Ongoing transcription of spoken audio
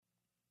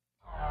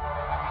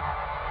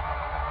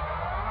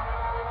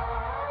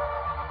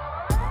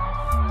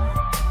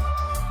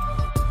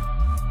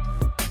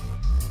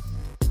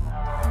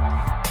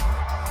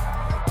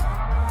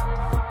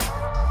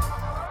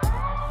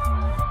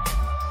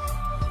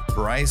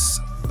Bryce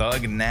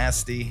Thug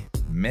Nasty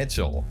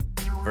Mitchell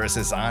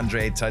versus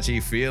Andre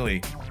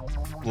Touchy-Feely.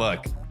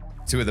 Look,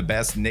 two of the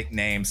best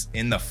nicknames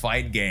in the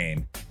fight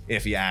game,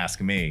 if you ask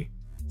me.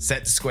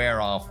 Set to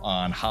square off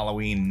on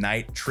Halloween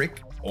night.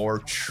 Trick or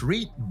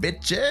treat,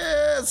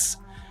 bitches.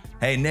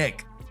 Hey,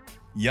 Nick,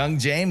 young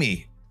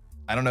Jamie.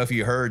 I don't know if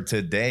you heard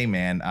today,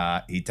 man.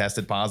 He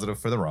tested positive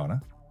for the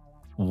Rona.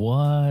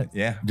 What?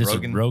 Yeah. This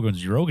is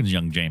Rogan's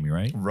young Jamie,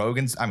 right?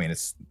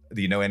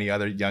 Do you know any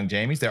other young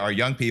Jamies? There are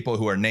young people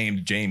who are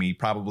named Jamie,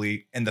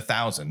 probably in the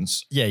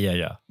thousands.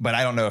 Yeah. But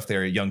I don't know if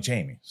they're young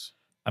Jamies.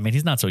 I mean,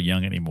 he's not so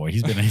young anymore.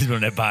 He's been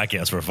on that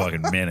podcast for a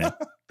fucking minute.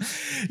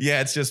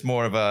 Yeah, it's just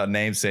more of a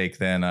namesake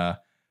than a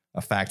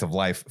fact of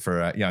life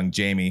for young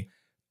Jamie.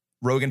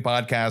 Rogan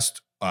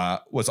podcast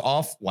was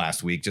off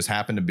last week, just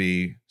happened to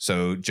be.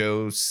 So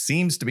Joe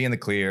seems to be in the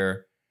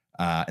clear.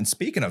 And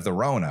speaking of the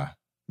Rona,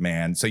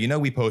 man, so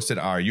we posted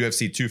our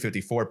UFC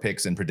 254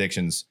 picks and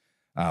predictions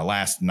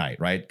last night,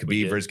 right?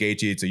 Khabib versus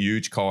Gaethje. It's a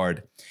huge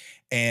card.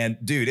 And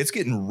dude, it's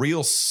getting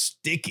real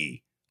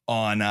sticky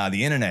on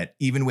the internet,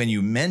 even when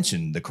you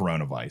mention the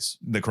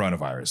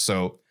coronavirus.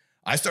 So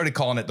I started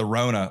calling it the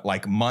Rona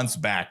like months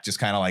back, just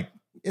kind of like,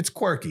 it's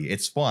quirky,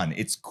 it's fun,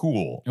 it's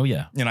cool. Oh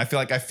yeah. I feel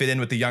like I fit in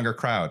with the younger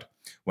crowd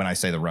when I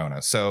say the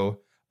Rona. So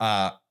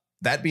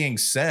that being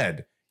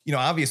said,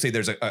 obviously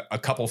there's a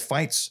couple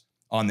fights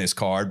on this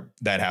card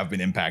that have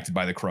been impacted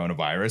by the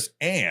coronavirus.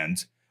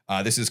 And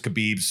this is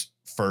Khabib's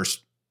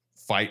first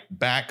fight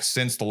back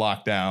since the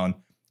lockdown.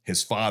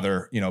 His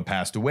father,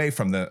 passed away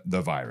from the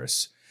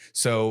virus.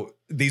 So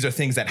these are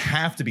things that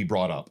have to be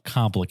brought up.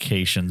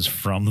 Complications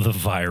from the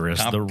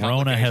virus. The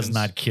Rona has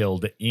not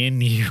killed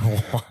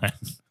anyone.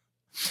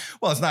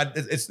 Well,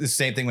 it's the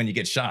same thing when you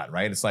get shot,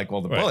 right? It's like,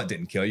 well, the bullet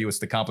didn't kill you. It's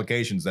the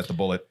complications that the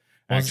bullet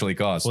actually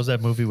caused. What was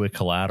that movie with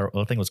Collateral?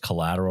 I think it was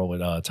Collateral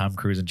with Tom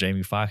Cruise and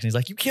Jamie Foxx. And he's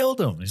like, you killed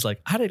him. He's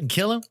like, I didn't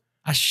kill him.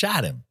 I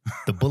shot him.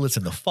 The bullets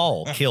in the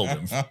fall killed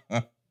him.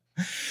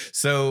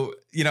 So,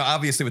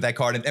 obviously with that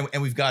card,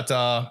 and we've got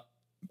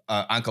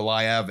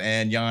Ankalaev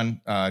and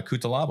Jan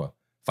Kutalaba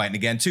fighting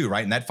again too,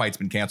 right? And that fight's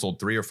been canceled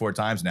 3 or 4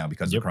 times now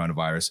because of the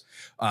coronavirus.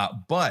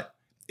 But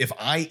if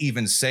I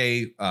even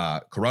say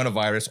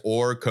coronavirus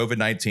or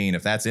COVID-19,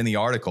 if that's in the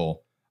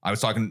article, I was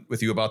talking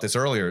with you about this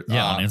earlier.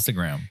 Yeah, on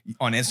Instagram.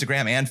 On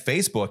Instagram and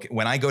Facebook,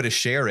 when I go to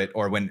share it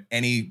or when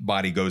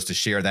anybody goes to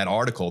share that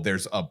article,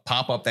 there's a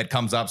pop-up that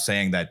comes up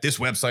saying that this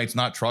website's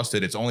not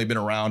trusted. It's only been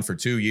around for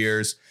 2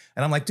 years.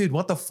 And I'm like, dude,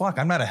 what the fuck?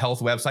 I'm not a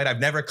health website. I've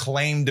never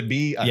claimed to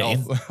be a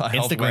health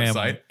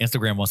website.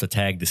 Instagram wants to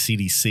tag the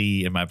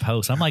CDC in my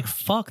post. I'm like,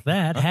 fuck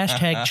that.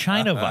 Hashtag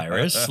China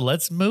virus.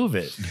 Let's move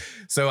it.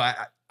 So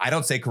I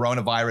don't say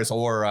coronavirus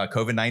or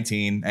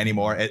COVID-19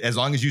 anymore. As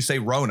long as you say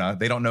Rona,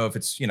 they don't know if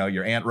it's,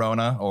 your Aunt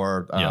Rona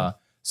or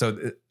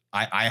so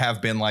I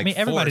have been like,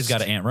 everybody's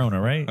got an Aunt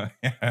Rona, right?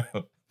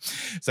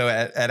 So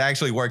it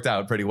actually worked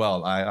out pretty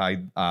well.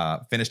 I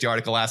finished the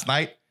article last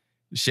night,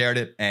 shared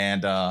it,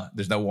 and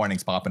there's no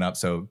warnings popping up.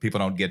 So people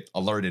don't get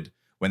alerted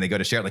when they go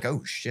to share it, like,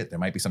 oh shit, there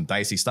might be some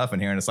dicey stuff in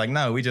here. And it's like,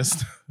 no, we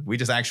just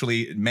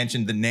actually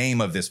mentioned the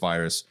name of this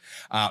virus.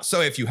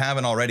 So if you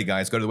haven't already,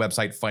 guys, go to the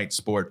website,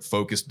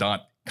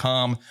 fightsportfocus.com.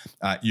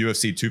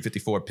 UFC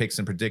 254 picks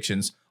and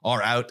predictions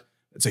are out.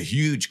 It's a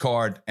huge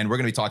card, and we're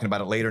going to be talking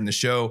about it later in the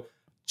show.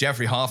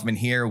 Jeffrey Hoffman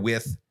here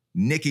with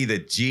Nikki the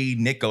G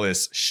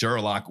Nicholas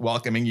Sherlock,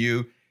 welcoming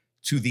you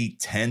to the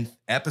 10th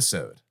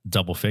episode.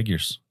 Double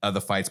figures of the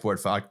Fight Sport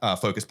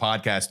Focus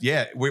podcast.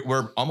 Yeah,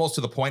 we're almost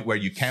to the point where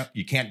you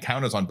can't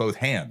count us on both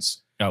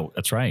hands. Oh,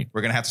 that's right.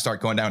 We're going to have to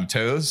start going down to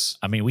toes.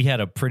 I mean, we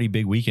had a pretty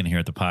big weekend here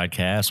at the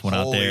podcast. Went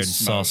out there and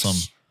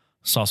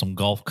saw some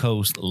Gulf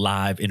Coast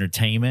live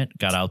entertainment.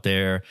 Got out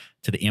there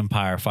to the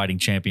Empire Fighting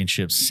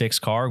Championship 6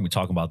 card. We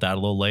talk about that a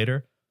little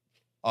later.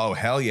 Oh,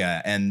 hell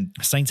yeah. And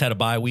Saints had a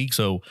bye week,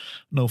 so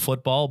no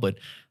football, but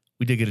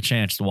we did get a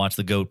chance to watch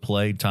the GOAT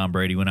play. Tom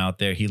Brady went out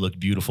there. He looked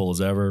beautiful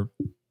as ever.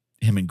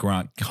 Him and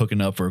Gronk hooking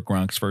up for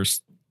Gronk's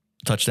first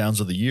touchdowns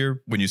of the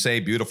year. When you say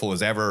beautiful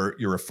as ever,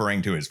 you're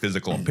referring to his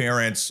physical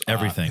appearance,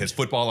 everything, his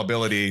football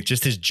ability,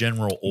 just his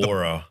general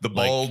aura, the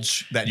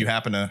bulge that you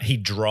happen to. He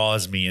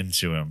draws me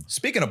into him.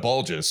 Speaking of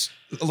bulges,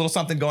 a little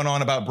something going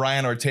on about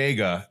Brian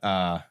Ortega.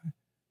 Have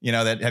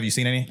you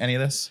seen any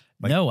of this?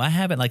 No, I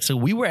haven't. So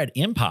we were at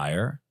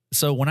Empire.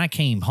 So when I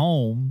came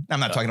home, I'm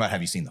not talking about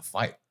have you seen the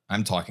fight.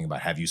 I'm talking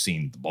about have you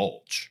seen the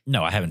bulge?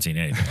 No, I haven't seen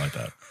anything like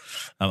that.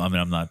 I mean,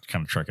 I'm not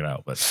kind of trick it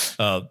out, but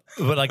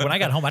like when I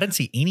got home, I didn't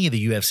see any of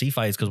the UFC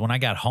fights because when I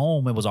got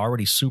home, it was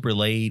already super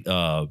late.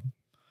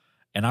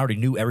 And I already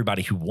knew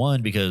everybody who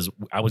won because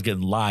I was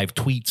getting live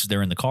tweets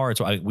there in the card.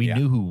 So we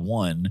knew who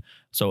won.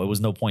 So it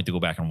was no point to go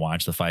back and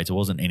watch the fights. It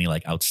wasn't any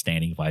like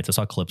outstanding fights. I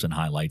saw clips and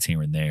highlights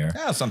here and there.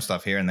 Yeah, some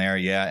stuff here and there.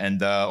 Yeah.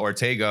 And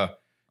Ortega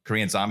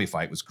Korean Zombie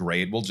fight was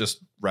great. We'll just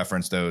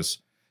reference those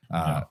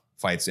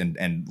fights,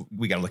 and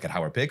we got to look at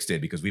how our picks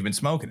did because we've been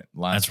smoking it.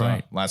 That's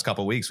right. Last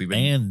couple of weeks, we've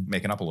been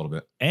making up a little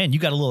bit. And you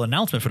got a little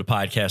announcement for the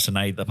podcast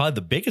tonight. Probably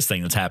the biggest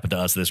thing that's happened to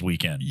us this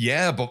weekend.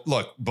 Yeah, but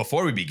look,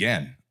 before we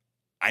begin,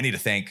 I need to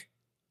thank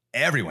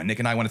everyone. Nick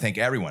and I want to thank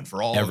everyone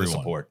for all of the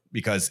support,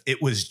 because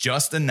it was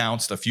just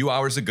announced a few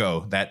hours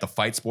ago that the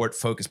Fight Sport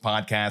Focus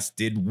podcast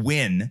did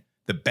win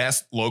the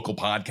best local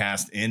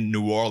podcast in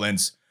New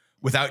Orleans.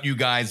 Without you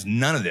guys,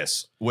 none of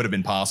this would have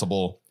been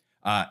possible.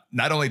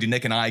 Not only do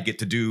Nick and I get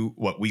to do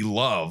what we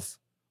love,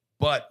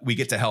 but we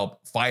get to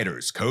help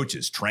fighters,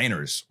 coaches,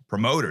 trainers,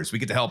 promoters. We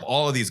get to help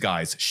all of these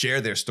guys share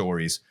their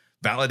stories,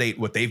 validate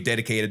what they've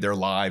dedicated their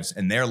lives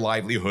and their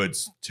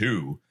livelihoods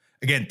to.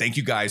 Again, thank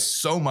you guys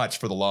so much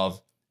for the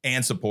love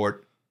and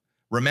support.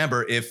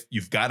 Remember, if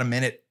you've got a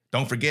minute,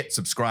 don't forget,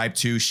 subscribe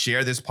to,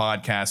 share this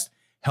podcast,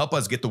 help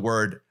us get the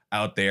word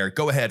out there.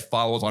 Go ahead,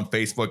 follow us on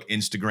Facebook,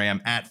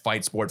 Instagram at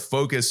Fight Sport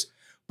Focus.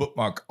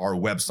 Bookmark our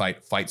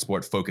website,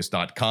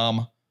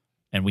 fightsportfocus.com.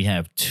 And we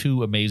have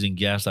two amazing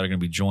guests that are going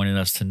to be joining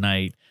us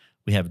tonight.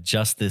 We have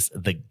Justice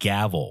the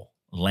Gavel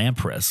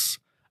Lamperez,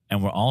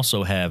 and we'll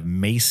also have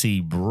Macy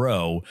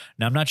Breaux.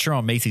 Now, I'm not sure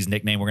on Macy's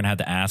nickname. We're going to have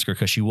to ask her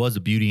because she was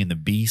a Beauty and the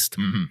Beast,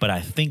 but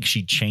I think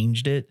she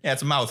changed it. Yeah,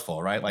 it's a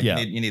mouthful, right? Like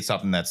you need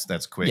something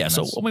that's quick. Yeah,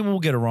 so I mean, we'll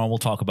get her on. We'll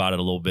talk about it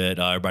a little bit.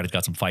 Everybody's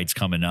got some fights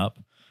coming up.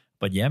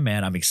 But yeah,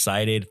 man, I'm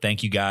excited.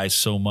 Thank you guys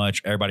so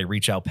much. Everybody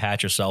reach out,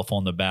 pat yourself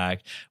on the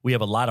back. We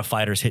have a lot of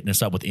fighters hitting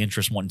us up with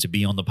interest, wanting to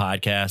be on the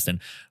podcast.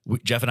 And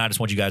Jeff and I just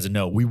want you guys to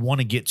know, we want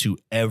to get to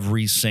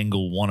every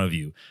single one of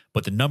you.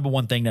 But the number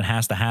one thing that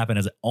has to happen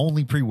is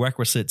only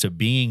prerequisite to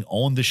being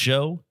on the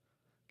show: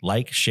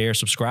 like, share,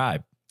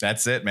 subscribe.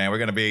 That's it, man. We're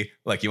going to be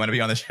like, you want to be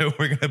on the show?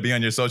 We're going to be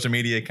on your social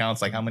media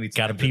accounts. Like, how many times?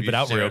 Got to peep it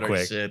out real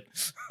quick.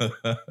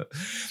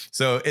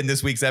 So in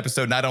this week's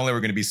episode, not only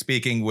we're going to be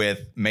speaking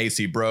with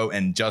Macy Breaux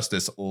and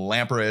Justice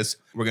Lamperez,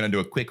 we're going to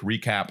do a quick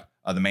recap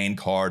of the main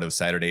card of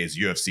Saturday's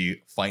UFC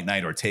Fight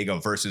Night, Ortega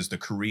versus the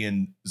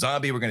Korean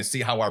Zombie. We're going to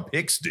see how our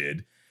picks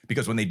did,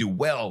 because when they do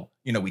well,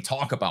 we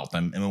talk about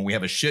them. And when we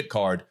have a shit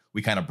card,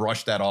 we kind of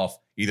brush that off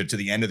either to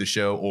the end of the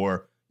show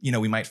or,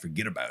 we might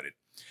forget about it.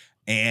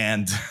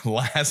 And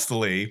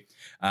lastly,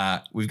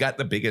 we've got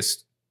the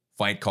biggest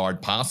fight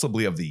card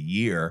possibly of the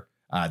year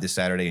this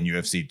Saturday in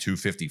UFC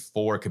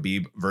 254,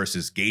 Khabib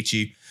versus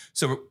Gaethje.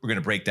 So we're going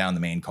to break down the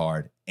main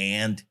card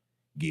and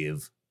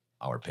give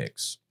our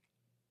picks.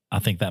 I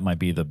think that might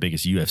be the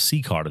biggest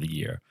UFC card of the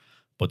year.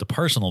 But the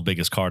personal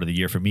biggest card of the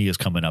year for me is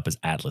coming up is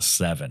Atlas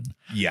 7.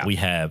 Yeah. We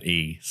have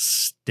a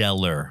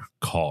stellar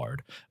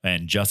card,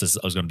 and Justice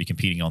is going to be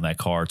competing on that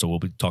card. So we'll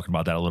be talking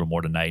about that a little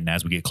more tonight. And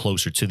as we get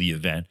closer to the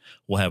event,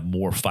 we'll have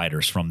more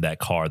fighters from that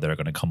card that are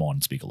going to come on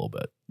and speak a little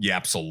bit. Yeah,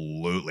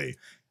 absolutely.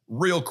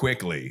 Real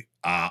quickly,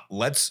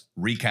 let's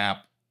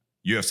recap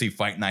UFC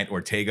Fight Night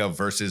Ortega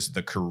versus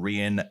the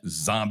Korean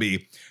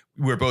Zombie.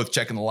 We were both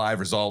checking the live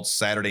results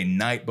Saturday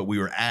night, but we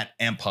were at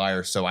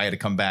Empire, so I had to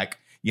come back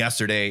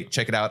yesterday.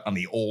 Check it out on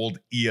the old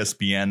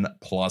ESPN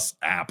Plus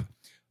app.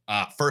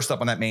 First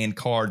up on that main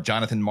card,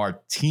 Jonathan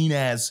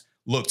Martinez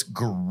looked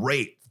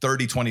great.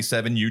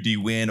 30-27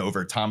 UD win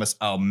over Thomas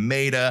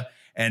Almeida.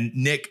 And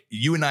Nick,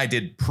 you and I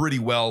did pretty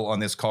well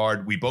on this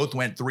card. We both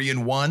went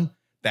 3-1.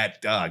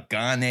 That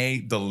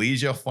Gaethje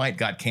Delija fight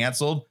got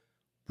canceled.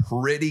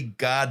 Pretty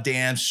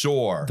goddamn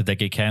sure. Did that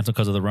get canceled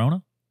because of the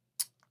Rona?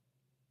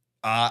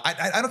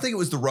 I don't think it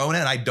was the Rona,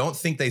 and I don't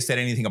think they said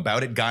anything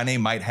about it. Gaethje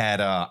might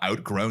had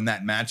outgrown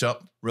that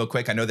matchup real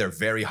quick. I know they're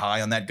very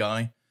high on that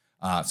guy.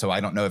 So I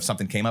don't know if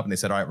something came up and they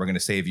said, all right, we're going to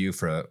save you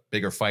for a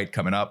bigger fight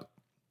coming up.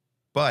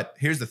 But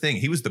here's the thing.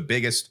 He was the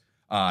biggest,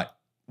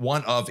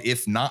 one of,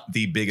 if not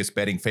the biggest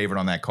betting favorite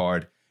on that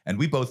card. And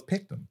we both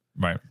picked him.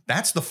 Right.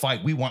 That's the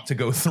fight we want to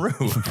go through.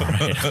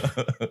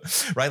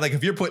 Right. Like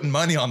if you're putting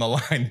money on the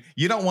line,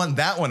 you don't want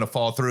that one to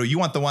fall through. You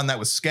want the one that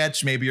was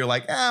sketch. Maybe you're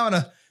like, I want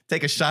to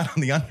take a shot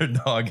on the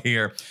underdog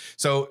here.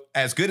 So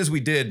as good as we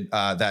did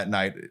that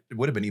night, it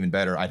would have been even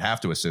better, I'd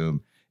have to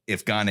assume,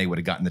 if Gaethje would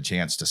have gotten the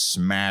chance to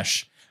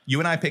smash. You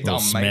and I picked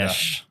Almeida.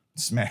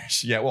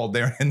 Smash. Yeah, well,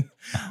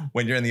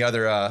 when you're in the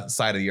other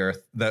side of the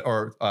earth,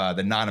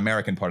 the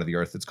non-American part of the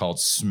earth, it's called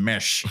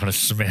smash. What a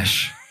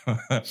smash.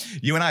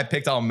 You and I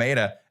picked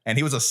Almeida, and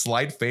he was a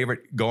slight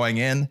favorite going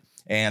in.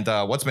 And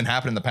what's been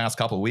happening the past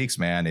couple of weeks,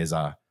 man, is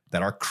that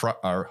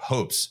our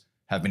hopes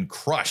have been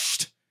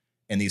crushed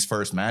in these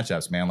first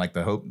matchups, man. Like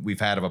the hope we've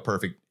had of a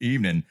perfect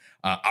evening.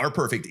 Our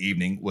perfect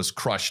evening was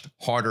crushed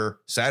harder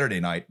Saturday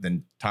night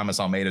than Thomas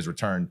Almeida's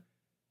return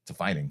to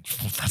fighting.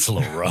 That's a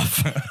little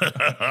rough.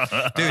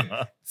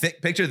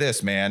 Dude, picture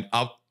this, man.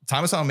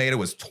 Thomas Almeida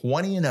was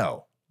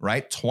 20-0,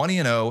 right?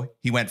 20-0.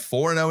 He went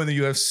 4-0 in the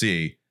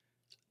UFC,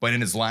 but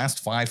in his last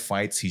 5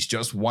 fights, he's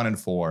just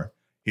 1-4.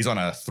 He's on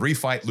a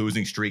 3-fight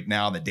losing streak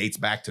now that dates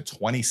back to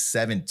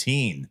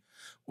 2017.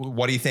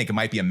 What do you think? It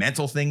might be a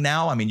mental thing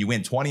now. I mean, you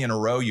win 20 in a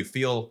row, you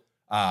feel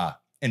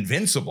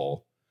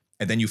invincible,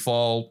 and then you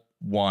fall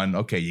 1.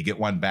 Okay, you get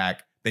 1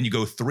 back. Then you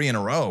go 3 in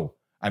a row.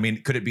 I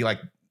mean, could it be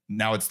like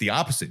now it's the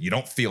opposite? You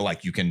don't feel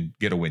like you can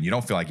get a win. You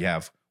don't feel like you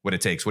have what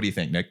it takes. What do you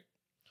think, Nick?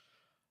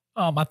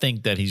 I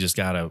think that he's just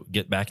got to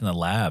get back in the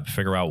lab,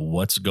 figure out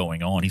what's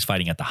going on. He's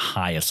fighting at the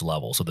highest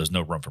level, so there's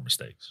no room for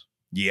mistakes.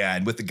 Yeah,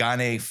 and with the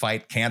Gaethje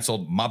fight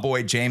canceled, my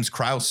boy James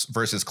Krause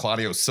versus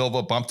Claudio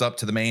Silva bumped up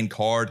to the main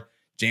card.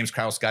 James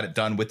Krause got it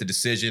done with the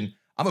decision.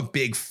 I'm a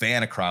big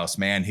fan of Krause,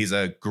 man. He's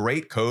a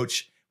great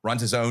coach,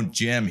 runs his own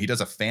gym. He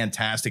does a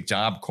fantastic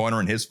job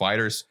cornering his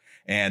fighters,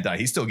 and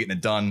he's still getting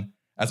it done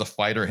as a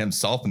fighter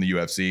himself in the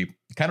UFC.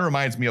 It kind of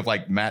reminds me of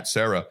like Matt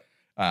Serra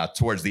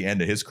towards the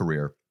end of his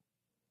career.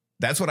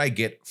 That's what I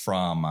get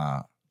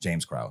from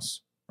James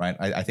Krause, right?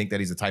 I think that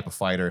he's the type of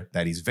fighter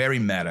that he's very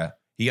meta.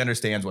 He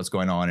understands what's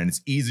going on, and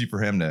it's easy for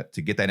him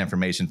to get that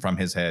information from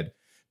his head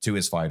to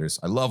his fighters.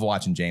 I love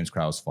watching James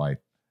Krause fight.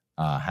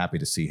 Happy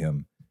to see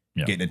him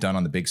getting it done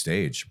on the big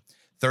stage.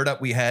 Third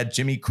up, we had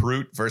Jimmy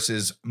Crute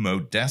versus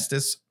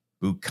Modestas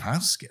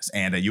Bukauskas.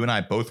 And you and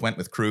I both went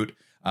with Crute.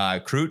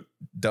 Crute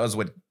does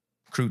what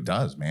Crute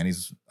does, man.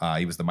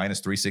 He was the minus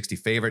 360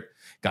 favorite,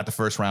 got the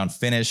first round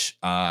finish,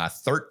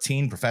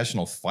 13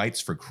 professional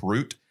fights for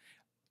Crute.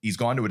 He's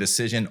gone to a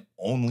decision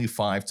only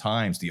 5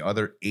 times. The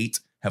other 8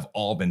 have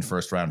all been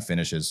first round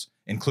finishes,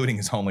 including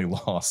his only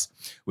loss,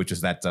 which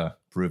is that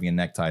Peruvian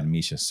necktie to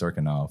Misha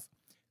Serkinov.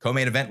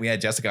 Co-main event, we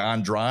had Jessica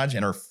Andrade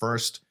in her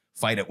first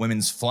fight at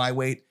women's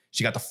flyweight.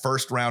 She got the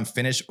first round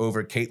finish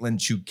over Caitlin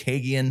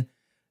Chookagian.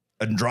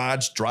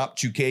 Andrade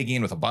dropped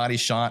Chookagian with a body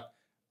shot.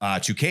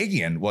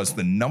 Chookagian was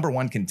the number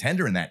 1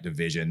 contender in that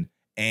division,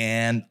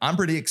 and I'm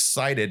pretty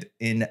excited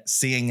in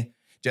seeing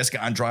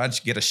Jessica Andrade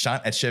get a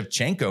shot at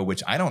Shevchenko,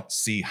 which I don't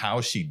see how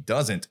she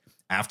doesn't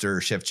after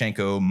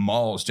Shevchenko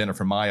mauls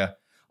Jennifer Maia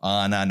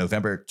on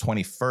November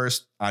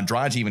 21st.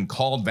 Andrade even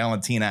called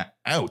Valentina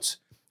out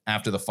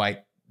after the fight.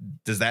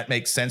 Does that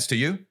make sense to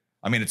you?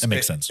 I mean, it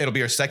makes sense. It'll be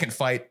her second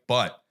fight,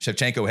 but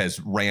Shevchenko has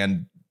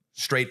ran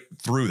straight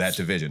through that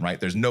division, right?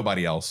 There's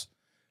nobody else.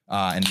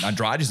 And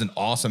Andrade is an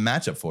awesome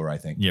matchup for her, I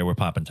think. Yeah, we're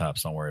popping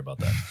tops. Don't worry about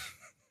that.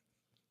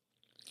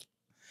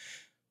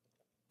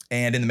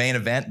 And in the main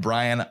event,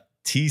 Brian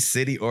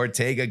T-City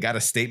Ortega got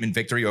a statement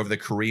victory over the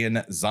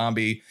Korean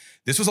Zombie.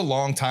 This was a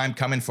long time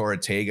coming for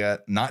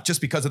Ortega, not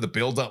just because of the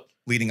buildup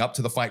leading up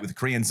to the fight with the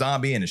Korean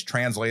Zombie and his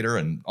translator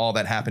and all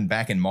that happened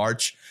back in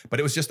March, but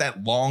it was just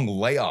that long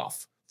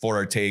layoff for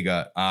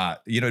Ortega.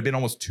 It'd been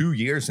almost 2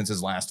 years since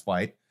his last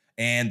fight,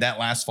 and that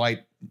last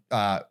fight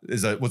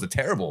was a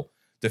terrible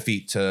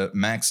defeat to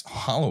Max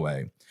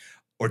Holloway.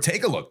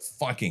 Ortega looked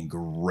fucking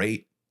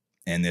great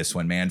in this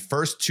one, man.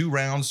 First 2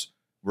 rounds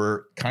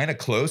were kind of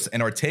close,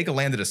 and Ortega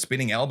landed a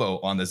spinning elbow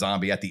on the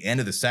Zombie at the end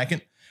of the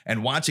second,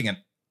 and watching it,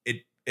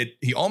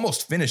 he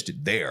almost finished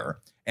it there.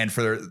 And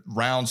for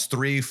rounds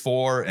 3,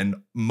 4, and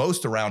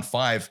most of round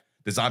 5,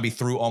 the Zombie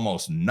threw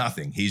almost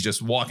nothing. He's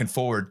just walking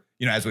forward,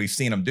 as we've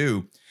seen him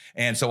do.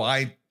 And so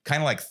I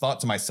kind of like thought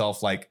to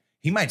myself, like,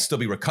 he might still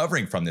be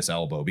recovering from this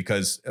elbow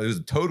because it was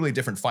a totally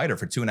different fighter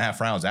for 2.5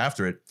 rounds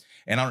after it.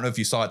 And I don't know if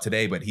you saw it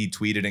today, but he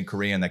tweeted in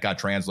Korean that got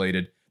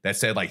translated that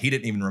said, like, he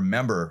didn't even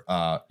remember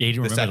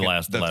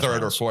the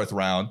third or fourth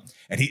round.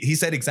 And he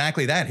said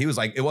exactly that. He was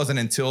like, it wasn't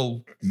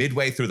until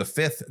midway through the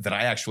 5th that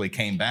I actually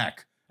came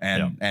back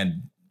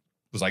and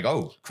was like,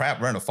 oh crap,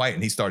 we're in a fight.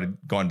 And he started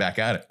going back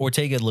at it.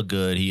 Ortega looked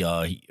good.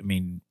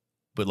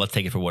 But let's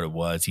take it for what it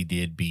was. He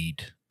did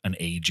beat an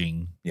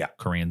aging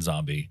Korean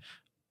Zombie.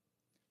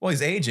 Well,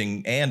 he's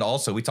aging. And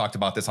also we talked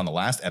about this on the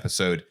last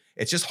episode.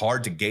 It's just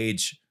hard to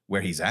gauge where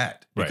he's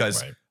at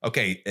because,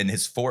 okay, in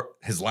his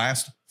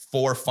last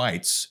 4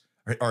 fights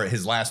or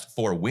his last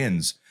 4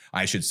 wins,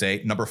 I should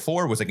say, number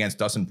 4 was against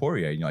Dustin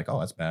Poirier. And you're like, oh,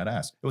 that's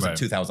badass. It was in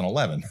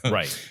 2011.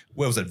 Right.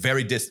 Well, it was a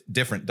very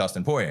different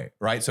Dustin Poirier,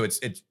 right? So it's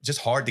just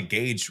hard to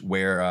gauge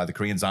where the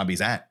Korean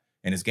Zombie's at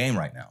in his game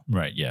right now.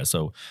 Right, yeah.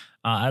 So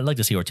I'd like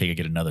to see Ortega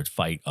get another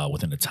fight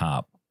within the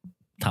top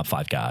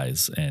 5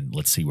 guys, and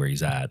let's see where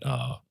he's at.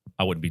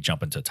 I wouldn't be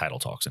jumping to title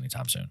talks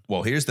anytime soon.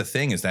 Well, here's the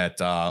thing is that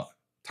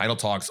title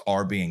talks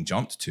are being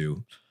jumped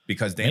to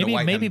because Dana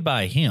White... Maybe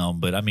by him,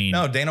 but I mean...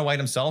 No, Dana White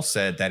himself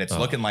said that it's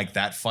looking like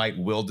that fight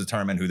will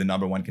determine who the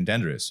number 1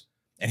 contender is.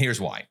 And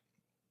here's why.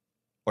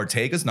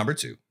 Ortega's number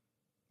 2.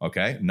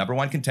 Okay? Number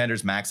 1 contender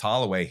is Max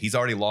Holloway. He's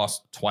already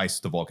lost twice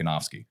to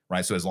Volkanovski,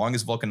 right? So as long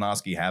as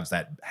Volkanovski has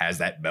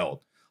that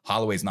belt,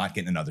 Holloway's not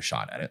getting another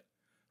shot at it,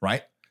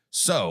 right?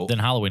 So... Then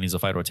Holloway needs to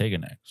fight Ortega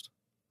next.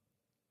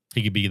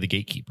 He could be the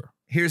gatekeeper.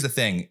 Here's the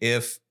thing.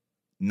 If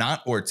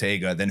not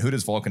Ortega, then who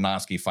does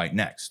Volkanovski fight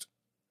next?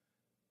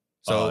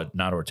 So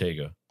not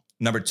Ortega.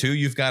 Number 2,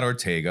 you've got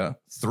Ortega.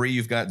 3,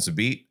 you've got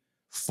Zabit.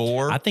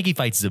 4. I think he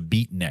fights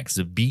Zabit next.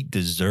 Zabit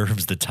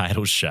deserves the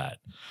title shot.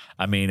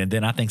 I mean, and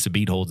then I think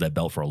Zabit holds that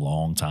belt for a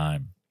long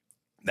time.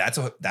 That's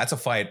a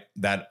fight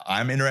that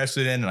I'm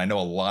interested in, and I know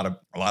a lot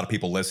of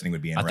people listening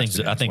would be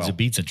interested. I think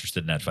Zabit's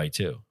interested in that fight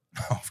too.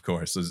 Of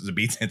course, so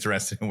Zabit's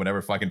interested in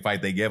whatever fucking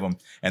fight they give him,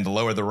 and the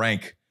lower the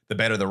rank, the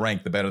better the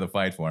rank, the better the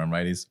fight for him,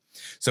 right?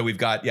 So we've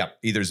got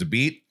either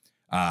Zabit.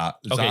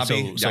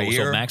 Zombie,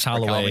 so Max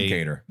Holloway.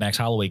 Cater. Max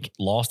Holloway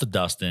lost to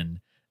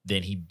Dustin.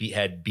 Then he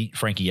beat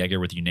Frankie Edgar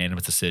with a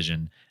unanimous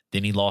decision.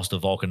 Then he lost to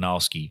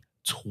Volkanovski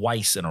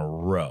twice in a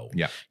row.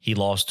 Yeah, he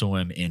lost to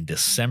him in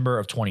December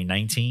of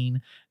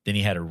 2019. Then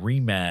he had a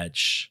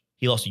rematch.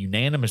 He lost a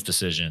unanimous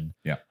decision.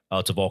 Yeah,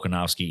 to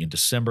Volkanovski in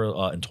December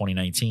in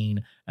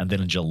 2019. And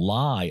then in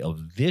July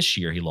of this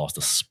year, he lost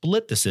a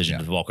split decision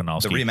to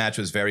Volkanovski. The rematch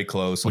was very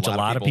close. Which a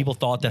lot of people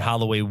thought that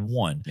Holloway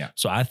won. Yeah.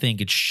 So I think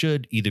it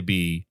should either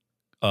be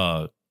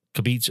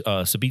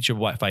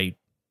Sabitzer fight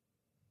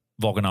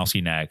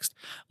Volkanovski next,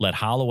 let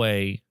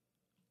Holloway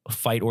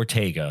fight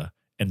Ortega,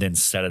 and then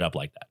set it up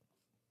like that.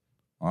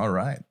 All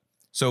right.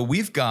 So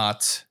we've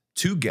got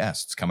 2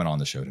 guests coming on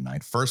the show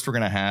tonight. First, we're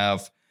going to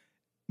have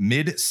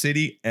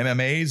Mid-City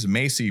MMA's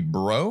Macy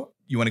Breaux.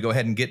 You want to go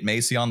ahead and get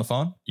Macy on the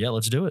phone? Yeah,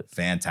 let's do it.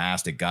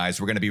 Fantastic, guys.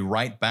 We're going to be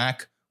right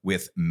back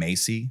with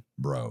Macy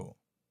Breaux.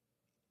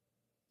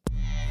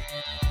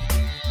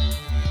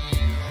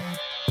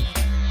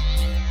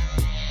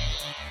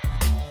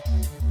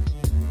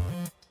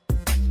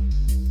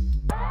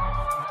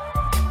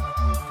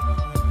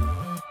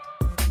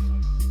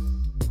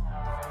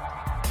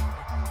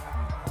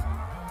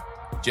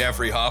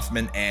 Jeffrey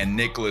Huffman and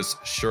Nicholas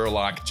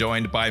Sherlock,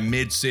 joined by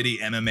Mid-City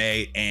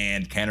MMA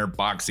and Kenner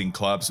Boxing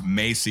Club's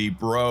Macy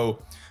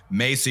Breaux.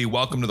 Macy,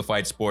 welcome to the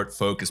Fight Sport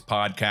Focus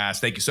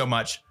podcast. Thank you so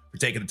much for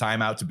taking the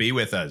time out to be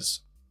with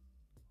us.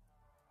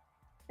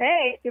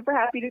 Hey, super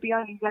happy to be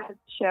on you guys'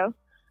 show.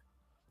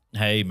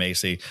 Hey,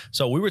 Macy.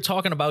 So we were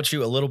talking about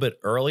you a little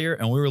bit earlier,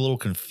 and we were a little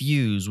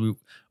confused. We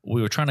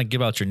were trying to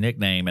give out your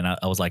nickname, and I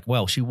was like,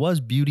 well, she was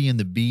Beauty and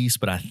the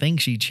Beast, but I think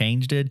she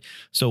changed it.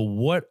 So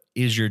what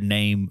is your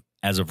name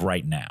as of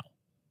right now?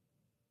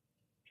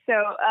 So,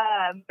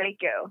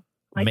 Mako,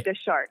 like the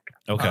shark.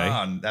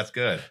 Okay. That's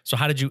good. So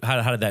how did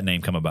that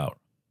name come about?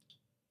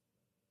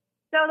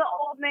 So the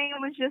old name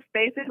was just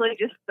basically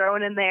just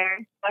thrown in there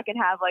so I could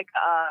have like,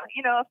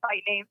 a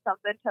fight name,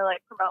 something to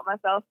like promote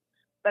myself,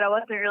 but I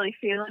wasn't really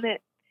feeling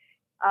it.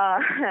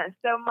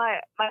 So my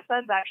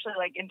son's actually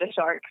like into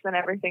sharks and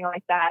everything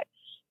like that.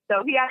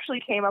 So he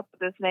actually came up with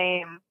this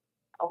name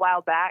a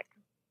while back,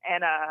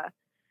 and,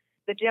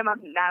 the gym I'm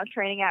now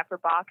training at for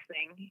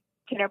boxing,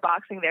 Kenner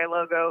Boxing, their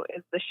logo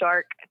is the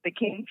shark, the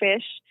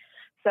kingfish.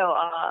 So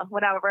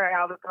whenever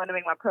I was going to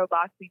make my pro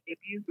boxing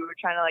debut, we were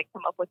trying to like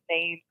come up with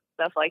names,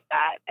 stuff like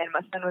that. And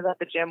my son was at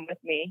the gym with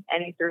me,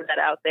 and he threw that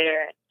out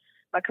there. And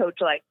my coach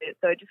liked it,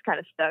 so it just kind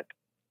of stuck.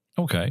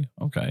 Okay.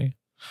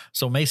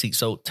 So Macy,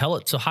 so tell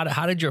it. So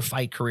how did your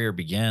fight career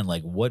begin?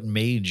 Like, what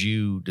made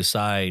you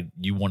decide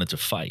you wanted to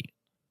fight?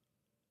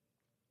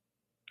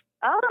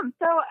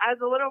 So as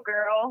a little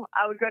girl,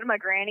 I would go to my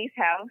granny's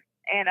house,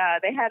 and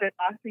they had a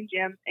boxing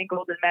gym in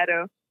Golden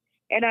Meadow,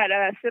 and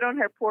I'd sit on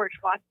her porch,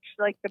 watch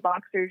like the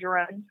boxers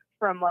run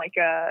from like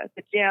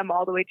the gym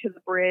all the way to the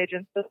bridge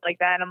and stuff like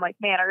that. And I'm like,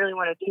 man, I really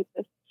want to do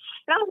this.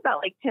 And I was about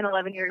like 10,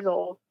 11 years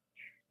old,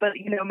 but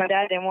my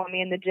dad didn't want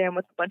me in the gym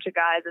with a bunch of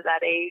guys at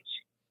that age.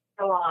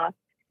 So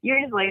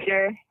years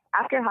later,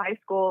 after high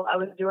school, I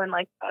was doing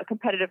like a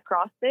competitive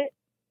CrossFit,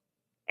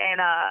 and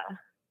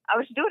I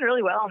was doing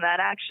really well on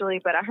that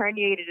actually, but I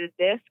herniated a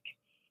disc,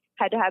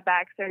 had to have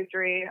back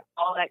surgery,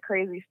 all that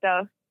crazy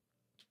stuff.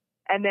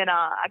 And then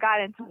I got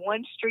into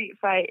one street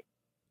fight,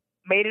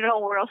 made it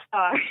on World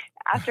Star.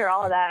 After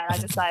all of that, I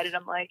decided,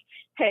 I'm like,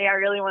 hey, I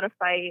really want to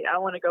fight. I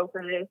want to go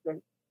for this.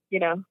 And,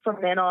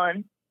 from then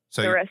on,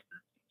 the rest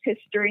is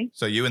history.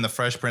 So you and the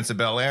Fresh Prince of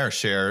Bel-Air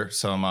share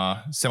some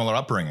similar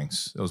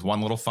upbringings. It was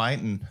one little fight.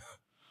 And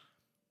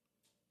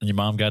your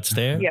mom got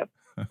stared? Yep.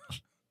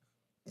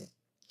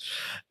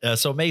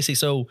 So Macy,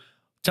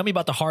 tell me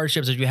about the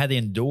hardships that you had to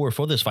endure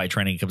for this fight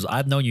training, because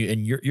I've known you,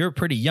 and you're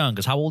pretty young.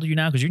 Because how old are you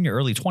now? Because you're in your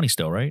early 20s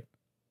still, right?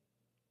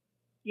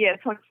 Yeah,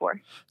 24.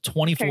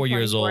 24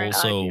 years old.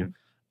 So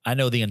I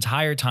know the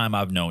entire time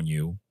I've known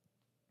you,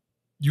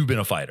 you've been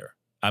a fighter.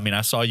 I mean,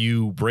 I saw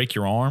you break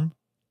your arm,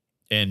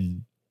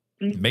 and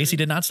Macy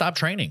did not stop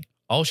training.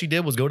 All she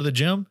did was go to the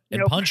gym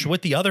and punch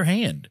with the other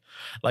hand.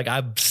 Like,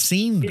 I've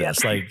seen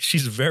this. Like,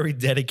 she's very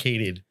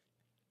dedicated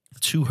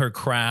to her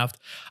craft.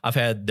 I've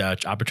had the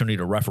opportunity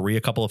to referee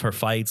a couple of her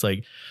fights,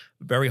 like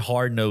very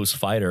hard-nosed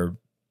fighter.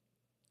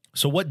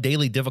 So what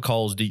daily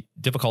difficulties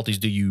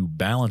do you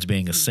balance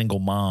being a single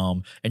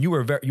mom? And you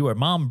were a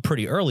mom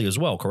pretty early as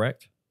well,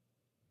 correct?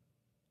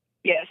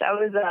 Yes, I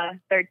was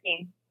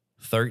 13.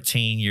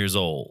 13 years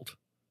old.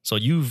 So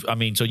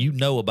you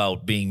know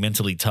about being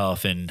mentally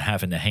tough and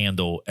having to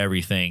handle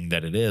everything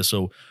that it is.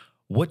 So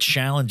what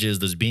challenges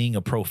does being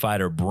a pro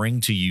fighter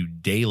bring to you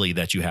daily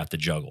that you have to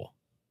juggle?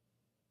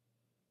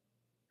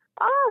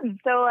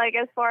 So like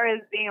as far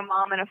as being a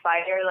mom and a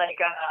fighter, like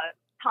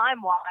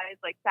time wise,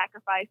 like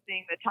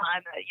sacrificing the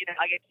time that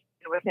I get to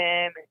spend with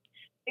him and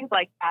things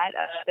like that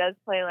does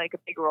play like a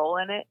big role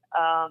in it.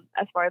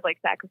 As far as like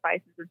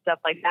sacrifices and stuff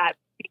like that,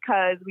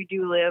 because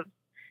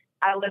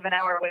I live an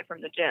hour away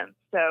from the gym.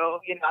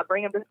 So I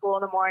bring him to school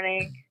in the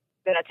morning,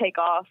 then I take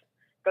off,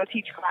 go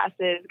teach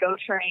classes, go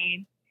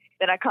train,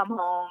 then I come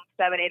home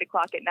 7, 8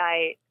 o'clock at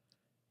night.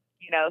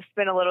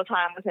 Spend a little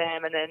time with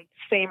him, and then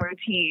same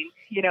routine,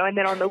 and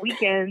then on the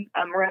weekends,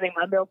 I'm running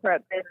my meal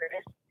prep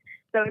business.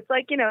 So it's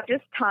like,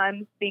 just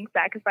time being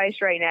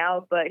sacrificed right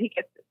now, but he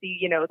gets to see,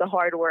 the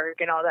hard work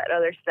and all that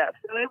other stuff.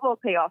 So it will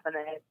pay off in the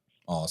end.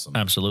 Awesome.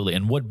 Absolutely.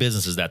 And what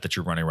business is that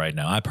you're running right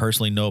now? I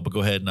personally know, but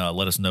go ahead and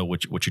let us know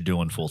what you're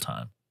doing full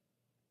time.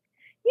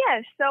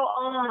 Yeah, so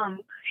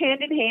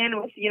hand in hand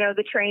with,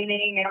 the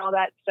training and all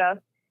that stuff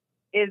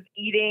is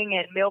eating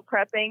and meal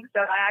prepping.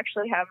 So I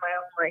actually have my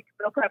own like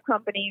meal prep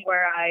company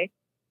where I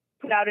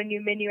put out a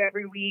new menu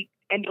every week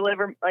and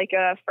deliver like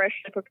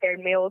freshly prepared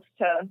meals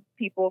to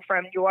people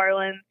from New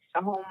Orleans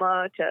to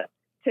Houma to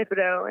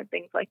Thibodaux and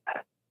things like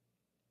that.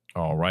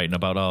 All right. And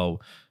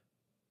about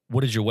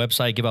what is your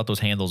website? Give out those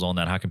handles on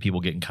that. How can people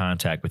get in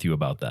contact with you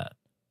about that?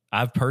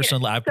 I've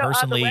personally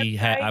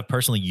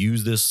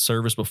used this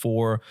service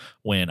before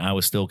when I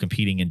was still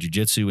competing in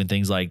jiu-jitsu and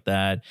things like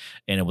that.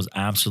 And it was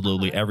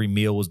absolutely, every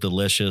meal was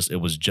delicious. It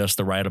was just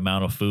the right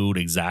amount of food,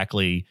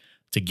 exactly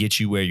to get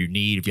you where you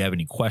need. If you have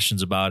any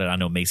questions about it, I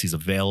know Macy's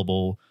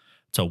available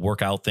to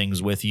work out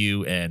things with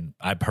you. And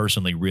I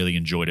personally really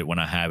enjoyed it when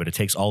I have it. It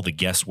takes all the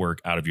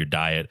guesswork out of your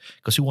diet,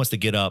 because who wants to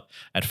get up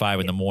at 5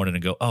 a.m.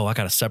 and go, oh, I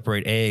got to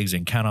separate eggs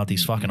and count out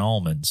these fucking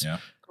almonds. Yeah.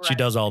 She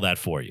does all that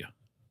for you.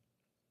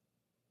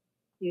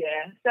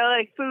 Yeah. So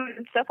like food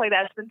and stuff like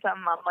that's been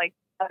something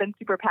I've been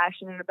super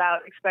passionate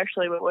about,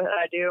 especially with what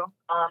I do.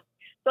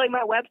 So like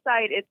my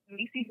website, it's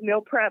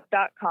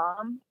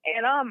macysmealprep.com.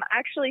 And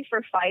actually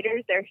for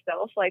fighters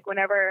themselves, like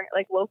whenever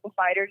like local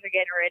fighters are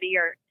getting ready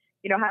or,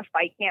 have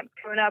fight camps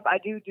coming up, I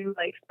do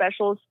like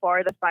specials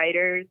for the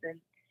fighters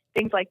and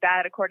things like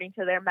that according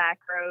to their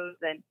macros.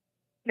 And,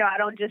 I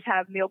don't just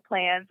have meal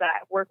plans.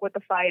 I work with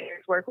the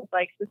fighters, work with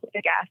like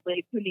specific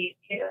athletes who need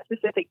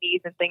specific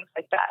needs and things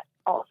like that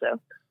also.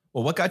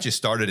 Well, what got you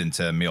started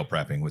into meal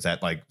prepping? Was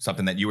that like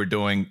something that you were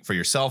doing for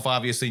yourself,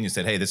 obviously, and you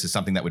said, hey, this is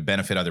something that would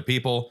benefit other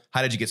people?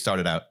 How did you get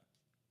started out?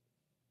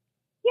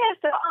 Yeah,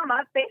 so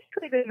I've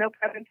basically been meal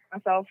prepping for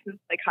myself since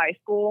like high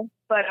school.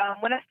 But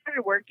when I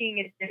started working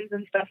in gyms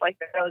and stuff like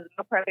that, I was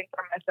meal prepping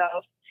for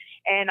myself.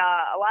 And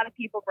a lot of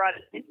people brought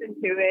attention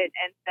to it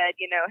and said,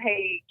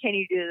 hey, can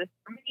you do this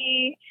for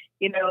me?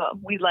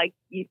 We'd like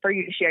for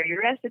you to share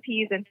your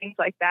recipes and things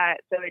like that.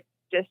 So it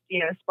just,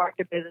 sparked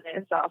a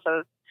business off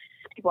of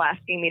people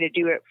asking me to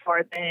do it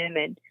for them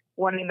and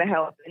wanting the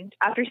help. And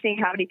after seeing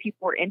how many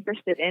people were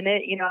interested in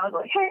it, I was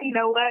like, hey, you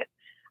know what?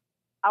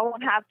 I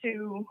won't have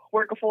to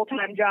work a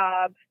full-time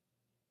job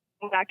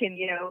when I can,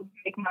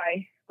 make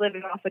my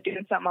living off of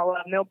doing something I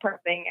love, meal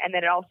prepping. And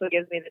then it also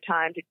gives me the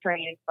time to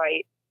train and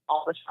fight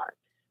all the time.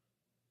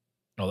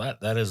 Oh,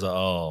 that is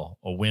a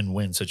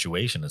win-win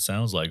situation, it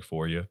sounds like,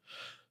 for you.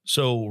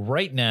 So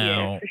right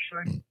now,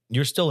 for sure,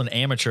 you're still an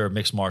amateur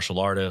mixed martial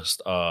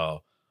artist.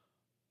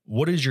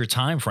 What is your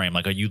time frame?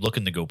 Like, are you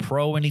looking to go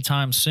pro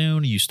anytime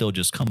soon? Are you still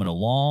just coming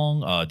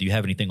along? Do you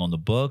have anything on the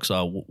books?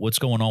 What's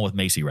going on with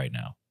Macy right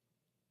now?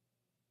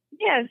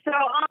 Yeah, so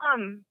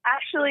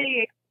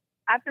actually,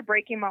 after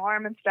breaking my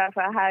arm and stuff,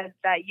 I had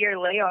that year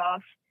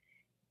layoff.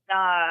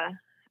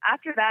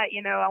 After that,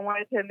 I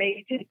wanted to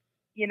maybe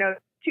 2-3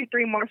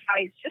 more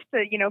fights just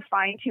to,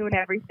 fine tune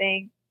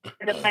everything.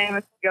 And the plan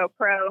was to go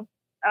pro.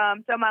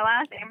 So my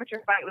last amateur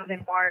fight was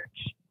in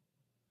March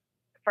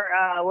for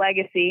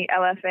Legacy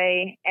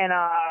LFA, and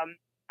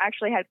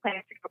actually had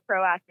plans to go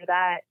pro after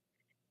that.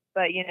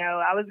 But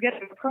I was going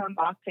to go pro in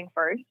boxing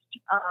first,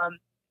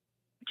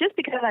 just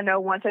because I know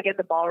once I get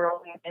the ball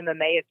rolling with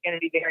MMA, it's going to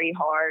be very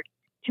hard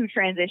to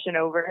transition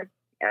over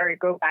or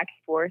go back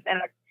and forth.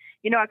 And I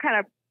kind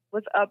of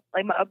was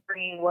my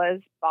upbringing was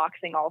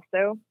boxing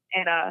also,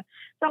 and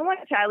so I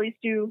wanted to at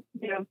least do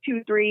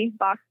 2-3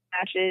 boxing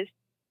matches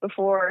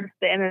before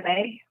the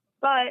MMA,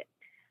 but.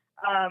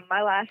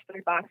 My last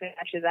 3 boxing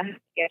matches I have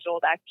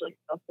scheduled actually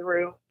fell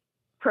through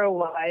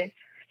pro-wise.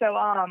 So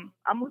I'm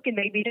looking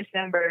maybe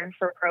December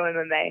for pro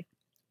MMA.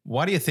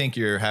 Why do you think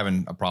you're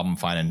having a problem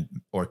finding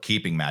or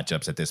keeping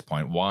matchups at this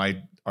point?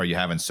 Why are you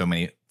having so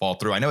many fall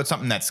through? I know it's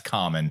something that's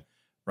common,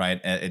 right?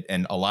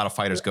 And a lot of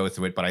fighters go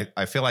through it, but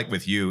I feel like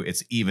with you,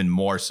 it's even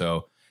more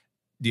so.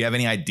 Do you have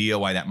any idea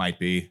why that might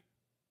be?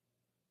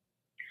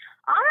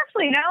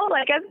 Honestly, no.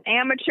 Like as an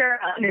amateur,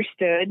 I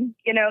understood,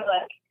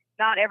 like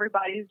not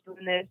everybody's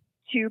doing this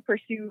to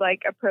pursue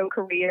like a pro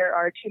career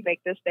or to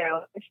make this their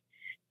life.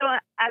 So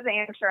as an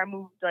amateur, I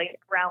moved like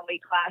around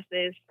weight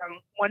classes from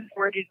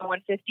 140 to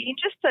 150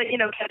 just to,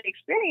 get the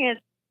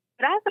experience.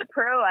 But as a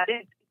pro, I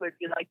didn't think it would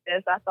be like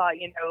this. I thought,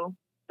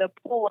 the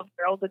pool of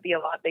girls would be a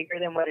lot bigger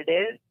than what it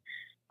is.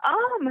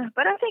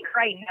 But I think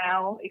right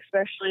now,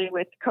 especially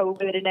with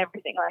COVID and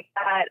everything like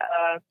that,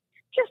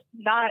 just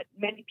not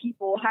many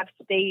people have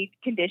stayed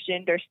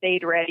conditioned or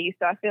stayed ready.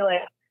 So I feel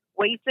like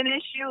weight's an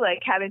issue,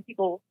 like having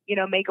people,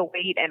 make a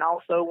weight and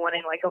also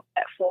wanting like a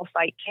full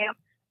fight camp.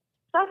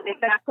 So I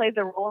think that plays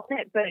a role in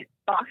it, but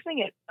boxing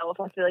itself,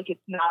 I feel like it's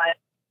not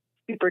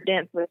super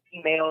dense with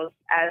females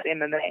as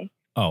MMA.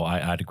 Oh,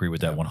 I'd agree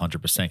with that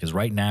 100%, because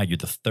right now you're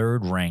the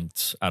 3rd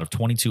ranked out of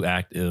 22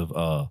 active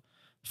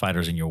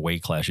fighters in your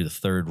weight class. You're the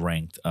 3rd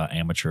ranked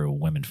amateur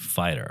women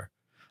fighter.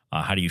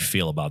 How do you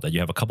feel about that?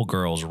 You have a couple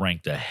girls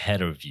ranked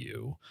ahead of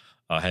you.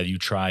 Have you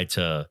tried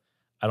to,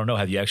 I don't know,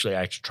 have you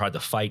actually tried to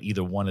fight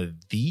either one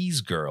of these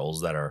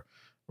girls that are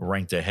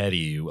ranked ahead of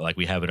you? Like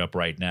we have it up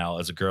right now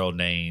as a girl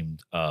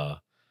named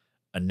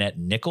Annette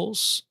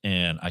Nichols,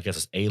 and I guess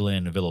it's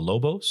Aylin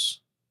Villalobos.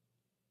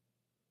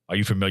 Are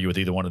you familiar with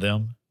either one of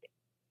them?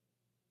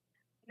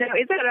 No,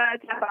 is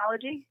it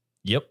Tapology?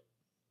 Yep.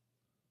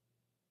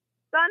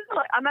 So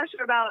I'm not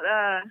sure about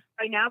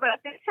right now, but I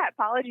think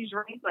Tapology is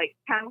ranked like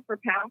pound for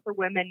pound for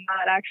women,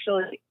 not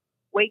actually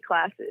weight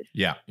classes.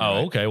 Yeah. Oh,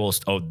 right. okay. Well,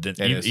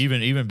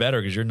 even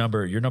better because you're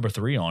number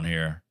 3 on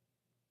here.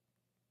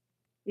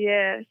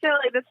 Yeah. So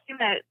like the thing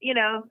that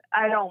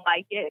I don't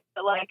like it,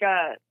 but like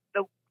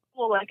the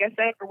well, like I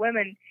say, for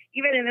women,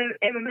 even in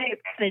MMA,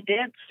 it's kind of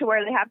dense to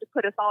where they have to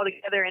put us all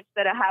together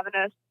instead of having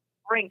us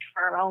ranked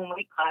for our own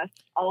weight class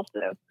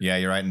also. Yeah,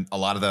 you're right. And a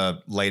lot of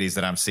the ladies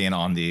that I'm seeing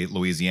on the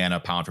Louisiana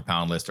pound for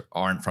pound list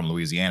aren't from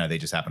Louisiana. They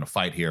just happen to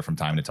fight here from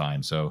time to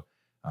time. So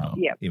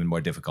even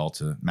more difficult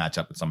to match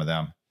up with some of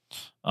them.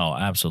 Oh,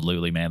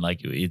 absolutely, man.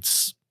 Like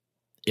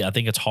I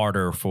think it's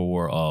harder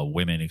for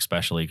women,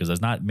 especially because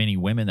there's not many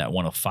women that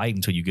want to fight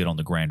until you get on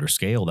the grander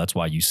scale. That's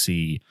why you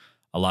see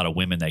a lot of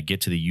women that get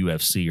to the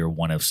UFC or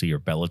ONE FC or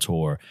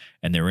Bellator,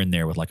 and they're in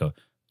there with like a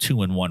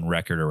 2-1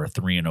 record or a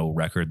 3-0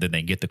 record. Then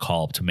they get the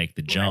call up to make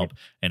the jump,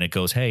 and it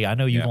goes, "Hey, I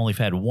know you've only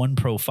had one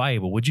pro fight,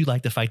 but would you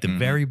like to fight the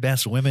very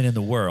best women in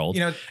the world?"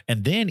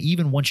 And then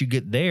even once you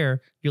get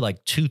there, you're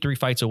like 2-3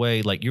 fights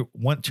away. Like you're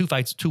 2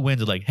 fights, 2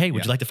 wins. Like, hey,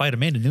 would you like to fight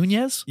Amanda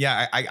Nunes?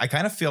 Yeah, I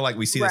kind of feel like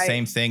we see the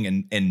same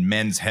thing in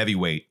men's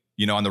heavyweight.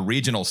 On the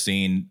regional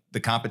scene,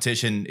 the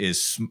competition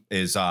is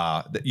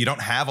you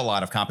don't have a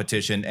lot of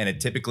competition, and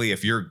it typically,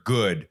 if you're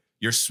good,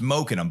 you're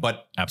smoking them.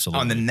 But absolutely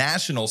on the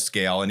national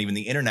scale and even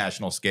the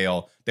international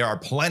scale, there are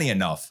plenty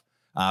enough.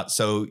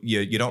 So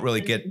you don't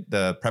really get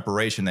the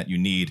preparation that you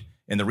need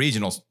in the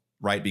regionals,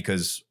 right?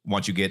 Because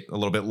once you get a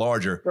little bit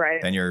larger,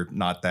 then you're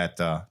not that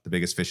the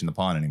biggest fish in the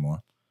pond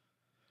anymore.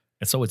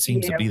 And so it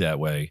seems to be that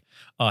way.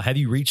 Have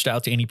you reached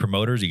out to any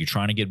promoters? Are you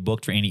trying to get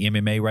booked for any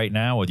MMA right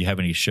now? Or do you have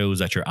any shows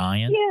that you're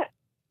eyeing?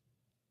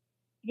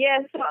 Yeah,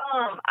 so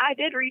I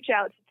did reach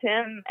out to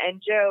Tim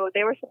and Joe.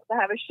 They were supposed to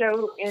have a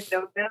show in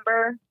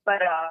November, but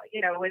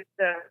with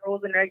the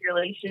rules and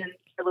regulations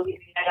for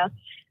Louisiana,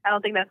 I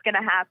don't think that's going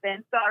to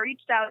happen. So I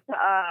reached out to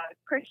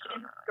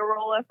Christian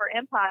Garola for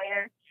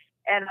Empire,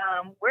 and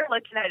we're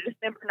looking at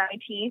December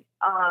 19th.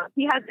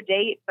 He has a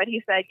date, but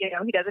he said,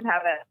 he doesn't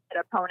have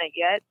an opponent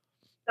yet.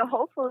 So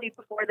hopefully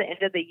before the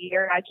end of the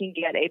year, I can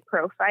get a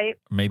pro fight.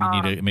 Maybe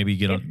you need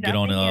to get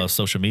on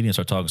social media and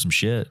start talking some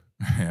shit.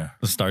 Yeah,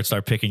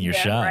 start picking your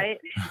shot. Right?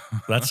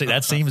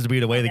 That seems to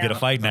be the way to get a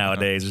fight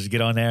nowadays. Just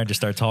get on there and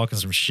just start talking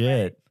some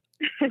shit.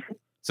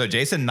 So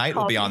Jason Knight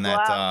will be on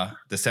that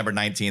December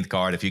 19th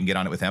card. If you can get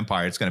on it with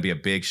Empire, it's going to be a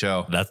big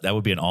show. That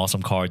would be an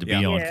awesome card to be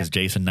on because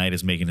Jason Knight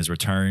is making his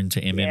return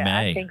to MMA. Yeah,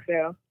 I think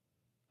so.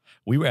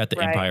 We were at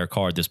the Empire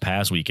card this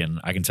past weekend.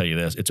 I can tell you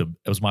this. It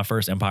was my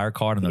first Empire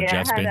card, and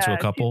Jeff's been to a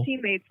couple.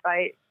 Teammates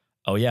fight.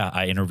 Oh, yeah.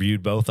 I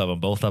interviewed both of them.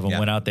 Both of them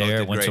went out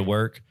there, went to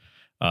work.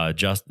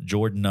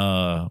 Jordan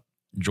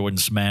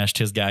smashed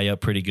his guy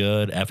up pretty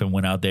good. Evan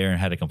went out there and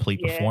had a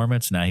complete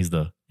performance. Now he's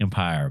the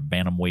Empire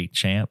bantamweight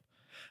champ.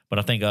 But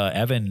I think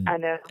Evan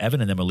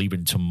and them are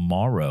leaving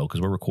tomorrow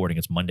because we're recording.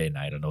 It's Monday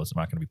night. I know it's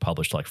not going to be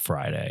published like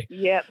Friday.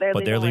 Yeah,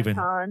 they're leaving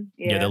with Tan.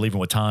 Yeah, they're leaving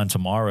with Tan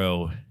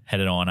tomorrow,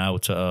 headed on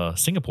out to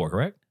Singapore,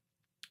 correct?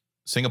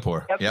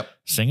 Singapore. Yep.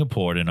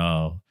 Singapore. And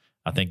I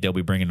think they'll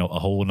be bringing a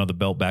whole another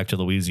belt back to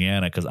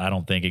Louisiana because I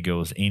don't think it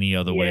goes any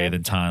other way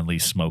than Tan Lee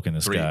smoking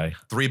this guy.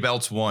 3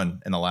 belts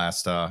won in the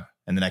last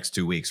in the next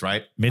 2 weeks,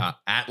 right?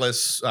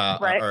 Atlas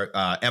or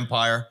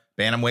Empire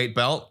bantamweight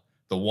belt,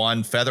 the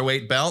 1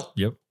 featherweight belt.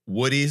 Yep.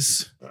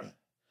 Woody's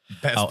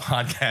best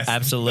podcast.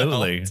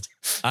 Absolutely.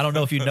 I don't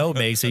know if you know,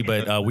 Macy,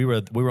 but we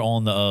were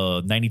on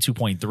the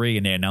 92.3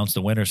 and they announced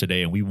the winners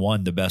today and we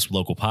won the best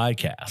local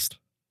podcast.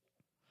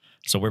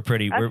 So we're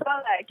pretty. We're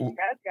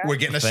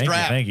getting a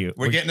strap. Thank you.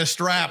 We're getting a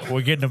strap.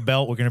 We're getting a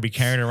belt. We're going to be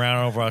carrying it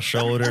around over our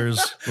shoulders.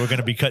 We're going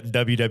to be cutting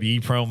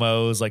WWE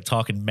promos, like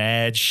talking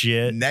mad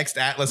shit. Next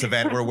Atlas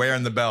event, we're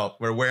wearing the belt.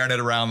 We're wearing it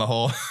around the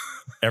whole.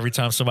 Every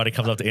time somebody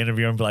comes up to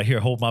interview him, be like,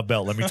 "Here, hold my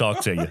belt. Let me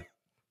talk to you."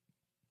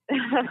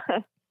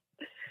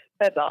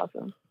 That's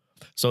awesome.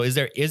 So is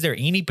there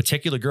any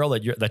particular girl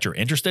that you're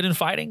interested in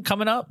fighting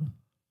coming up?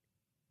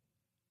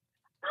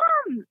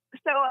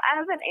 So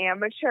as an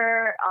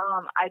amateur,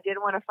 I did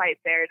want to fight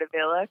Sarah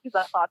Davila because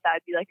I thought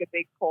that'd be like a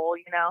big pull,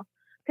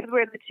 because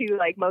we're the 2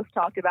 like most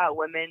talked about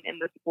women in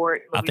the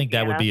sport. I think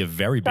that would be a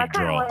very big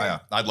draw.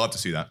 I'd love to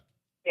see that.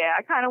 Yeah,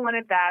 I kind of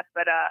wanted that,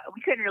 but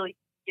we couldn't really,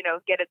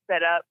 get it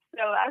set up.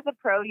 So as a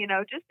pro,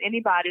 just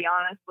anybody,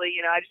 honestly,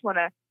 I just want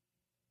to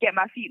get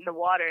my feet in the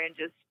water and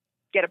just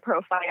get a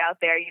pro fight out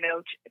there,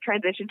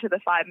 transition to the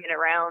 5-minute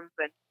rounds.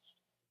 And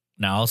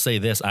now I'll say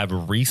this.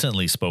 I've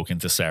recently spoken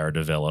to Sarah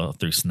Davila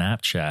through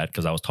Snapchat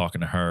because I was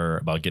talking to her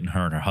about getting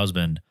her and her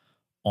husband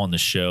on the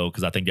show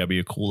because I think that'd be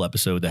a cool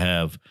episode to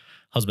have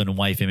husband and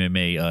wife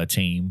MMA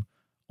team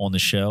on the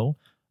show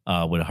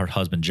with her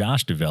husband,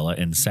 Josh Davila.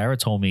 And Sarah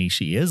told me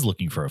she is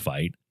looking for a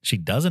fight. She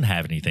doesn't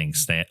have anything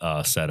set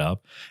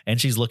up and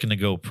she's looking to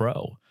go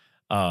pro.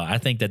 I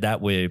think that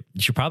would,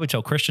 you should probably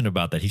tell Christian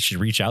about that. He should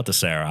reach out to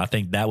Sarah. I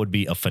think that would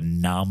be a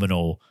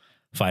phenomenal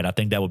fight. I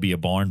think that would be a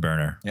barn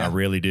burner. Yeah. I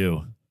really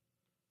do.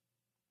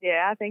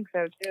 Yeah, I think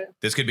so too.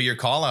 This could be your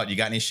call out. You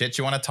got any shit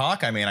you want to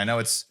talk? I mean, I know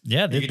it's you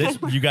got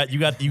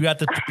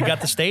the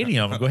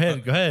stadium. Go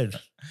ahead.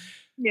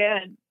 Yeah,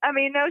 I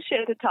mean, no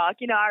shit to talk.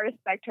 You know, I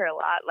respect her a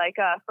lot. Like,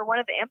 for one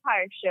of the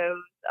Empire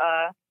shows,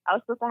 I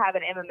was supposed to have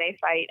an MMA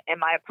fight, and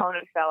my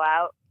opponent fell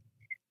out.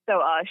 So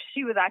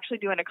she was actually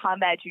doing a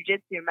combat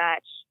jiu-jitsu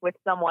match with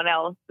someone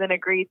else, then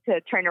agreed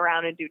to turn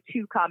around and do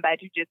 2 combat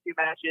jiu-jitsu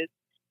matches,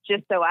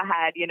 just so I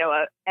had, you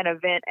know, an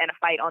event and a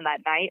fight on that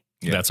night.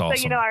 Yeah. That's awesome.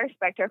 So, you know, I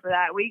respect her for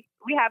that. We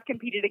have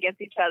competed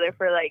against each other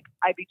for, like,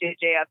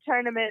 IBJJF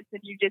tournaments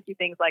and jiu-jitsu,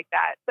 things like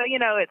that. So, you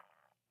know,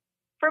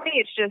 for me,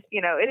 it's just,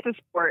 you know, it's a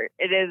sport.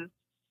 It is,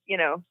 you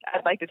know,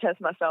 I'd like to test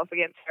myself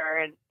against her,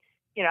 and,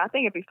 you know, I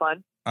think it'd be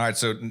fun. All right,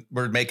 so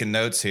we're making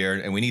notes here,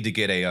 and we need to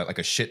get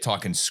a shit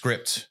talking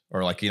script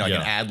or like an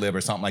ad lib or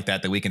something like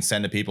that we can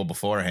send to people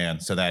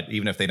beforehand, so that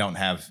even if they don't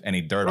have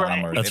any dirt on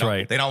them or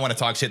they don't want to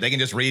talk shit, they can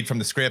just read from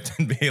the script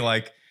and be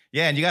like,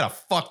 yeah, and you got a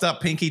fucked up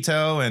pinky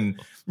toe,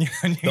 and you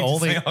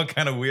say all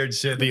kind of weird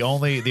shit. The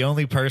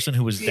only person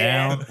who was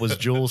down was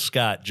Jules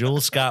Scott.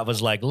 Jules Scott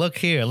was like, look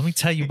here, let me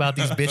tell you about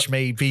these bitch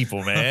made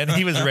people, man.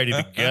 He was ready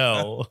to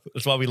go.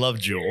 That's why we love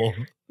Jewel.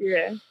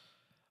 Yeah.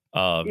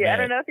 Yeah, man. I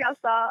don't know if y'all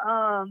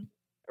saw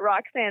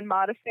Roxanne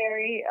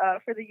Modafferi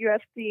for the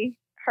UFC,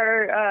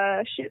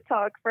 her shit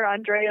talk for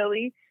Andrea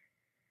Lee.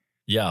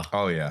 Yeah.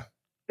 Oh yeah.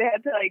 They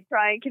had to like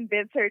try and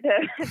convince her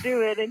to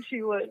do it, and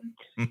she wouldn't.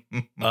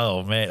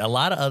 Oh man,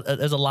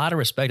 there's a lot of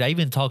respect. I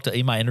even talked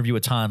in my interview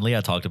with Ton Lee.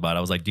 I talked about it.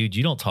 I was like, dude,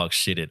 you don't talk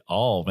shit at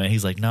all, man.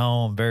 He's like,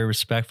 no, I'm very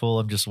respectful.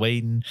 I'm just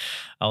waiting.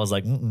 I was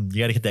like, you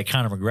got to get that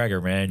Conor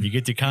McGregor, man. You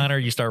get to Conor,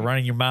 you start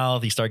running your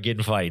mouth, you start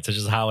getting fights. It's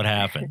just how it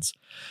happens.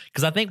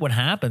 Because I think what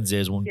happens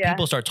is when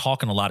people start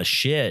talking a lot of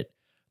shit,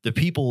 the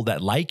people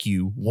that like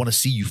you want to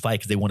see you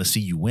fight because they want to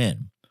see you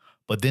win.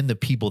 But then the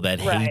people that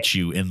hate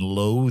you and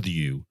loathe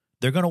you,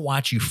 they're going to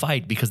watch you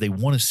fight because they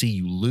want to see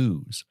you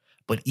lose.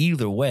 But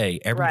either way,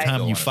 every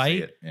time you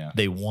fight,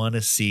 they want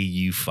to see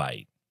you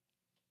fight.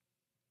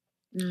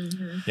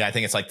 Mm-hmm. Yeah, I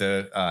think it's like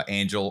the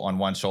angel on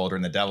one shoulder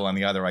and the devil on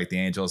the other, right? The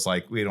angel is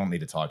like, we don't need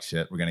to talk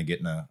shit. We're going to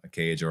get in a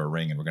cage or a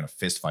ring and we're going to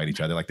fist fight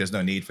each other. Like, there's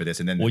no need for this.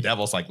 And then the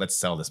devil's like, let's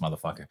sell this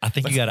motherfucker. I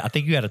think you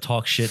got to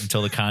talk shit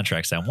until the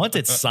contract's signed. Once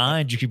it's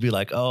signed, you could be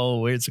like,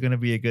 oh, it's going to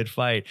be a good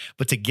fight.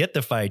 But to get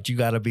the fight, you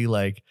got to be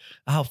like,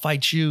 I'll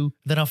fight you,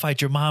 then I'll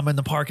fight your mom in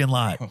the parking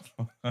lot.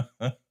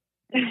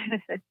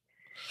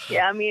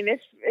 Yeah, I mean, if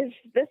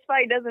this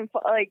fight doesn't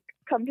like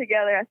come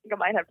together, I think I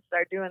might have to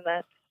start doing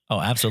that. Oh,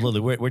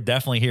 absolutely. We're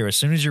definitely here. As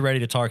soon as you're ready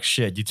to talk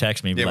shit, you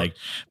text me, be like,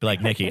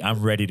 Nikki,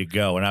 I'm ready to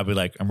go. And I'll be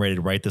like, I'm ready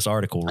to write this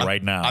article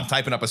right now. I'm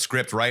typing up a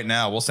script right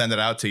now. We'll send it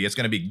out to you. It's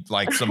going to be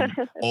like some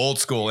old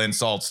school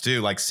insults too,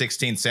 like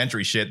 16th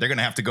century shit. They're going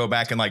to have to go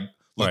back and like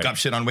look up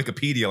shit on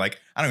Wikipedia. Like,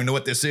 I don't even know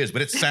what this is,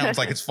 but it sounds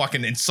like it's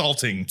fucking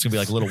insulting. It's going to be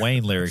like Lil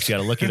Wayne lyrics. You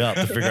got to look it up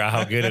to figure out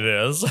how good it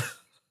is.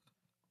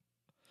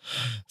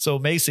 So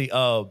Macy,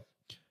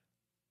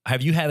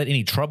 have you had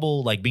any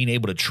trouble like being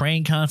able to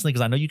train constantly?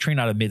 Because I know you train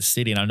out of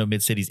Mid-City, and I know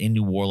Mid-City's in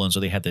New Orleans, so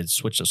they had to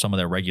switch up some of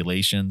their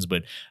regulations.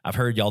 But I've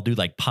heard y'all do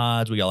like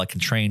pods where y'all like can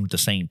train with the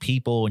same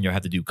people, and you'll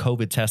have to do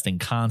COVID testing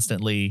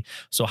constantly.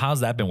 So how's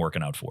that been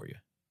working out for you?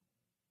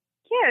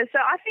 Yeah, so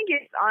I think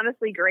it's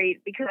honestly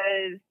great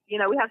because, you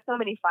know, we have so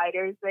many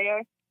fighters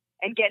there,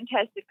 and getting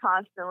tested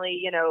constantly,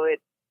 you know,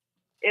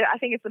 I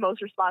think it's the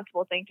most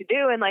responsible thing to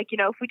do. And like, you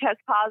know, if we test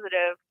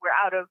positive, we're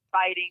out of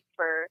fighting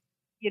for,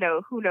 you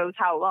know, who knows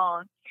how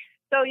long.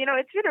 So, you know,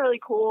 it's been really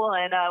cool.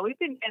 And we've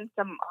been getting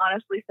some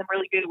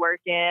really good work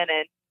in.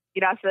 And,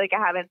 you know, I feel like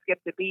I haven't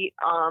skipped a beat.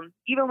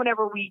 Even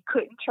whenever we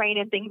couldn't train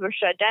and things were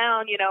shut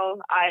down, you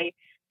know, I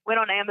went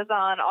on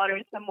Amazon,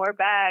 ordered some more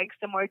bags,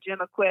 some more gym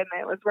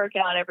equipment, was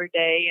working out every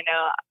day. You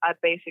know, I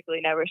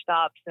basically never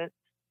stopped since.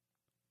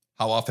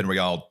 How often were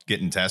y'all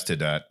getting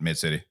tested at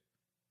Mid-City?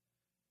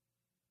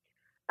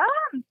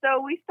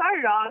 So we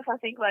started off, I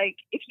think, like,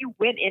 if you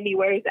went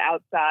anywhere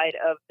outside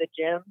of the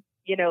gym,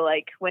 you know,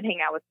 like when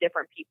hanging out with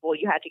different people,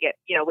 you had to get,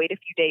 you know, wait a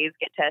few days,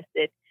 get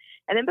tested.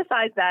 And then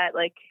besides that,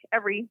 like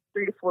every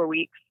 3 to 4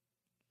 weeks.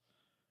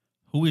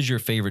 Who is your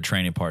favorite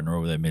training partner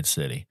over there at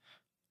Mid-City?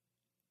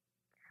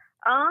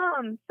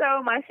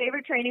 So my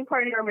favorite training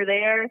partner over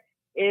there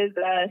is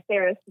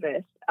Sarah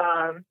Smith.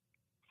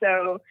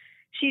 So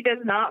she does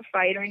not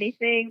fight or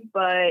anything,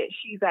 but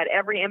she's at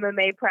every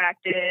MMA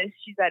practice.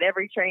 She's at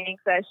every training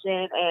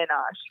session, and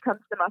she comes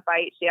to my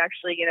fight. She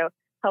actually, you know,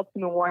 helps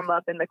me warm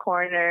up in the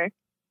corner.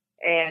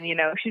 And, you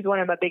know, she's one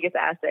of my biggest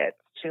assets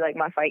to like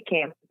my fight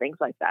camps and things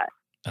like that.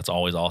 That's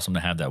always awesome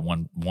to have that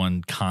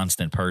one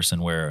constant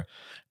person where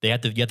you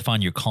have to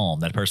find your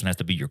calm. That person has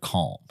to be your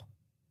calm.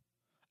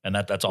 And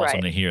that's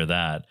awesome to hear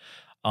that.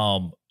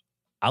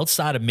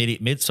 Outside of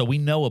mid, so we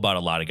know about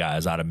a lot of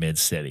guys out of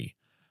Mid-City.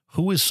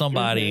 Who is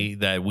somebody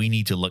that we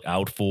need to look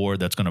out for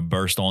that's going to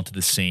burst onto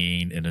the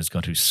scene and is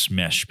going to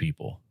smash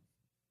people?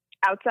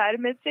 Outside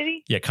of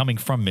Mid-City? Yeah, coming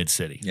from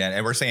Mid-City. Yeah,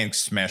 and we're saying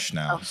smash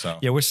now. So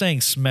yeah, we're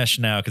saying smash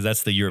now because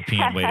that's the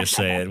European way to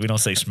say it. We don't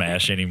say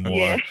smash anymore.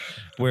 Yeah.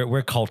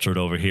 We're cultured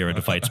over here at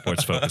the Fight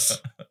Sports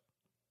Focus.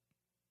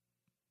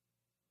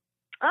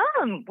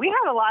 We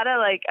have a lot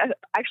of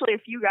actually a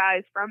few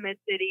guys from Mid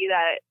City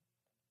that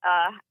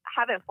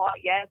haven't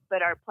fought yet,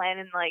 but are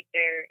planning like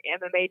their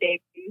MMA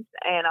debuts,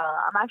 and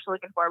I'm actually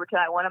looking forward to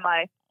that. One of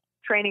my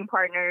training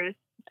partners,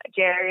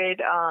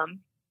 Jared,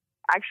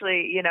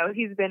 actually,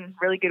 he's been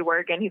really good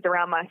work, and he's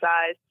around my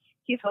size.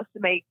 He's supposed to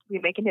be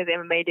making his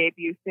MMA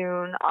debut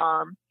soon.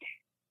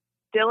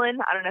 Dylan,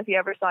 I don't know if you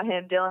ever saw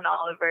him, Dylan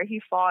Oliver.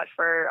 He fought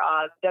for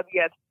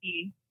WFC.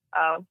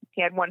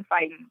 He had one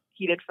fight, and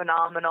he did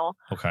phenomenal.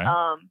 Okay.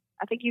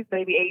 I think he's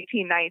maybe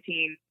 18,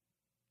 19,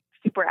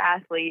 super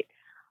athlete.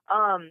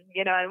 And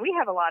we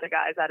have a lot of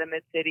guys out of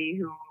Mid City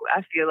who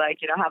I feel like,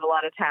 have a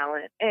lot of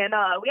talent. And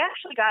we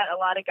actually got a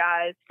lot of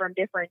guys from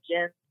different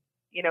gyms,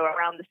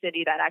 around the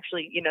city that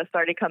actually,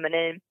 started coming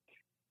in.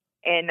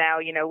 And now,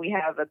 we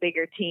have a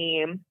bigger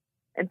team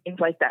and things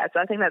like that. So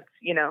I think that's,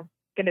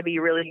 going to be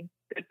really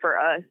good for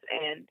us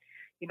and,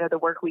 the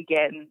work we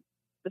get and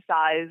the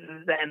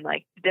sizes and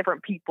like the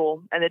different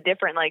people and the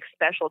different like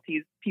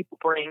specialties people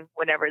bring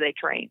whenever they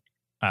train.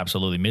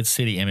 Absolutely. Mid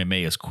City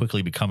MMA is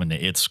quickly becoming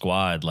the it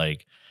squad.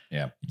 Like,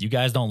 yeah, you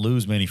guys don't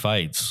lose many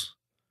fights,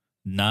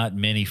 not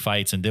many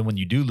fights. And then when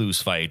you do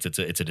lose fights, it's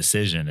a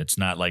decision. It's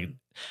not like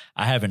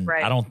I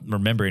don't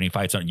remember any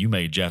fights on you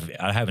made, Jeff.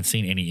 I haven't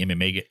seen any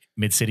MMA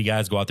Mid City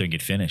guys go out there and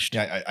get finished.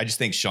 Yeah. I just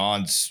think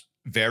Sean's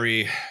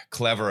very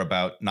clever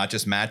about not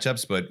just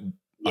matchups, but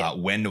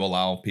when to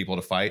allow people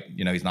to fight.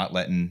 He's not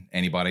letting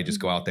anybody just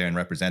go out there and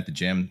represent the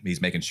gym.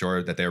 He's making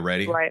sure that they're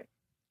ready. Right.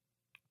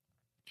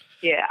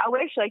 Yeah, I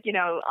wish,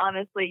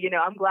 honestly,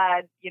 I'm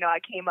glad, I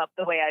came up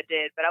the way I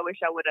did, but I wish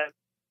I would have,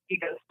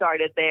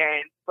 started there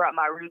and brought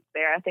my roots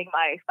there. I think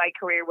my fight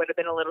career would have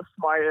been a little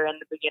smarter in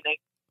the beginning.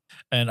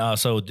 And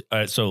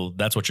so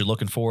that's what you're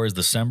looking for is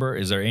December.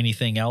 Is there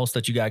anything else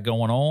that you got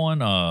going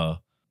on?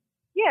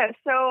 Yeah,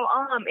 so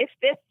if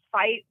this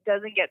fight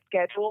doesn't get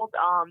scheduled,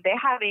 they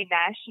have a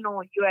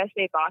national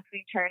USA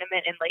boxing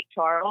tournament in Lake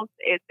Charles.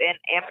 It's an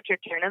amateur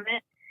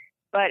tournament,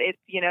 but it's,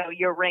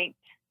 you're ranked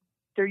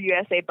through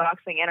USA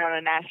Boxing and on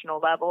a national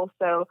level.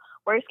 So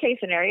worst case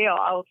scenario,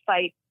 I'll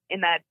fight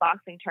in that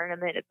boxing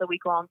tournament. It's a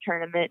week-long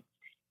tournament.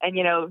 And,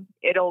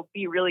 it'll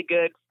be really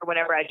good for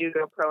whenever I do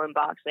go pro in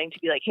boxing to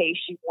be like, hey,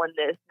 she won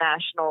this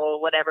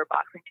national whatever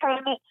boxing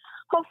tournament.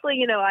 Hopefully,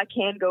 I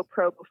can go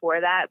pro before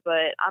that,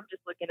 but I'm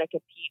just looking to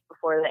compete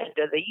before the end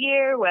of the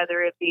year,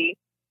 whether it be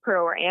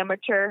pro or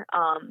amateur,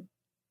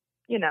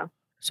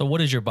 So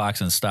what is your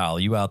boxing style? Are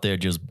you out there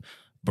just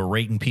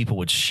berating people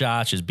with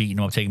shots, just beating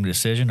them up, taking the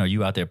decision? Or are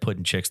you out there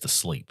putting chicks to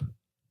sleep?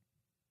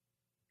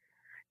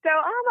 So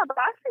my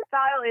boxing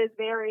style is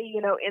very,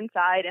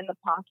 inside in the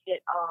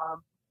pocket.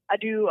 I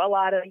do a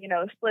lot of,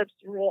 slips,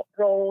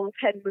 rolls,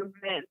 head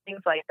movement,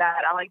 things like that.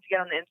 I like to get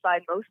on the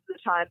inside most of the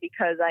time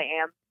because I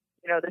am,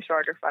 the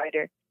shorter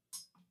fighter.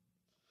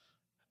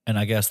 And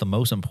I guess the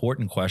most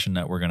important question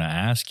that we're going to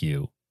ask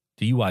you,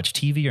 do you watch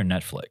TV or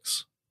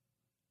Netflix?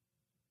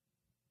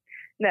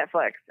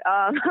 Netflix.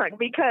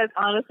 Because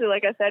honestly,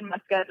 like I said, my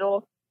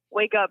schedule,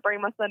 wake up,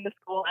 bring my son to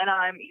school, and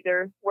I'm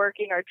either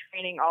working or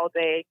training all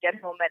day, get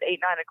home at 8,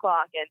 9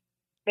 o'clock, and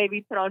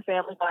maybe put on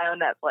Family Guy on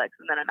Netflix,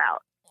 and then I'm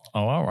out.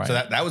 Oh, all right. So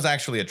that was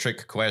actually a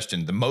trick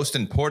question. The most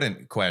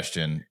important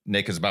question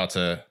Nick is about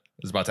to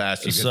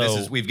ask you.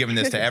 So, we've given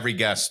this to every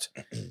guest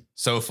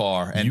so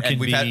far, and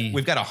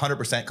we've got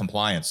 100%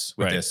 compliance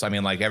with this. I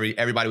mean, like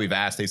everybody we've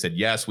asked, they said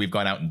yes. We've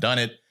gone out and done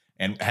it.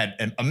 And had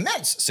an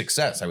immense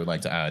success, I would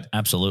like to add.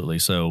 Absolutely.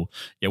 So,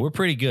 yeah, we're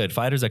pretty good.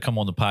 Fighters that come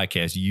on the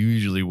podcast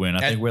usually win. I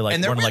think we're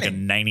running like a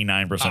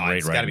 99% rate right now.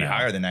 It's got to be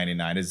higher than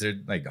 99. Is there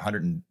like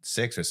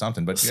 106 or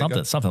something? But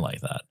something like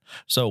that.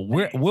 So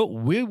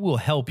we will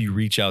help you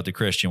reach out to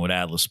Christian with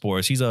Atlas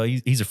Sports. He's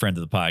a friend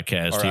of the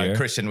podcast here.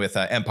 Christian with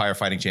Empire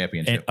Fighting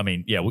Championship.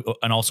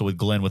 And also with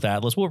Glenn with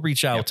Atlas. We'll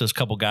reach out to a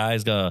couple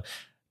guys. Drop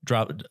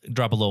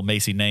a little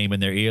Macy name in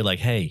their ear, like,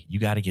 hey, you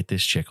got to get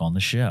this chick on the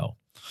show.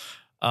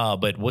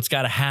 But what's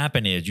got to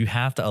happen is you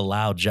have to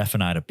allow Jeff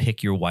and I to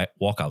pick your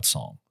walkout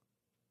song.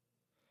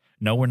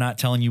 No, we're not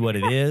telling you what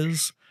it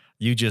is.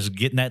 You just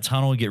get in that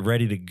tunnel, get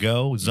ready to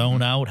go,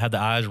 zone out, have the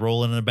eyes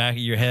rolling in the back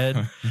of your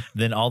head.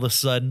 Then all of a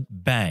sudden,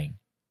 bang,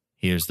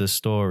 here's the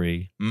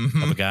story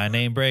of a guy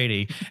named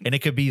Brady. And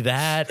it could be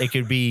that. It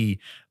could be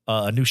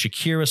a new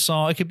Shakira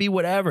song. It could be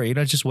whatever,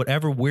 just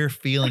whatever we're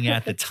feeling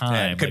at the time.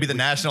 Yeah, it could be the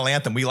national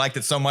anthem. We liked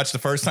it so much the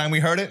first time we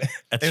heard it.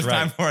 It's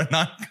time for a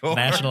encore.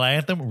 National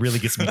anthem really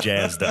gets me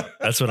jazzed up.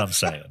 That's what I'm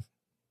saying.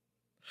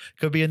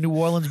 Could be a New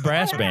Orleans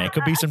brass band.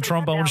 Could be some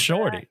trombone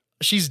shorty.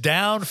 She's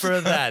down for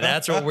that.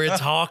 That's what we're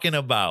talking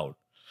about.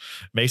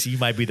 Macy, you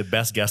might be the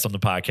best guest on the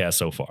podcast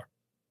so far.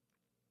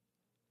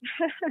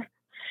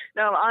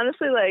 No,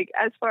 honestly,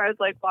 as far as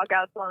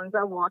walkout songs,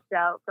 I walked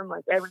out from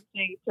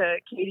everything to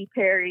Katy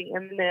Perry,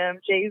 Eminem,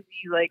 Jay-Z,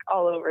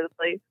 all over the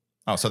place.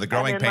 Oh, so the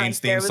Growing Pains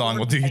theme song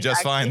will do you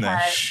just fine then.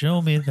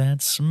 Show me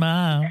that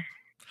smile.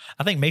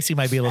 I think Macy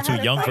might be a little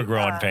too young for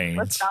Growing Pains.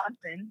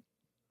 Wisconsin.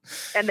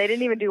 And they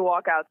didn't even do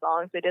walkout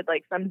songs. They did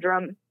some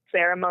drum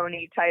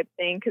ceremony type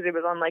thing because it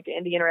was on an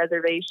Indian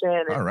reservation.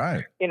 And, all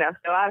right.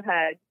 so I've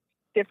had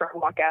different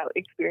walkout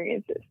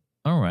experiences.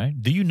 All right.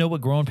 Do you know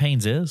what Growing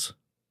Pains is?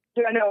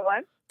 Do I know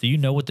what? Do you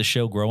know what the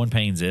show Growing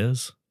Pains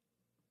is?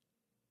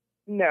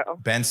 No.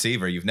 Ben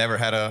Seaver, you've never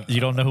had a...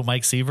 You don't know who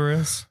Mike Seaver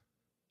is?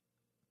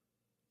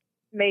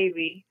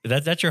 Maybe.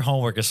 That's your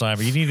homework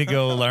assignment. You need to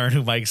go learn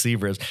who Mike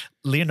Seaver is.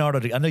 I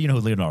know you know who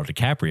Leonardo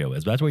DiCaprio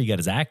is, but that's where you got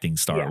his acting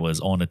start, was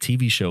on a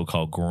TV show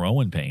called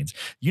Growing Pains.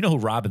 You know who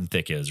Robin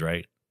Thicke is,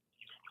 right?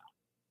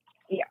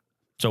 Yeah.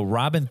 So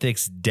Robin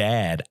Thicke's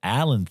dad,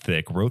 Alan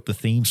Thicke, wrote the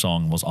theme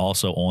song and was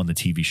also on the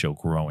TV show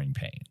Growing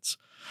Pains.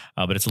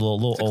 But it's a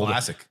little It's a older.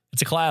 classic.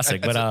 It's a classic,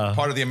 It's but a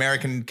part of the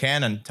American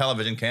canon,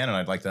 television canon.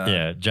 I'd like to.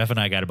 Yeah, Jeff and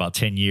I got about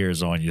 10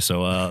 years on you,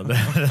 so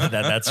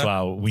that's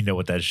why we know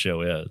what that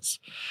show is.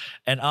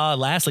 And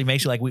lastly,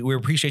 Macy, like we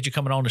appreciate you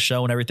coming on the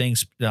show and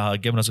everything's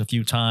giving us a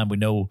few time. We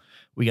know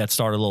we got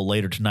started a little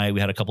later tonight. We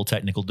had a couple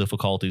technical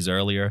difficulties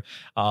earlier.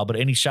 But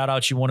any shout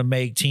outs you want to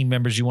make, team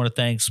members you want to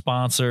thank,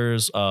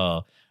 sponsors,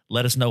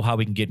 let us know how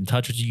we can get in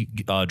touch with you.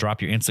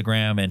 Drop your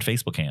Instagram and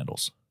Facebook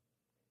handles.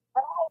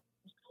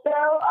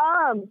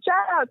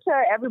 Shout out to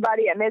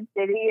everybody at Mid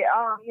City.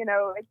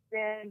 It's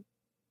been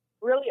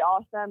really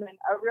awesome and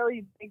a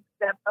really big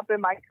step up in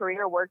my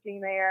career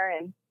working there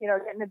and,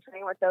 getting to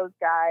train with those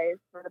guys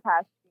for the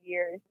past few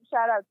years.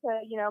 Shout out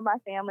to, my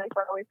family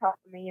for always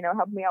helping me,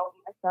 helping me out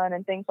with my son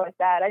and things like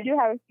that. I do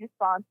have a few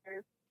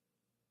sponsors.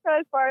 So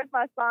as far as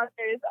my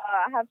sponsors,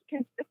 I have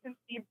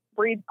Consistency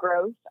Breeds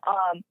Growth.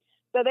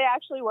 So they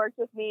actually worked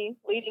with me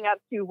leading up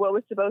to what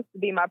was supposed to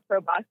be my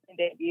pro boxing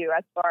debut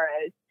as far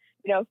as,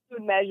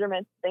 food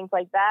measurements, things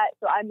like that.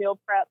 So I meal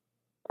prep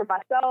for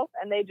myself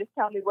and they just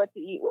tell me what to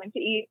eat, when to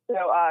eat. So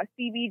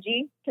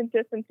CBG,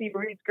 Consistency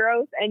Breeds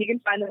Growth, and you can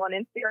find them on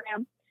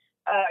Instagram.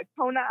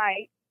 Kona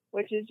Ice,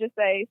 which is just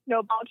a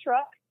snowball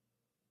truck.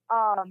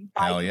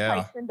 Hell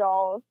yeah. Tyson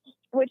Dolls,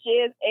 which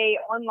is a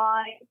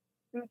online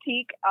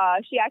boutique.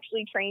 She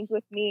actually trains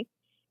with me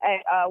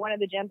at one of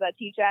the gyms I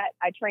teach at.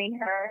 I train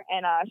her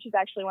and she's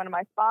actually one of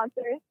my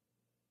sponsors.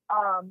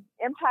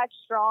 Impact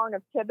Strong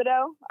of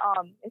Thibodaux.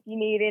 If you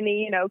need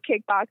any,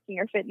 kickboxing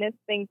or fitness,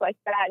 things like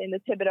that in the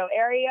Thibodaux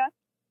area.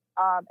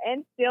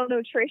 And Steel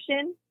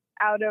Nutrition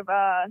out of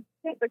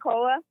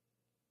Pensacola,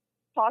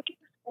 Talking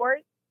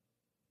Sports.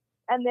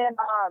 And then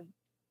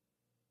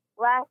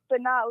last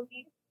but not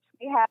least,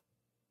 we have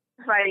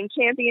Fighting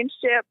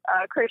Championship.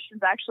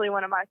 Christian's actually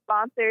one of my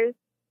sponsors.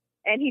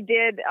 And he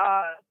did,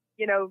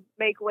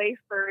 make way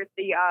for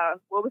the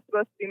what was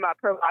supposed to be my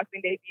pro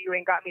boxing debut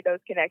and got me those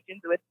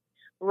connections with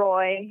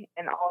Roy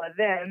and all of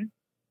them,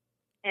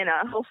 and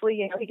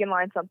hopefully he can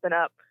line something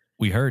up.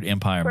 We heard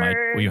Empire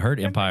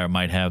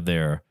might have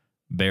their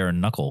bare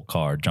knuckle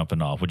card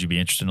jumping off. Would you be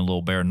interested in a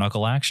little bare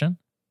knuckle action?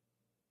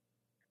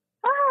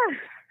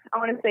 I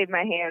want to save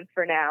my hands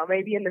for now.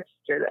 Maybe in the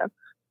future though.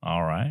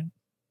 All right.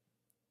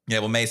 Yeah.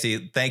 Well,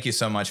 Macy, thank you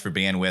so much for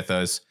being with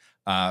us.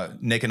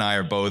 Nick and I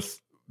are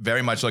both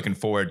very much looking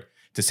forward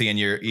to seeing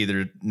you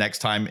either next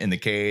time in the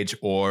cage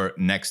or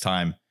next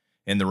time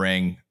in the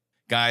ring.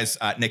 Guys,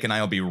 Nick and I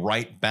will be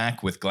right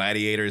back with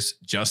Gladiators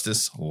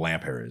Justice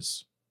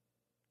Lamperez.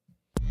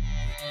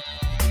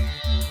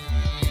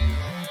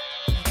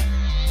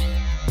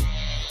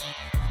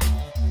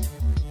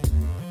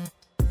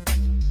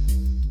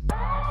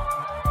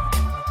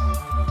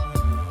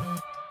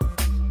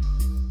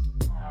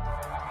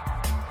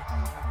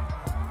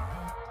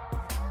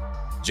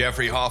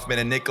 Jeffrey Hoffman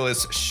and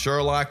Nicholas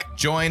Sherlock,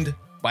 joined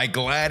by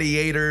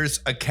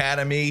Gladiators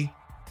Academy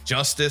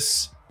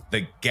Justice,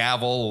 the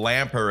Gavel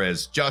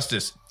Lamperez.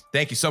 Justice,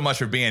 thank you so much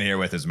for being here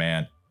with us,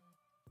 man.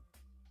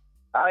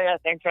 Oh, yeah.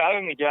 Thanks for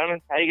having me, gentlemen.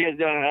 How you guys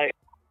doing tonight?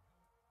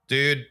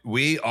 Dude,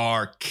 we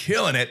are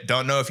killing it.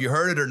 Don't know if you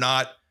heard it or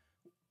not.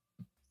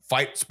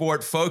 Fight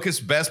Sport Focus,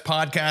 best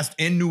podcast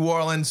in New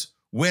Orleans.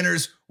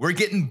 Winners, we're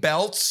getting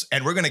belts,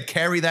 and we're going to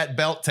carry that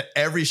belt to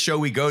every show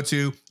we go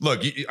to.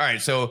 Look, all right,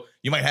 so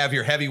you might have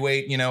your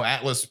heavyweight,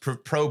 Atlas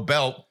Pro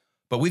belt,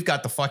 but we've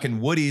got the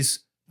fucking Woody's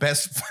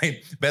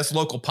best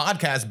local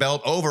podcast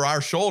belt over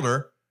our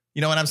shoulder.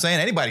 You know what I'm saying?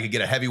 Anybody could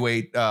get a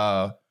heavyweight,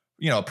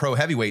 pro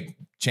heavyweight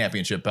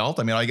championship belt.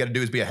 I mean, all you got to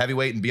do is be a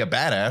heavyweight and be a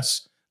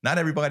badass. Not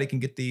everybody can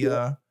get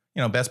the,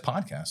 best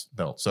podcast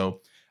belt. So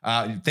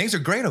things are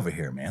great over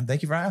here, man.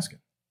 Thank you for asking.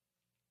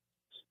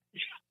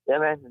 Yeah,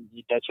 man.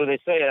 That's what they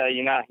say.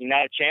 You're not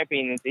a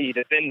champion until you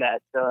defend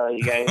that. So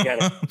you got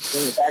to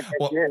bring it back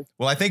next year.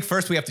 Well, I think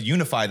first we have to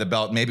unify the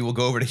belt. Maybe we'll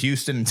go over to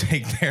Houston and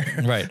take their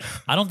right.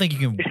 I don't think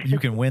you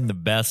can win the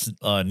best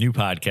new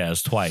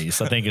podcast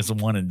twice. I think it's a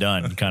one and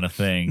done kind of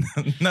thing.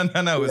 No.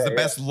 It's the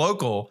best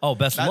local. Oh,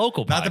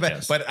 local podcast. Not the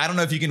best, but I don't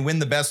know if you can win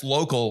the best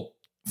local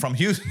from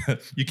Houston.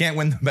 You can't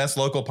win the best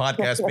local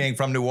podcast being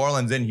from New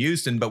Orleans in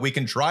Houston, but we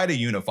can try to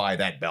unify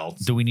that belt.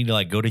 Do we need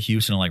to go to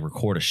Houston and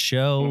record a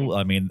show?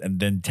 I mean, and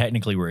then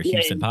technically we're a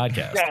Houston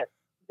podcast. You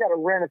got to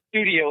rent a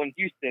studio in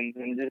Houston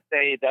and just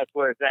say that's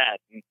where it's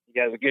at. And you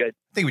guys are good.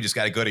 I think we just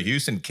got to go to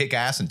Houston, kick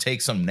ass, and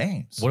take some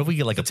names. What if we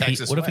get if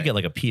we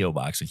get a PO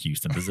box in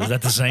Houston? Is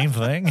that the same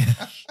thing?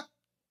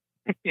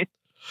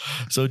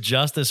 So,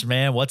 Justice,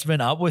 man, what's been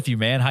up with you,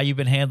 man? How you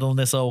been handling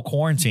this old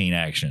quarantine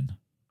action?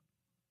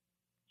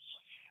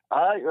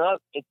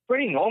 It's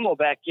pretty normal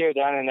back here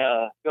down in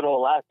good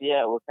old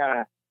Lafayette. We're kind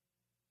of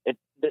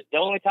the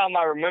only time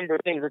I remember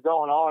things are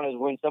going on is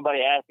when somebody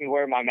asks me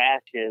where my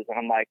mask is, and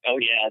I'm like, oh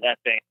yeah, that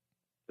thing.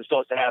 We're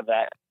supposed to have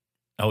that.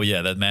 Oh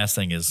yeah, that mask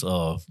thing is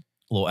a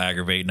little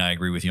aggravating. I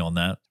agree with you on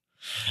that.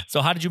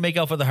 So how did you make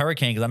out for the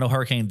hurricane? Because I know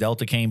Hurricane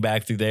Delta came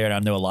back through there, and I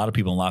know a lot of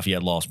people in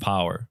Lafayette lost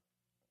power.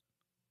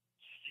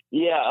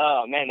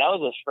 Yeah, man, that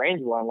was a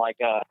strange one. Like,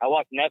 I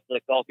watched Netflix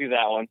all through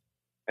that one,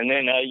 and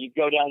then you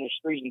go down the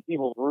street and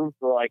people's roofs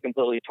were like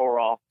completely tore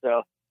off.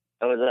 So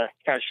it was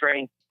kind of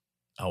strange.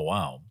 Oh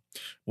wow.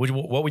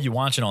 What were you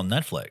watching on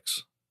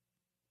Netflix?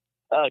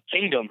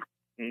 Kingdom.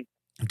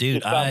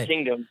 Dude,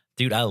 Kingdom.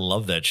 Dude, I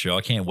love that show.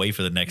 I can't wait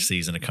for the next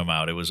season to come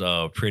out. It was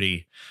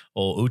pretty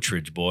old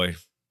Utridge boy.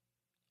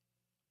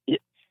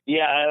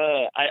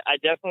 Yeah, I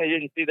definitely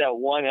didn't see that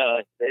one.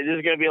 This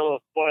is going to be a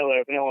little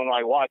spoiler if no one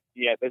watched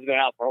it yet. It's been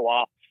out for a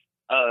while.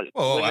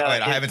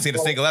 I haven't seen a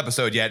single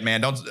episode yet, man.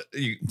 Don't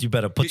you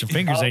better put your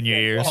fingers in your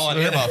ears. Hold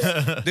on,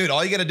 earmuffs. Dude,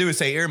 all you got to do is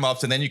say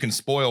earmuffs, and then you can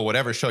spoil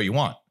whatever show you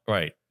want.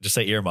 Right. Just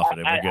say earmuff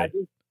it. We're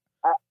good.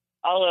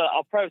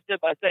 I'll preface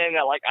it by saying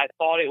that I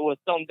thought it was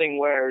something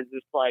where it's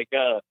just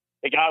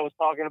the guy was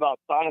talking about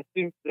sauna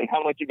suits and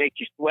how much it makes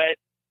you sweat,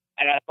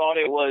 and I thought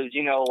it was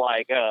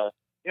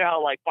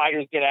how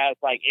fighters get asked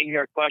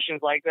ignorant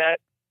questions like that,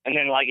 and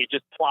then it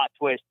just plot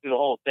twist through the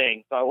whole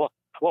thing. So I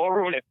won't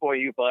ruin it for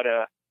you, but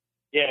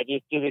yeah,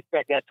 just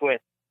expect that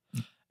twist.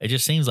 It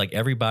just seems like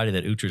everybody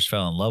that Utridge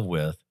fell in love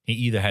with, he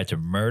either had to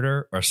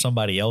murder or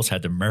somebody else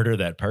had to murder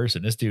that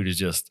person. This dude is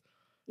just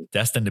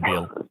destined to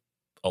be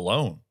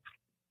alone.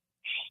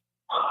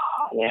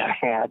 Yeah,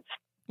 that's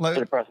the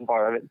depressing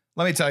part of it.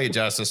 Let me tell you,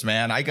 Justice,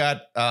 man, I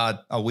got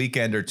a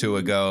weekend or two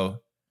ago,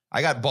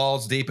 I got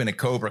balls deep into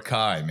Cobra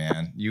Kai,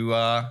 man. You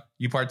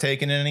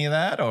partaking in any of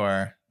that,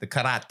 or the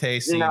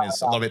karate scene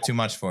is a little bit too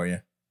much for you?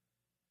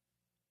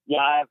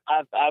 Yeah,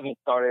 I haven't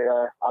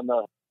started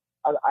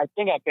I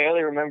think I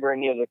barely remember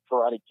any of the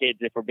Karate Kids,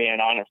 if we're being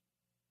honest.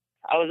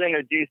 I was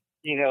introduced,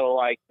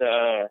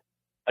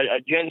 a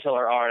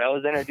gentler art. I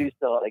was introduced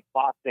to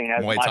boxing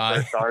as my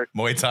first art.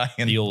 Muay Thai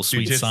and the old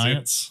sweet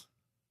science.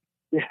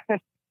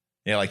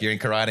 Yeah, you're in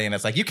karate and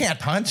it's you can't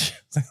punch.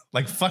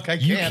 Fuck, I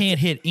can't. You can't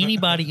hit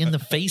anybody in the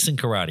face in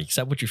karate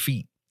except with your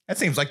feet. That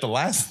seems like the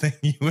last thing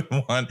you would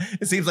want.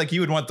 It seems like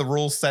you would want the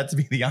rules set to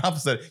be the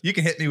opposite. You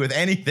can hit me with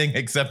anything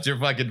except your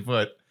fucking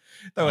foot.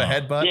 Throw a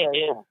headbutt.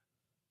 Yeah.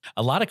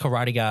 A lot of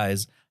karate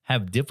guys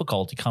have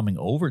difficulty coming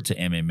over to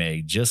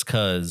MMA just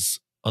because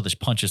of the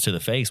punches to the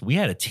face. We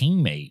had a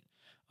teammate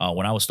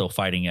when I was still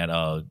fighting at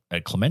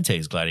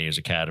Clemente's Gladiators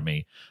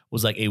Academy,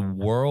 was a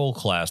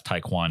world-class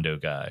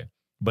Taekwondo guy.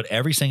 But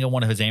every single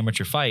one of his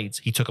amateur fights,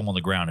 he took him on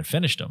the ground and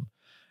finished him.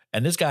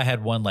 And this guy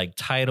had won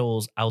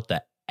titles out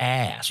the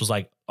ass. Was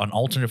an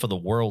alternate for the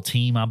world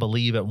team, I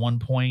believe, at one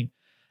point.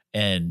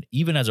 And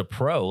even as a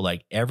pro,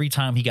 every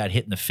time he got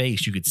hit in the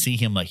face, you could see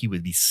him he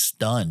would be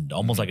stunned,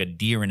 almost like a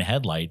deer in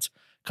headlights,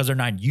 because they're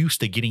not used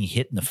to getting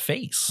hit in the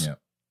face. Yeah.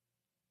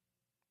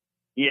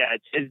 Yeah,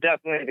 it's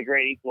definitely the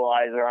great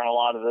equalizer on a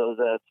lot of those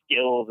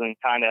skills and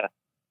kind of,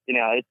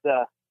 it's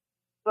not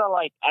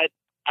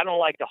I don't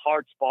like to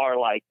hard spar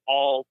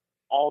all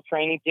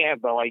training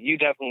camp, but you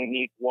definitely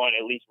need one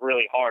at least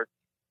really hard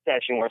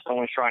session where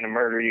someone's trying to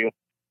murder you,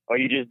 or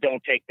you just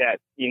don't take that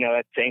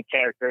that same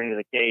character into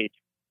the cage.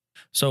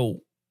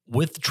 So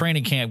with the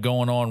training camp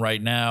going on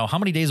right now, how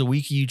many days a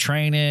week are you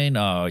training?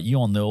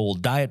 You on the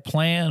old diet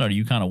plan, or do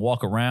you kind of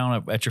walk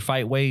around at your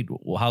fight weight?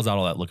 Well, how's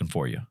all that looking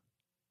for you?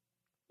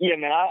 Yeah,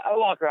 man, I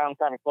walk around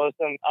kind of close.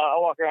 I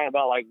walk around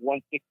about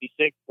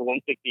 166 to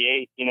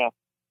 168.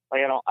 I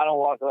don't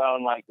walk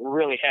around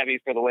really heavy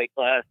for the weight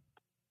class.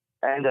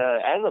 And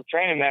as a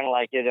training, man,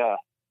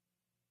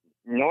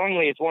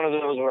 normally it's one of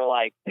those where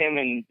him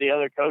and the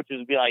other coaches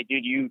would be like,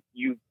 dude, you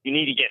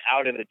need to get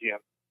out of the gym.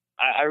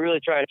 I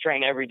really try to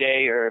train every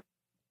day, or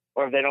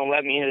if they don't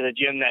let me into the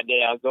gym that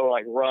day, I'll go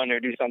run or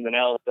do something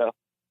else. So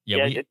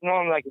it's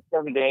normally a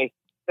 7 day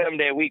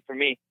a week for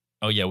me.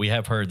 Oh yeah, we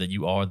have heard that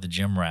you are the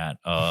gym rat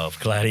of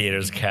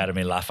Gladiators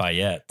Academy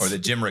Lafayette, or the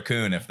gym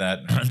raccoon, if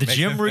that the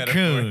gym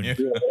raccoon.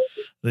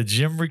 The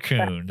Gym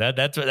Raccoon.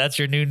 That's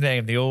your new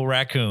name, the old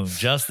raccoon.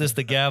 Justice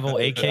the Gavel,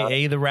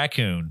 a.k.a. the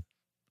raccoon.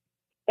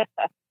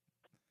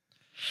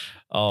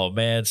 Oh,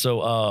 man. So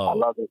I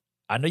love it.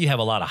 I know you have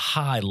a lot of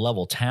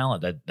high-level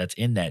talent that's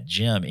in that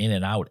gym, in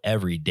and out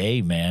every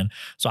day, man.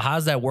 So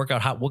how's that work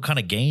out? What kind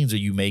of gains are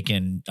you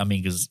making? I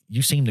mean, because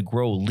you seem to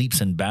grow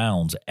leaps and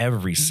bounds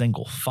every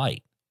single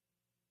fight.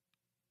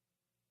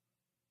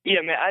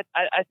 Yeah, man.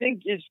 I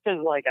think it's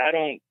because,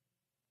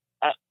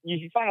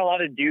 you find a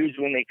lot of dudes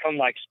when they come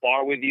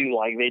spar with you,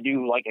 they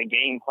do a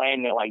game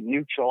plan to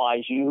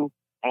neutralize you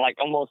and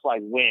almost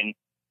win.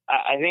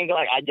 I think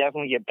I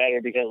definitely get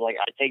better because I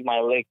take my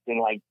licks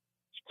and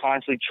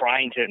constantly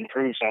trying to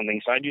improve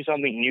something. So I do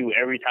something new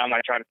every time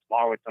I try to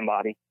spar with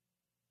somebody.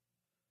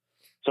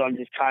 So I'm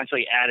just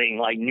constantly adding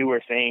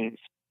newer things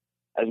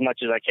as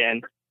much as I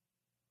can.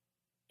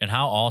 And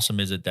how awesome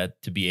is it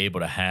that to be able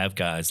to have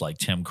guys like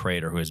Tim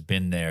Crater, who has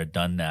been there,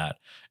 done that,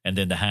 and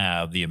then to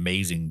have the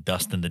amazing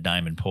Dustin the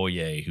Diamond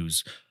Poirier,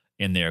 who's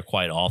in there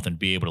quite often,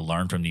 be able to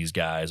learn from these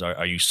guys.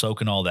 Are you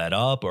soaking all that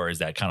up, or is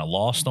that kind of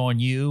lost on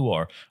you,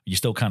 or are you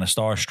still kind of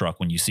starstruck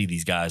when you see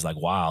these guys like,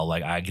 wow,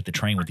 like I get to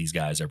train with these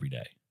guys every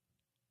day?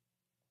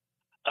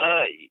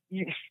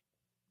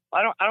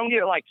 I don't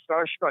get like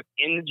starstruck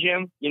in the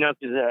gym, you know,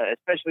 because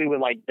especially with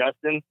like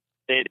Dustin,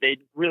 they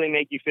really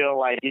make you feel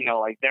like, you know,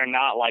 like they're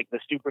not like the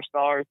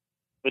superstars.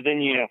 But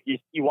then, you know,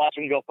 you watch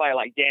them go fight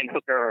like Dan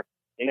Hooker,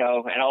 you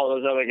know, and all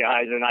those other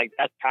guys, and like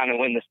that's kind of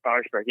when the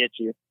starstruck hits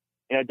you.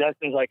 You know,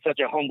 Dustin's like such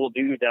a humble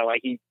dude that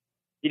like he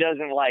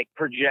doesn't like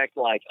project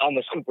like I'm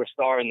a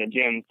superstar in the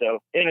gym. So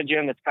in the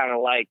gym, it's kind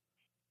of like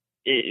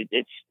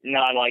it's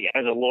not like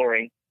as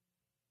alluring.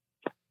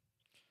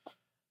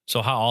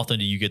 So how often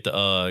do you get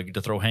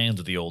to throw hands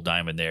with the old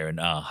Diamond there? And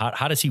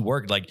how does he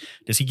work? Like,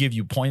 does he give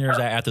you pointers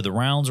after the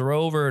rounds are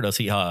over? Does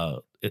he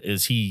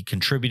is he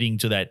contributing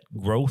to that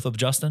growth of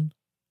Justin?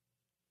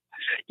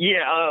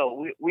 Yeah,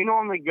 we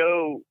normally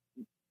go.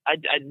 I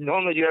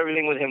normally do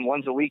everything with him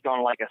once a week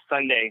on like a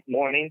Sunday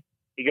morning.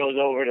 He goes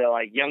over to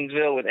like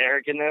Youngsville with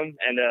Eric and them,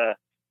 and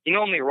he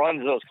normally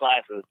runs those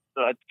classes.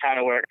 So that's kind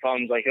of where it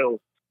comes. Like he'll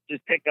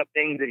just pick up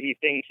things that he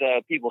thinks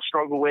people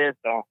struggle with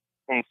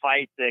from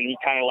fights, and he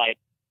kind of like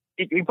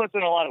he puts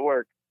in a lot of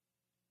work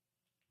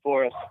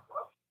for us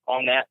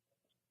on that.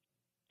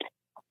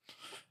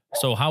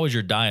 So how is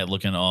your diet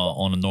looking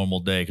on a normal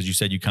day? Because you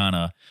said you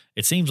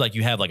it seems like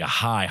you have like a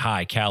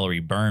high calorie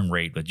burn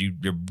rate, but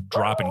you're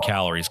dropping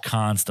calories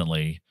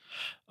constantly.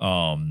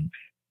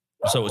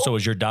 So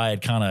is your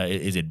diet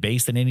is it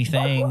based on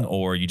anything,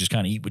 or you just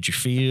kind of eat what you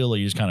feel, or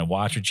you just kind of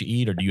watch what you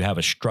eat, or do you have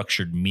a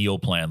structured meal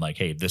plan? Like,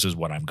 hey, this is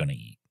what I'm going to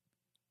eat.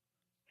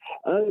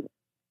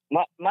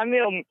 My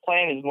meal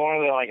plan is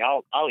more like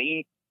I'll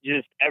eat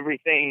just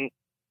everything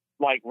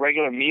like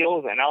regular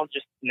meals, and I'll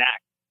just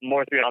snack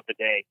more throughout the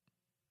day,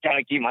 kind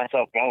of keep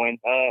myself going.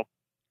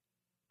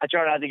 I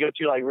try not to go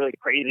too like really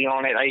crazy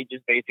on it. I eat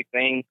just basic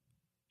things.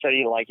 Try to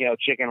eat like, you know,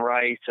 chicken,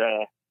 rice,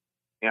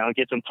 you know,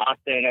 get some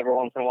pasta in every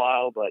once in a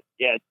while. But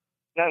yeah,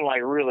 nothing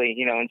like really,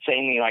 you know,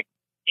 insanely like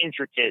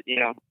intricate, you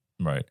know.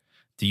 Right.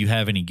 Do you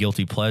have any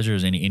guilty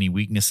pleasures, any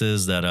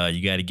weaknesses that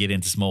you got to get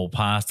into some old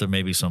pasta,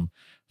 maybe some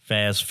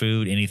fast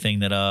food, anything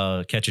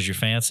that catches your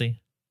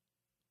fancy?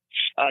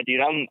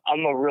 Dude,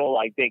 I'm a real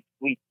like big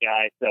sweet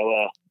guy.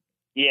 So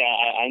yeah,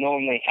 I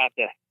normally have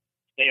to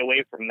stay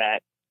away from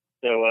that.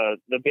 So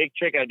the big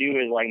trick I do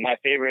is like my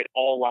favorite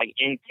all like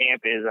in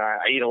camp is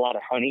I eat a lot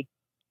of honey,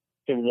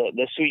 because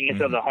the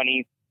sweetness of the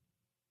honey,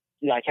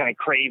 you know, I kind of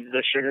crave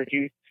the sugar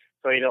juice.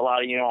 So I eat a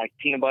lot of, you know, like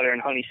peanut butter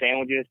and honey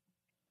sandwiches,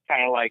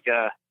 kind of like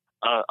a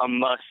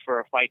must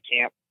for a fight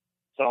camp.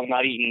 So I'm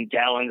not eating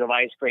gallons of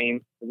ice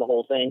cream for the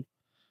whole thing.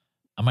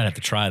 I might have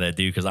to try that,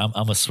 dude, because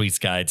I'm a sweets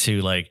guy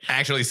too. Like,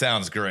 actually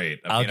sounds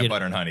great. Peanut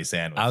butter and honey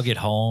sandwich. I'll get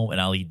home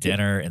and I'll eat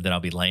dinner, and then I'll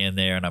be laying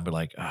there and I'll be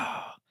like,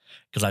 oh,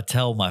 because I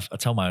tell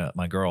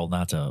my girl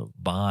not to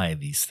buy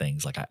these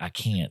things. Like I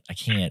can't.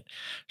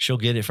 She'll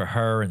get it for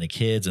her and the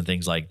kids and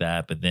things like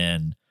that. But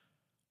then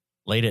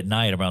late at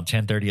night, around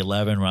 10:30,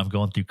 11, when I'm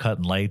going through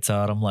cutting lights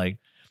out, I'm like,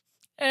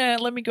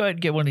 let me go ahead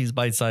and get one of these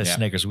bite-sized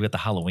Snickers. We got the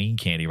Halloween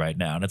candy right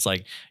now. And it's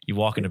like, you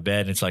walk into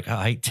bed and it's like, oh,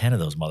 I ate 10 of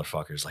those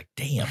motherfuckers. Like,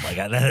 damn, like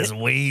that is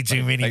way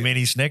too many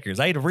mini Snickers.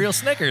 I ate a real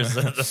Snickers.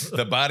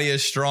 The body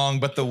is strong,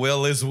 but the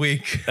will is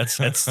weak. That's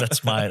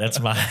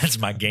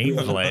my game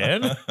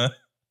plan.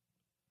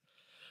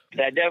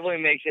 That definitely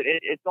makes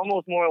it's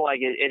almost more like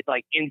it's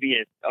like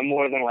envious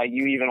more than like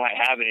you even like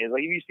having it.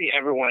 Like if you see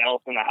everyone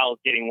else in the house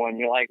getting one,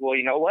 you're like, well,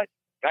 you know what?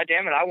 God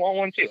damn it, I want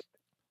one too.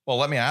 Well,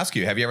 let me ask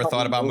you, have you ever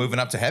thought about moving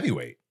up to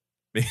heavyweight?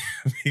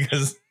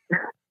 because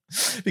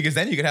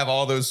then you can have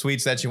all those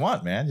sweets that you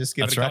want, man. Just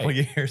give it a couple of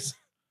years.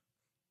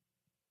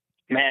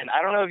 Man,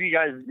 I don't know if you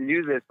guys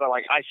knew this, but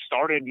like I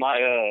started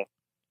my,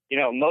 you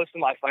know, most of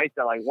my fights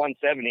at like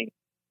 170.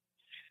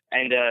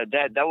 And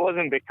that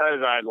wasn't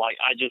because I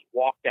just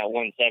walked at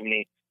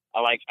 170.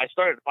 I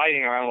started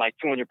fighting around like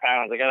 200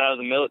 pounds. I got out of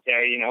the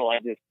military, you know,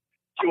 like this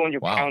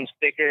 200 pounds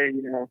thicker,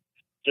 you know,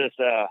 just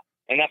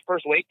and that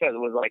first weight cut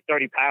was like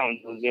 30 pounds.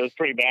 It was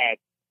pretty bad.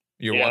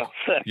 You're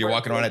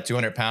walking around at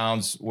 200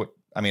 pounds.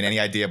 Any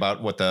idea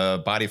about what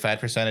the body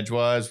fat percentage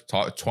was?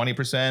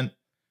 20%?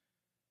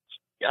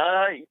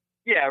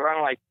 Yeah,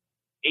 around like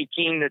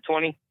 18 to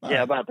 20.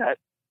 Yeah, about that.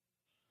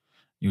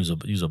 He was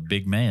a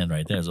big man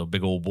right there. He was a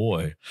big old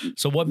boy.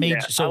 So what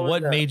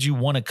made you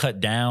want to cut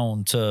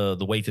down to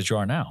the weight that you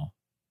are now?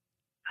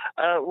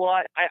 Well,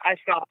 I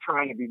stopped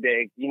trying to be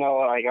big. You know,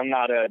 like I'm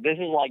not this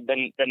is like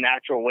the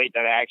natural weight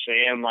that I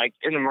actually am. Like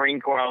in the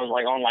Marine Corps, I was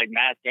like on like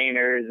mass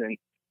gainers and,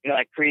 you know,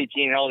 like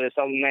creatine and all this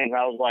supplements.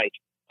 I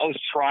was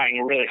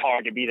trying really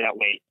hard to be that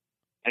weight.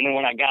 And then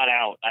when I got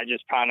out, I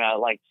just kind of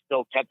like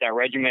still kept that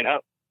regimen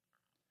up.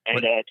 And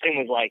Tim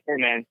was like, hey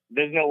man,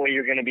 there's no way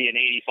you're going to be an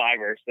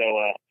 85er.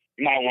 So,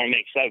 you might want to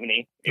make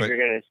 70 if you're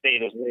going to stay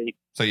this weight.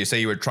 So you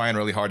say you were trying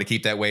really hard to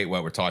keep that weight.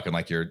 What we're talking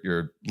like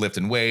you're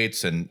lifting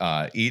weights and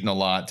eating a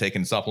lot,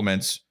 taking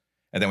supplements.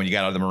 And then when you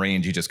got out of the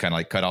Marines, you just kind of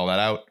like cut all that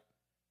out.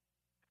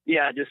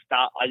 Yeah, I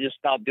just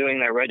stopped doing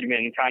that regimen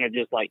and kind of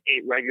just like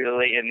ate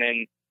regularly, and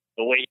then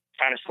the weight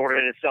kind of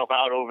sorted itself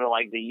out over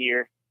like the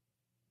year.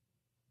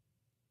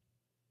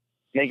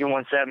 Making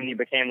 170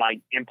 became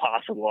like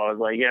impossible. I was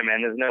like, yeah,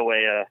 man, there's no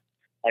way.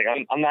 Like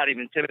I'm not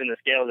even tipping the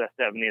scales at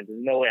 70. There's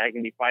no way I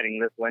can be fighting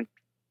this one.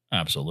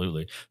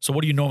 Absolutely. So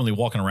what are you normally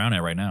walking around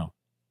at right now?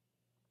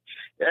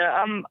 Yeah,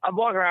 I'm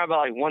walking around about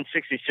like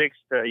 166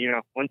 to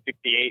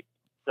 168.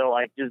 So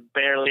like just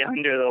barely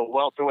under the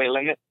welterweight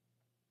limit.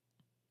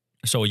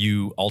 So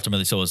you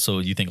ultimately, so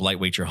you think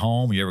lightweight you're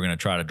home? Are you ever going to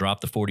try to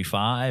drop the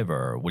 45,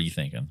 or what are you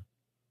thinking?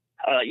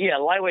 Yeah,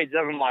 lightweight's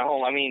ever my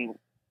home. I mean,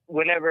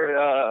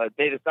 whenever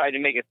they decide to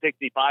make a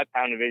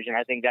 65-pound division,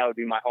 I think that would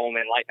be my home,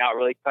 and like not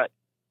really cut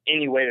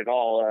any weight at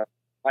all.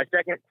 My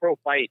second pro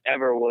fight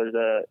ever was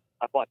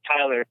I fought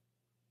Tyler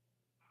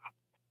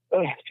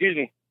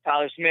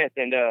Smith,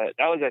 and that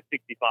was at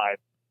 65.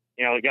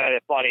 The guy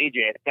that fought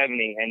AJ at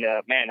 70, and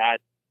man,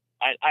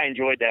 I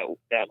enjoyed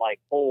that like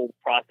whole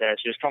process,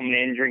 just coming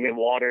in, drinking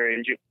water,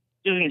 and just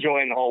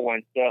enjoying the whole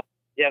one. So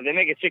yeah, if they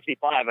make it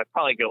 65, I'd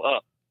probably go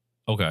up.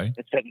 Okay.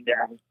 Instead of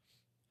down.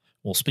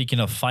 Well, speaking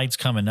of fights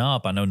coming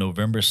up, I know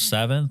November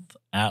 7th,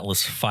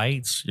 Atlas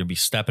Fights. You'll be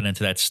stepping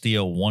into that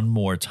steel one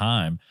more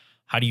time.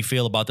 How do you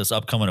feel about this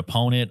upcoming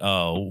opponent?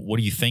 What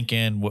are you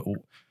thinking?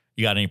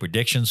 You got any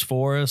predictions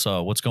for us?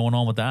 What's going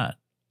on with that?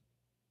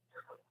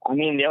 I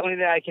mean, the only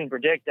thing I can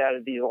predict out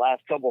of these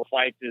last couple of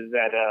fights is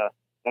that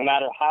no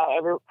matter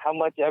how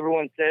much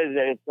everyone says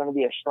that it's going to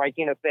be a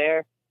striking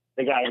affair,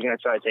 the guy is going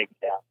to try to take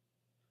it down.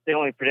 The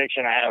only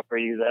prediction I have for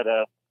you is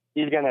that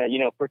he's going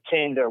to,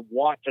 pretend or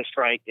want to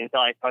strike until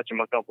I touch him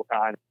a couple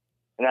times,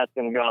 and that's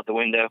going to go out the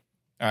window.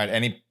 All right.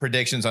 Any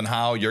predictions on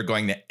how you're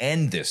going to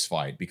end this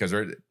fight? Because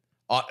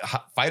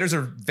fighters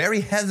are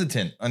very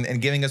hesitant in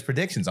giving us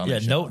predictions on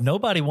this show.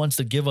 Nobody wants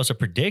to give us a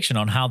prediction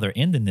on how they're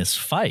ending this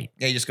fight.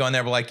 Yeah, you just go in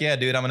there, like, yeah,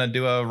 dude, I'm going to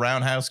do a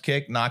roundhouse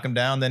kick, knock him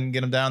down, then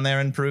get him down there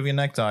and Peruvian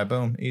necktie.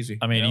 Boom, easy.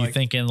 I mean,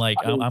 thinking like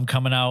I'm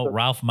coming out,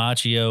 Ralph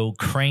Macchio,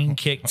 crane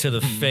kick to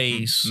the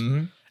face,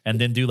 and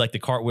then do like the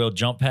cartwheel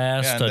jump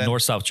pass to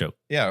north-south choke.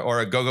 Yeah, or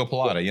a go-go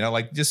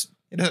Pilata, just...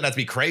 It doesn't have to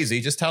be crazy.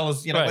 Just tell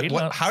us,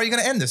 how are you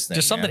going to end this thing?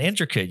 Just something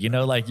intricate,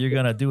 like you're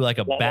going to do like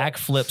a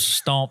backflip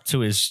stomp to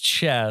his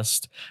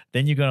chest.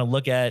 Then you're going to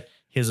look at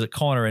his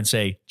corner and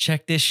say,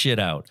 check this shit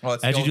out. Well,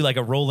 as you do like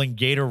a rolling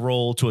gator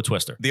roll to a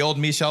twister. The old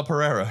Michel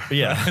Pereira.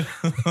 Yeah.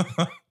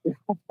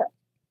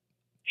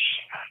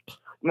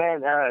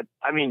 Man,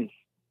 I mean,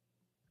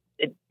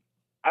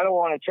 I don't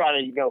want to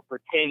try to,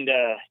 pretend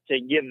to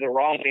give the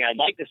wrong thing. I'd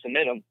like to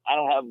submit him.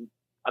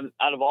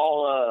 Out of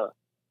all...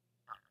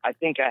 I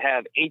think I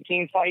have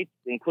 18 fights,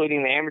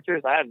 including the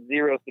amateurs. I have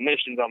 0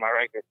 submissions on my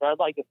record. So I'd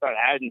like to start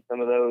adding some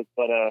of those.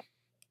 But,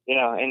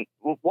 and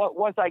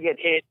once I get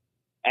hit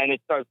and it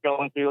starts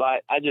going through,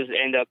 I just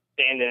end up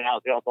standing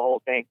out throughout the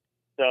whole thing.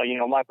 So,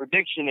 my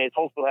prediction is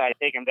hopefully I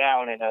take him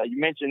down. And you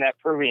mentioned that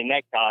Peruvian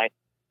necktie.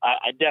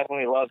 I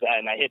definitely love that,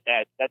 and I hit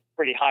that. That's a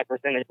pretty high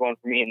percentage one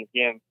for me in the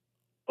gym.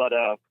 But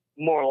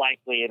more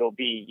likely it'll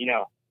be,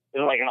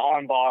 it's like an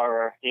arm bar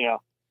or,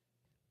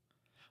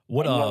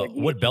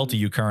 What belt are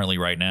you currently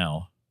right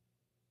now?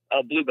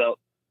 Blue belt.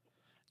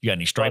 You got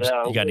any stripes?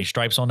 You got any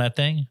stripes on that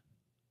thing?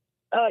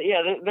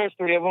 Yeah, there's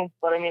 3 of them.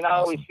 But I mean, I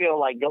always feel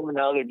like going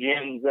to other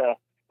gyms,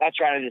 not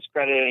trying to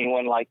discredit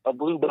anyone, like a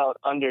blue belt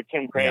under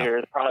Tim Crater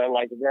is probably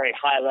like a very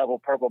high level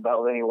purple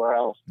belt anywhere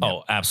else.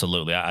 Oh,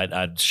 absolutely.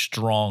 I'd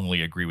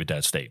strongly agree with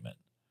that statement.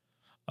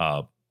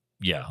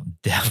 Yeah,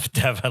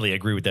 definitely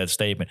agree with that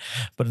statement.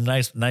 But a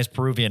nice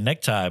Peruvian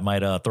necktie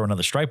might throw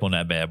another stripe on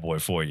that bad boy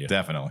for you.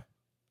 Definitely.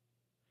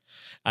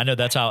 I know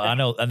that's how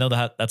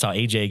that's how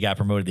AJ got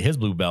promoted to his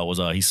blue belt was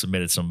he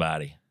submitted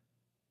somebody.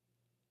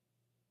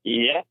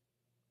 Yeah.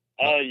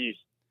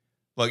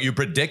 Look, you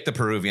predict the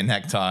Peruvian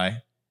necktie,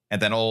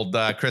 and then old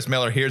Chris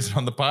Miller hears it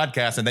on the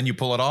podcast, and then you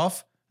pull it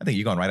off. I think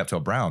you're going right up to a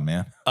brown,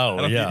 man.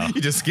 Oh, yeah.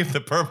 You just skip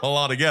the purple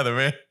altogether,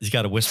 man. He's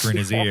got to whisper in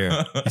his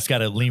ear. He's got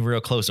to lean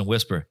real close and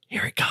whisper,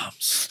 "Here it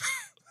comes."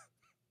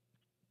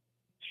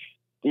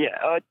 Yeah,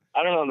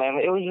 I don't know, man.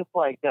 It was just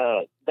like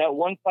that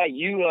one fight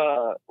you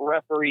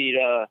refereed,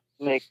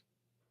 Nick,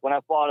 when I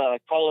fought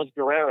Carlos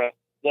Guerrero.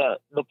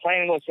 The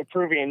plan was to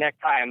Peruvian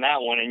necktie on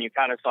that one, and you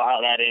kind of saw how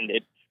that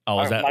ended. Oh,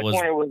 my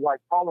corner was like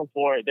calling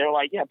for it. They're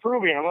like, "Yeah,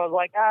 Peruvian." I was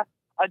like,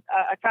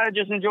 I kind of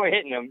just enjoy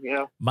hitting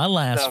them, My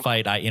last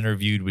fight I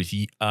interviewed with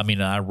you. I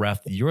mean, I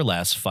refed your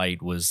last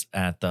fight was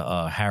at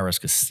the Harris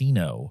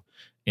Casino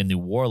in New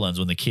Orleans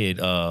when the kid,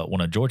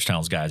 one of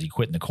Georgetown's guys, he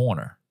quit in the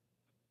corner.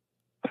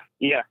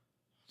 Yeah.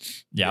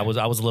 Yeah, I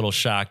was a little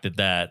shocked at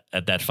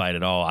that fight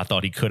at all. I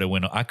thought he could have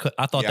went. I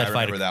thought that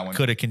fight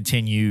could have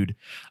continued,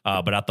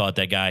 but I thought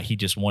that guy, he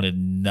just wanted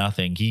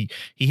nothing. He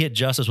hit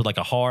Justice with like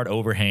a hard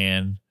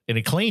overhand and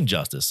a clean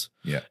Justice.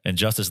 Yeah, and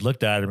Justice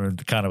looked at him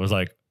and kind of was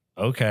like,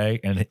 okay,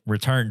 and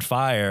returned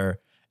fire.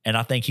 And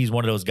I think he's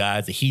one of those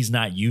guys that he's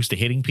not used to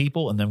hitting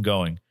people and them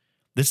going,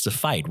 "This is a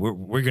fight.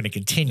 We're going to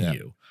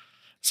continue." Yeah.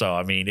 So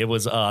I mean, it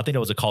was I think it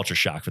was a culture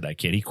shock for that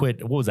kid. He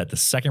quit. What was that? The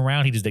second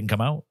round, he just didn't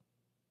come out.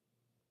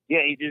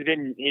 Yeah, he just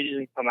didn't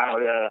come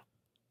out.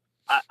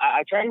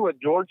 I trained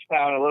with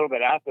Georgetown a little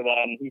bit after that,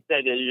 and he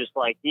said that it just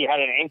like he had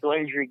an ankle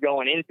injury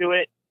going into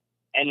it,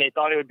 and they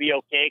thought it would be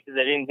okay because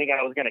they didn't think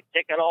I was going to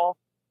kick at all.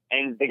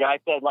 And the guy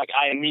said, like,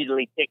 I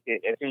immediately kicked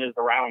it as soon as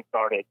the round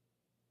started.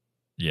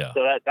 Yeah.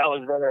 So that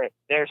was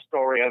their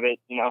story of it,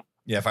 you know.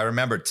 Yeah, if I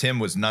remember, Tim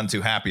was none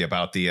too happy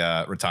about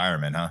the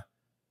retirement, huh?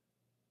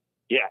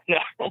 Yeah.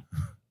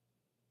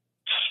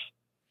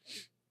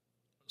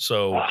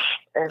 So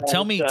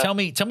tell me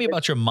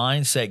about your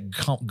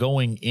mindset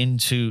going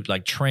into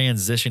like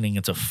transitioning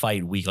into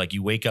fight week. Like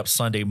you wake up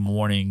Sunday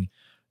morning,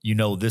 you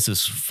know this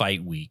is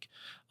fight week.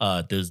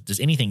 Does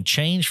anything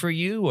change for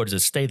you, or does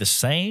it stay the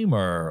same,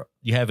 or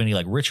you have any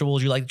like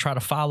rituals you like to try to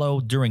follow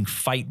during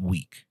fight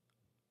week?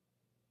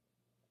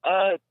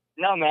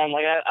 No, man.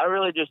 Like I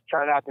really just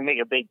try not to make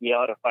a big deal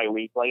out of fight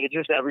week. Like it's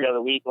just every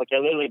other week. Like I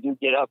literally do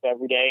get up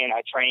every day and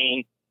I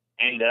train,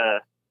 and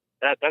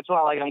that's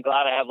why like I'm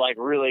glad I have like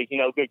really, you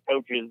know, good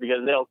coaches,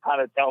 because they'll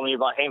kind of tell me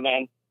about, hey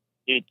man,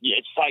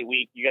 it's fight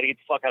week, you got to get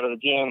the fuck out of the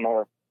gym,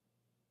 or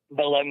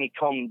they'll let me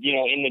come, you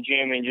know, in the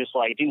gym and just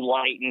like do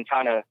light and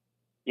kind of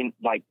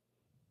like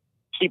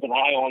keep an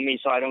eye on me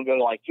so I don't go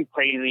like too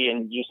crazy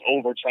and just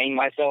overtrain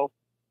myself.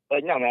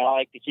 But no, man, I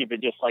like to keep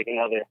it just like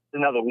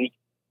another week.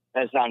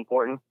 That's not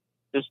important.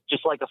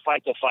 Just like a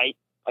fight to fight.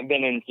 I've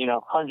been in, you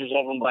know, hundreds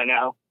of them by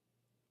now.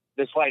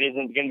 This fight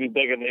isn't going to be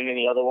bigger than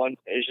any other one.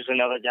 It's just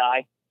another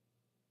guy.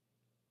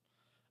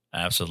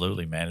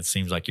 Absolutely, man. It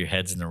seems like your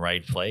head's in the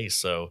right place.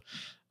 So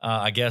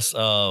I guess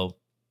what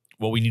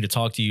we need to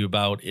talk to you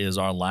about is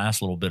our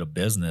last little bit of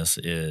business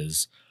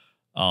is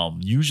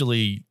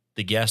usually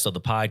the guests of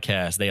the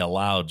podcast, they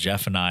allow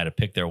Jeff and I to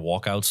pick their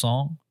walkout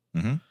song.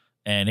 Mm-hmm.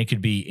 And it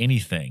could be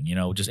anything, you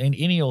know, just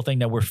any old thing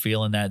that we're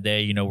feeling that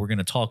day. You know, we're going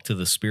to talk to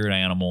the spirit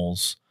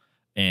animals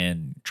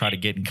and try to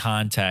get in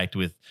contact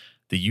with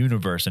the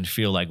universe and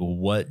feel like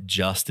what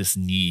justice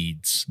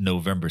needs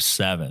November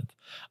 7th.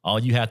 All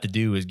you have to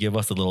do is give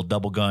us a little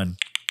double gun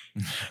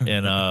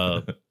and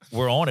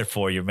we're on it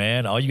for you,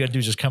 man. All you got to do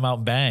is just come out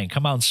and bang,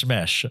 come out and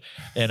smash,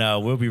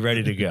 and we'll be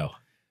ready to go.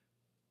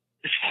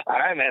 All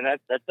right, man.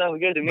 That sounds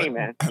good to me,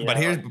 man. But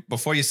here's,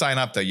 before you sign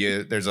up, though,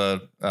 there's a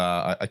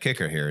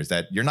kicker here, is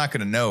that you're not going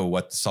to know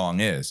what the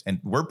song is, and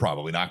we're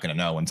probably not going to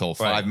know until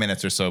 5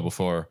 minutes or so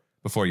before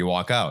you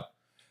walk out.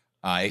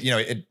 You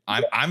know,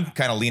 I'm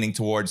kind of leaning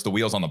towards the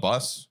Wheels on the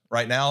Bus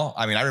right now.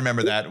 I mean, I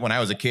remember that when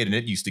I was a kid, and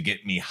it used to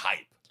get me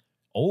hype.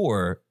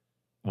 Or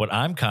what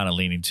I'm kind of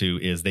leaning to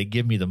is they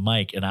give me the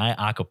mic and I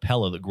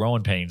acapella the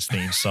Growing Pains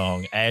theme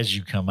song as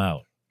you come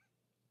out.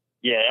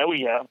 Yeah, there we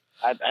go.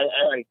 I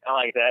like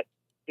that.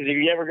 Because if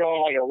you ever go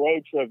on like a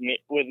road trip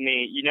with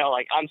me, you know,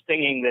 like I'm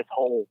singing this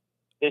whole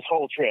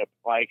trip.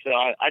 Like, so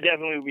I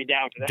definitely would be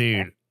down for that.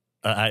 Dude,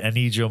 I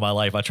need you in my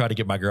life. I try to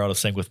get my girl to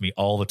sing with me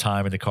all the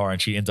time in the car,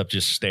 and she ends up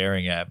just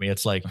staring at me.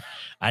 It's like,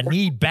 I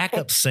need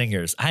backup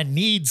singers. I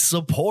need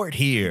support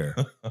here.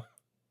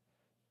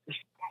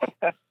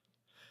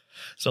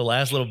 So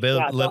last little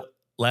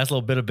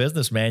bit of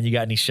business, man. You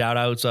got any shout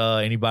outs?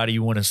 Anybody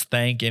you want to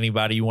thank?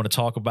 Anybody you want to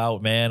talk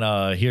about,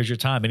 man? Here's your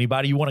time.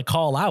 Anybody you want to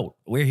call out?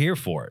 We're here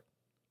for it.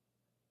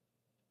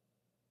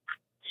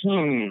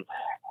 I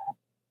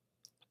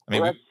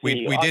mean,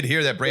 we did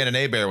hear that Brandon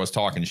Abear was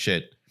talking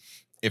shit.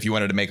 If you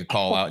wanted to make a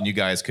call out and you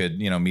guys could,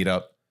 you know, meet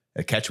up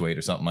at Catchweight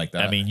or something like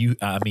that. I mean, you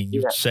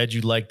said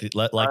you liked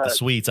the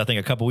sweets. I think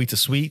a couple weeks of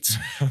sweets,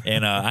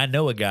 and I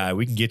know a guy.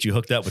 We can get you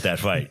hooked up with that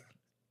fight.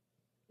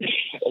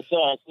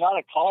 It's not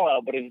a call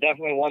out, but it's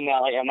definitely one that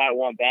like I might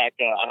want back.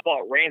 I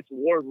fought Rance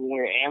Ward when we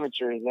were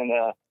amateurs, and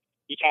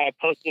he kind of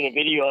posted a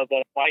video of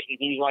that fight, and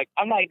he's like,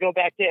 I might go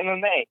back to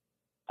MMA.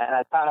 And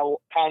I kind of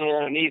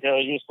underneath it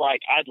was just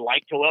like, I'd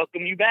like to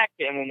welcome you back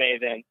to MMA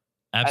then.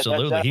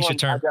 Absolutely. He should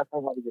turn. I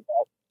definitely want to get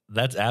back.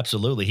 That's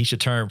absolutely. He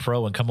should turn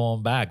pro and come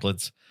on back.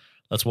 Let's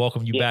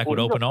welcome you back with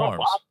open arms.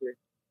 Boxer.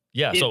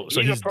 Yeah. So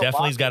he's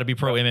definitely got to be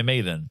pro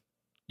MMA then.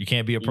 You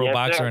can't be a pro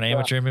boxer and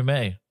amateur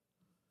MMA.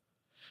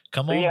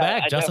 Come on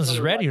back. Justice is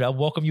ready. I'll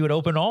welcome you with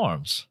open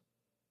arms.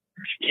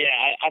 Yeah.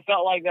 I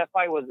felt like that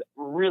fight was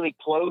really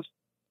close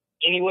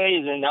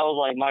anyways. And that was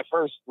like my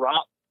first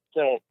drop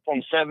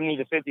from 70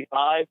 to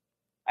 55.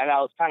 And I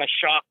was kind of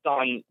shocked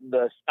on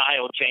the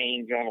style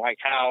change and like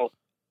how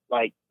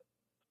like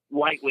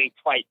lightweight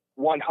fight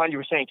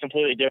 100%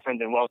 completely different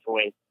than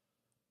welterweight.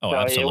 Oh, so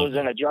absolutely. It was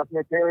an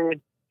adjustment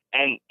period,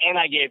 and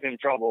I gave him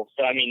trouble.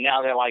 So I mean,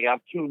 now that like I'm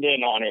tuned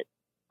in on it,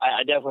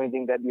 I definitely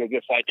think that'd be a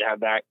good fight to have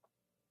back.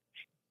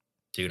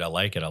 Dude, I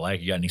like it.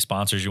 You got any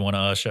sponsors you want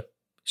to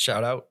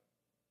shout out?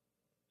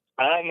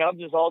 No,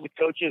 just all the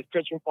coaches,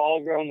 Christian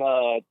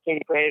Falgram, Tim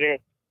Crater,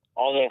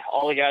 all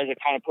the guys that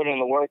kind of put in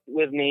the work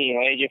with me. You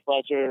know, AJ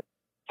Fletcher,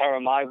 Tara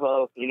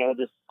Maivo, you know,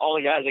 just all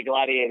the guys at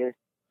Gladiator.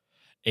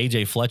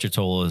 AJ Fletcher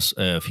told us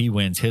if he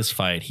wins his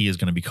fight, he is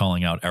going to be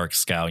calling out Eric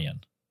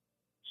Scallion.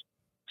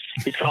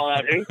 He's calling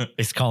out who?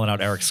 He's calling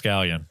out Eric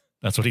Scallion.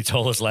 That's what he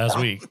told us last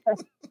week.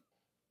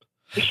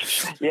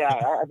 Yeah,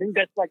 I think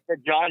that's like the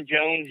John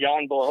Jones,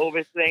 Jan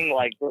Blachowicz thing.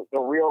 Like the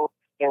real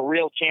the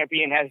real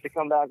champion has to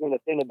come back and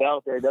defend the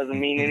belt, or it doesn't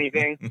mean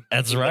anything.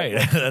 That's right.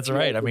 That's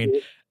right. I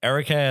mean,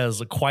 Eric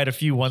has quite a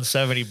few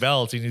 170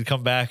 belts. You need to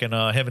come back and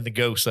him and the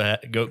Ghost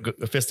go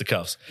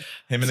fisticuffs.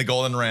 Him and the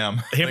Golden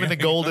Ram. Him and the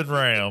Golden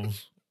Ram.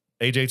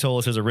 AJ told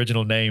us his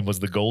original name was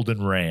the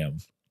Golden Ram.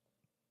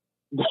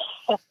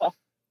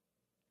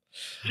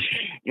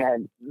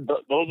 Man,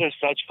 those are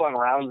such fun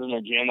rounds in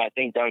the gym. I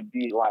think that would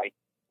be like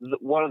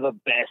one of the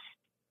best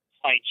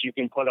fights you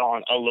can put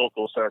on a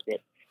local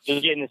circuit.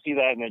 Just getting to see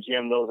that in the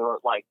gym, those are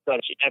like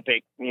such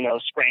epic,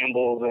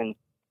 scrambles, and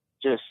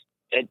just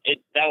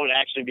that would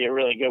actually be a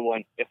really good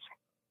one if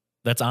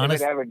it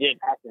ever did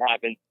have to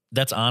happen.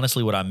 That's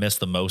honestly what I miss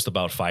the most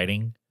about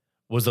fighting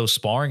was those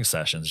sparring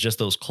sessions, just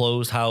those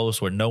closed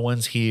house where no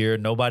one's here,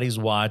 nobody's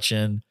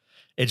watching.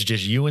 It's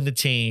just you and the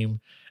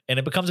team. And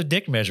it becomes a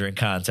dick measuring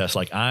contest.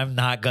 Like, I'm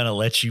not going to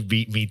let you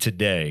beat me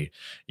today.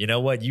 You know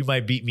what? You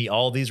might beat me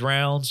all these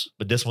rounds,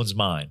 but this one's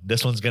mine.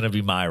 This one's going to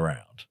be my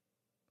round.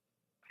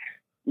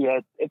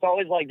 Yeah, it's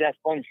always like that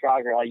fun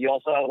shocker. Like, you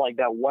also have like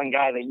that one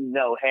guy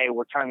that hey,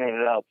 we're turning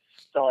it up.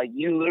 So like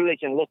you literally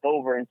can look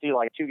over and see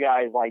like two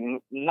guys like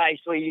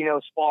nicely,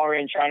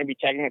 sparring, trying to be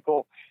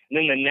technical. And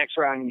then the next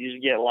round you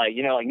just get like,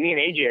 like me and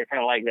AJ are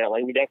kind of like that.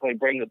 Like we definitely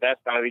bring the best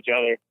out of each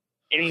other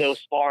in those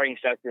sparring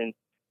sessions.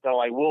 So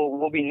like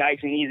we'll be nice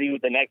and easy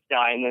with the next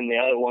guy, and then the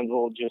other ones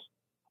will just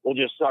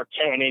start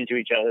tearing into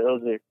each other.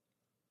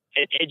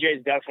 AJ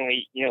is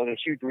definitely the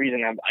huge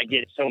reason I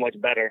get so much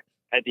better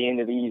at the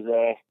end of these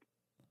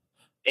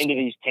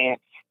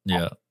camps.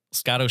 Yeah,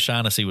 Scott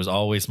O'Shaughnessy was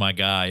always my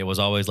guy. It was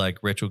always like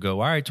Rich would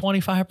go, all right,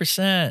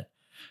 25%.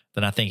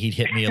 Then I think he'd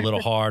hit me a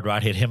little hard, or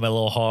I'd hit him a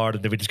little hard,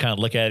 and then we just kind of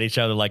look at each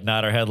other, like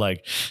nod our head,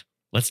 like,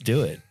 let's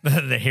do it.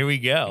 Here we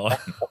go.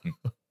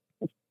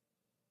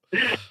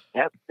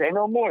 Yep, say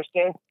no more,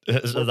 sir.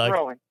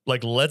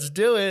 Like, let's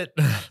do it.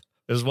 This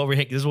is what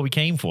we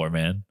came for,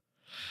 man.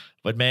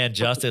 But man,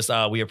 Justice,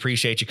 we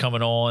appreciate you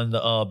coming on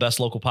the Best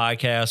Local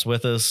Podcast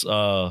with us.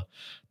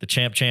 The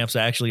champs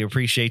actually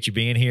appreciate you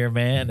being here,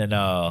 man,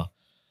 and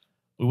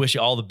we wish you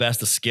all the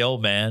best of skill,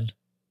 man.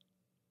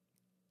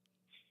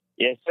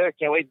 Yes, sir.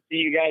 Can't wait to see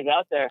you guys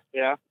out there.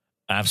 Yeah,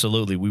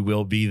 absolutely, we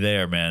will be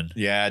there, man.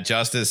 Yeah,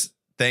 Justice,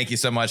 thank you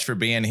so much for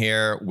being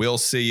here. We'll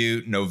see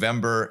you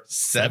November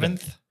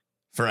 7th.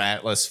 For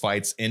Atlas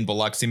Fights in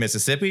Biloxi,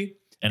 Mississippi.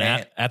 And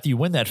after you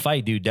win that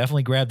fight, dude,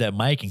 definitely grab that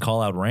mic and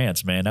call out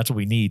rants, man. That's what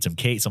we need.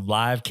 Some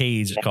live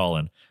cage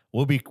calling.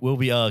 We'll be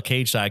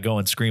cage side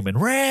going screaming,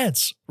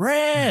 rants.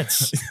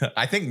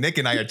 I think Nick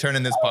and I are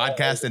turning this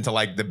podcast into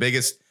like the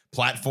biggest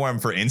platform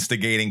for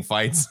instigating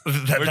fights.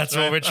 That's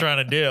what we're trying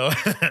to do.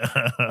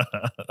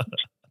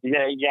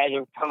 Yeah, you guys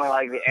are becoming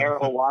like the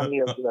Errol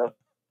Wani of the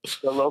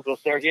local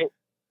circuit.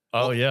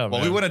 Oh, yeah.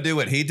 Well, we want to do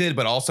what he did,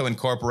 but also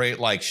incorporate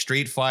like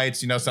street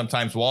fights,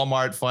 sometimes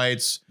Walmart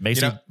fights.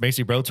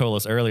 Macy Breaux told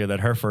us earlier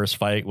that her first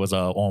fight was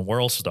on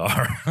World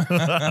Star.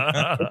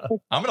 I'm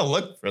going to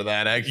look for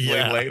that actually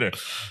later.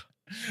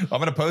 I'm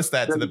going to post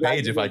that to the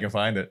page if I can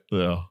find it.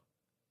 Yeah.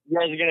 You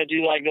guys are going to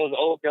do like those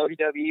old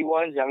WWE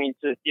ones? I mean,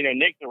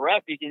 Nick the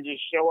ref, he can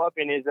just show up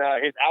in his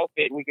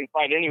outfit and we can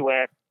fight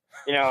anywhere.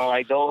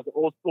 Like those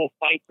old school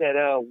fights at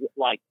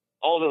like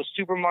all those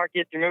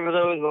supermarkets. Remember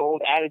those, the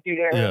old Attitude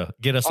Era? Yeah,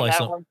 get us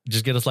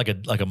like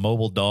a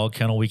mobile dog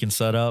kennel we can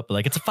set up.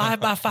 Like, it's a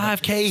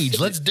 5x5 cage.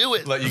 Let's do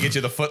it. Let you get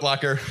you the Foot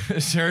Locker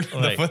shirt,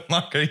 the Foot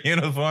Locker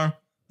uniform.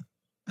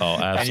 Oh,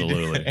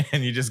 absolutely.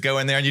 And you just go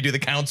in there and you do the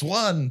counts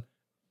 1,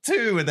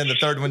 2, and then the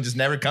third one just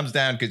never comes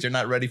down because you're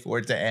not ready for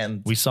it to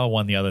end. We saw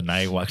one the other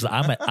night because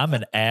I'm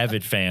an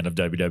avid fan of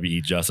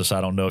WWE Justice.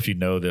 I don't know if you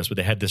know this, but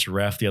they had this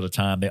ref the other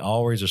time. They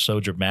always are so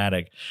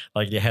dramatic.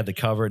 Like, they had the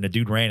cover and the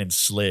dude ran and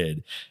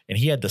slid, and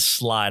he had to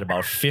slide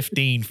about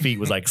 15 feet.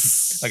 Was like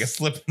like a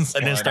slip and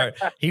slide. And then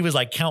he was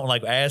like counting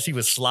like as he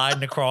was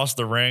sliding across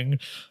the ring.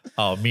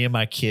 Oh, me and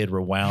my kid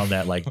rewound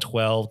that like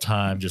 12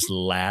 times, just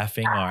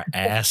laughing our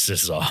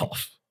asses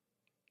off.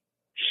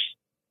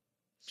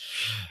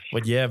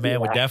 But yeah, man,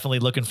 we're definitely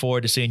looking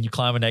forward to seeing you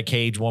climbing that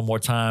cage one more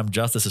time.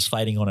 Justice is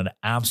fighting on an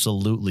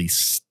absolutely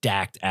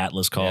stacked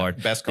Atlas card.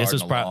 Yeah, best card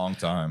in a long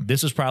time.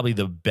 This is probably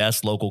the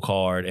best local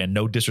card, and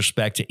no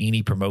disrespect to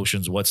any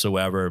promotions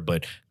whatsoever,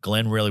 but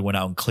Glenn really went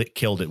out and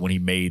killed it when he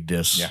made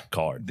this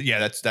card.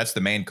 Yeah, that's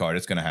the main card.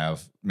 It's going to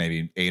have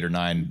maybe 8 or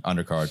 9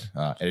 undercard,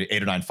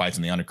 8 or 9 fights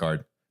in the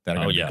undercard that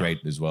are going to be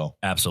great as well.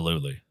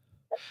 Absolutely.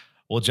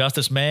 Well,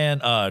 Justice,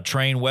 man,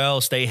 train well,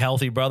 stay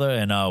healthy, brother,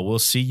 and we'll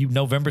see you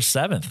November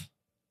 7th.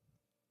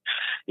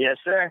 Yes,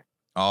 sir.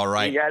 All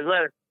right. See you guys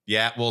later.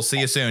 Yeah, we'll see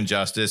you soon,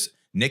 Justice.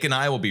 Nick and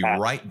I will be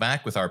right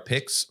back with our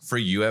picks for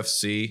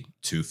UFC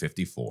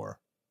 254.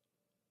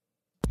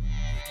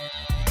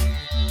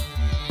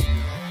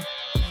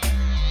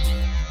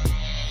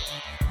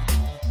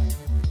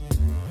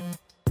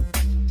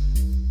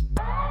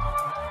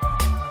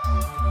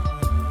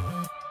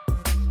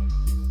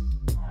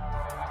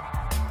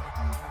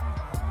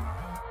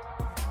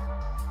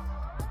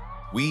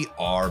 We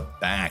are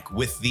back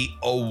with the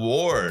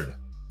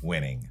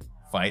award-winning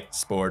Fight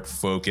Sport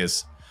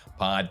Focus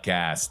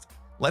podcast.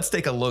 Let's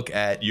take a look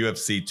at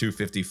UFC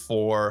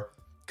 254.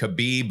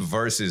 Khabib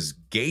versus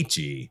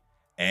Gaethje.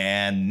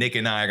 And Nick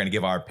and I are going to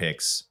give our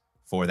picks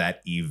for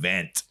that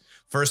event.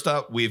 First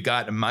up, we've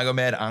got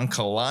Magomed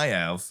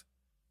Ankalaev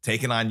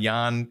taking on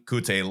Jan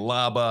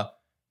Cutelaba.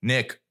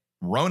 Nick,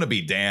 Rona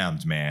be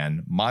damned,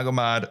 man.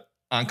 Magomed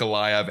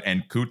Ankalaev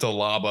and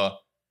Cutelaba.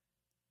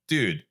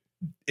 Dude,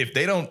 if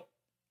they don't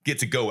get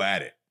to go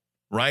at it,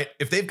 right?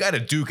 If they've got to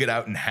duke it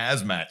out in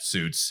hazmat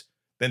suits,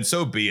 then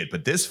so be it.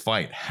 But this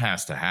fight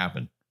has to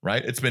happen,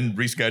 right? It's been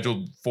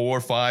rescheduled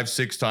 4, 5,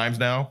 6 times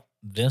now.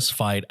 This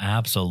fight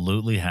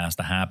absolutely has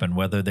to happen,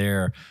 whether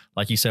they're,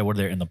 like you said,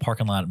 whether they're in the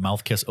parking lot,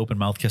 open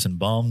mouth kissing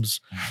bums.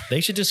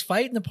 They should just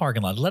fight in the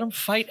parking lot. Let them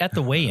fight at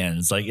the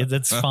weigh-ins. Like,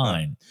 it's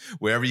fine.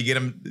 Wherever you get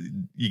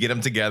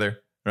them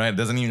together, right? It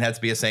doesn't even have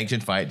to be a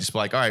sanctioned fight. Just be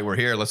like, all right, we're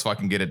here. Let's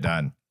fucking get it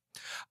done.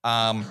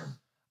 I'm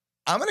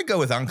going to go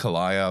with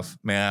Ankalaev,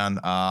 man.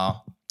 I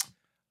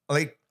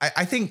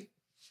think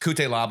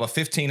Cutelaba,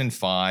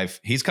 15-5.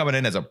 He's coming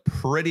in as a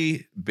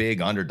pretty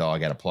big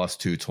underdog at a plus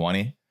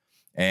 220.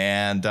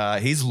 And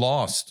he's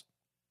lost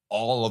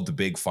all of the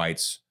big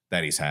fights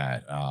that he's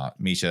had.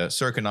 Misha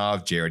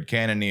Serkinov, Jared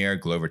Cannonier,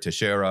 Glover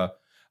Teixeira.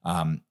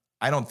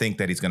 I don't think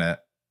that he's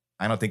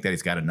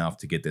got enough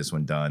to get this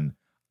one done.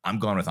 I'm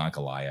going with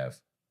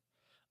Ankalaev.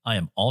 I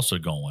am also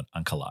going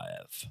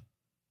Ankalaev.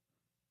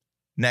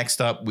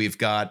 Next up, we've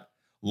got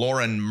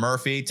Lauren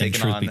Murphy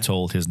taking on. And truth be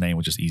told, his name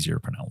was just easier to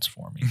pronounce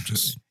for me.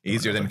 Just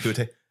easier than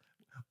Kute.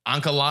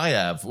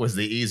 Ankalaev was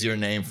the easier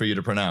name for you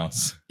to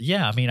pronounce.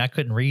 Yeah, I mean, I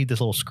couldn't read this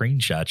little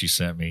screenshot you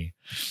sent me.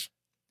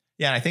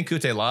 Yeah, and I think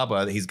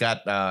Cutelaba, he's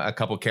got a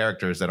couple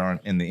characters that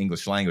aren't in the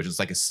English language. It's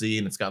like a C,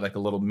 and it's got like a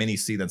little mini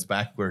C that's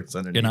backwards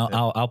underneath. And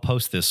I'll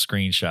post this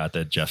screenshot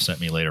that Jeff sent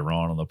me later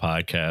on the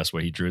podcast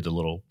where he drew the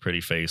little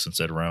pretty face and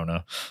said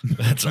Rona.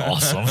 That's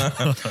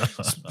awesome.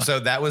 So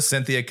that was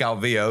Cynthia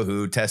Calvillo,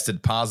 who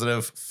tested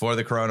positive for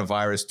the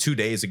coronavirus 2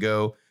 days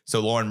ago. So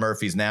Lauren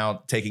Murphy's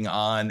now taking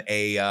on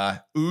a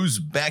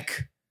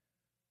Uzbek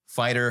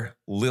fighter,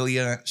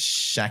 Lilia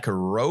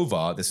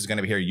Shakarova. This is going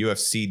to be her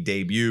UFC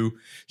debut.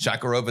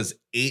 Shakarova's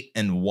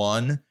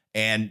 8-1,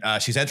 and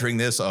she's entering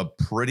this a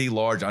pretty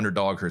large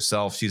underdog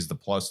herself. She's the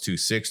plus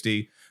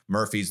 260.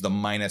 Murphy's the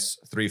minus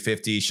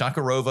 350.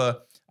 Shakarova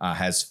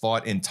has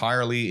fought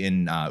entirely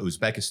in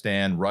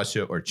Uzbekistan,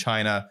 Russia, or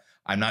China.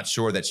 I'm not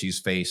sure that she's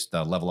faced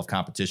the level of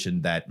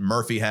competition that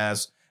Murphy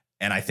has,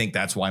 and I think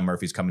that's why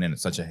Murphy's coming in at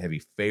such a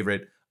heavy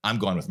favorite. I'm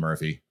going with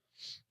Murphy.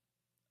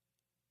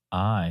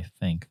 I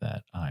think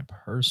that I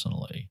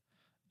personally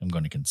am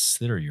going to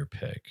consider your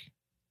pick.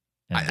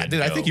 I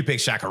think you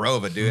picked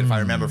Shakarova, dude, if I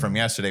remember from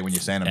yesterday when you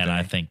saying and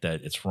I think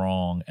that it's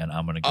wrong, and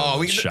I'm going to go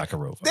with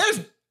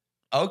Shakarova.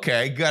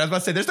 Okay, good. I was about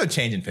to say, there's no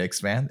change in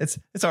picks, man. It's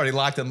already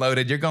locked and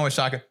loaded. You're going with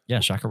Shakarova. Yeah,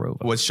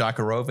 Shakarova. Was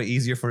Shakarova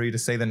easier for you to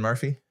say than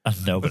Murphy?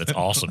 No, but it's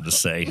awesome to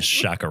say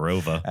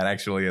Shakarova. That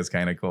actually is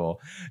kind of cool.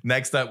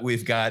 Next up,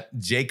 we've got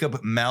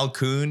Jacob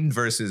Malkoun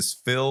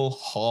versus Phil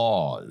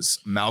Hawes.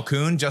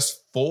 Malkoun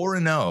just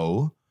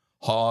 4-0.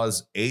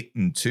 Hawes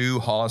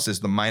 8-2. Hawes is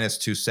the minus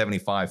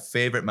 275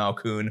 favorite.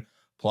 Malkoun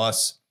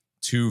plus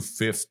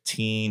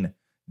 215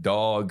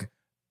 dog.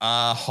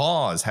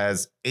 Hawes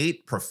has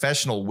 8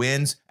 professional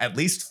wins. At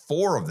least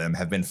 4 of them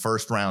have been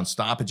first round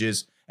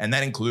stoppages, and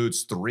that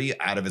includes 3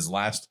 out of his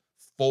last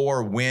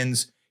 4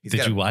 wins.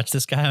 Did you watch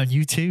this guy on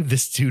YouTube?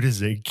 This dude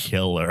is a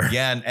killer.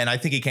 Yeah, and I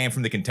think he came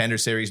from the Contender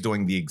Series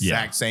doing the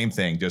exact same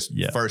thing, just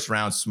first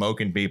round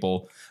smoking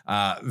people.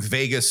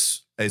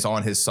 Vegas is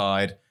on his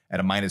side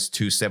at a minus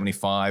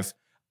 275.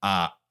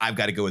 I've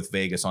got to go with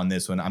Vegas on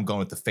this one. I'm going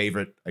with the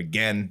favorite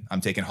again.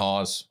 I'm taking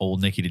Hawes. Old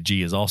Nicky the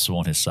G is also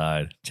on his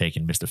side,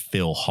 taking Mr.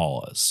 Phil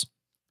Hawes.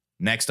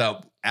 Next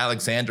up,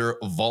 Alexander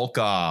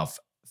Volkov,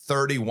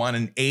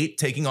 31-8,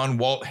 taking on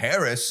Walt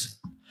Harris.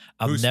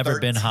 I've never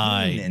been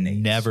high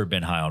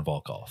on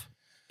Volkov,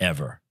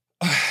 ever.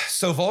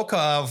 So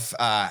Volkov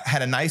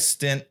had a nice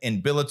stint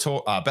in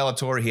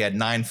Bellator. He had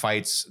 9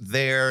 fights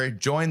there,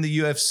 joined the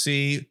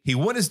UFC. He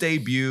won his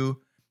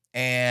debut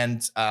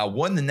and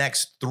won the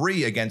next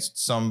 3 against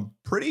some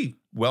pretty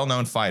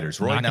well-known fighters.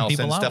 Roy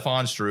Nelson,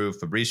 Stefan Struve,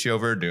 Fabricio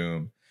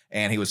Verdum,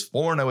 and he was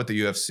 4-0 at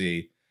the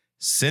UFC.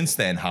 Since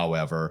then,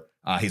 however,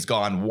 he's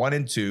gone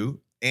 1-2,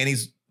 and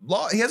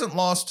he hasn't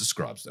lost to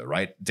scrubs, though,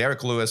 right?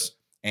 Derek Lewis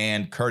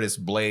and Curtis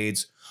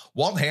Blades.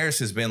 Walt Harris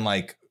has been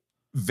like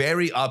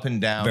very up and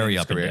down. Very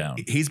up and down.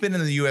 He's been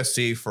in the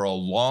UFC for a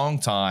long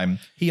time.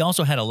 He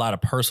also had a lot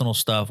of personal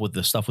stuff with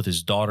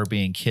his daughter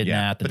being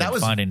kidnapped and then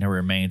finding her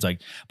remains.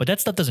 But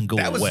that stuff doesn't go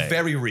away. That was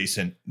very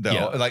recent, though.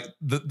 Yeah. Like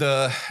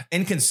the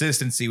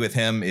inconsistency with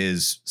him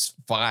is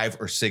 5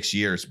 or 6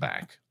 years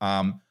back.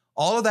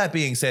 All of that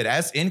being said,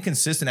 as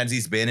inconsistent as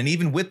he's been, and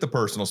even with the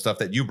personal stuff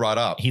that you brought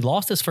up, he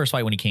lost his first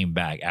fight when he came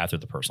back after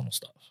the personal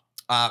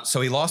stuff.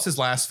 So he lost his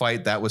last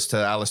fight. That was to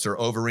Alistair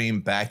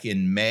Overeem back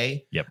in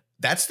May. Yep.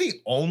 That's the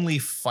only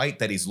fight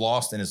that he's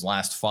lost in his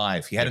last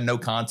 5. He had a no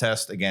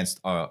contest against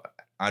Andrei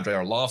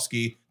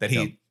Arlovsky that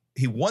he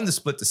won the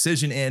split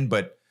decision in,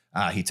 but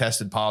he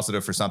tested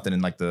positive for something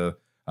in like the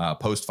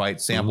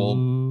post-fight sample.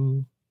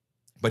 Ooh.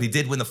 But he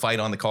did win the fight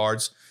on the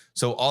cards.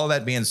 So all of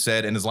that being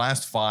said, in his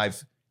last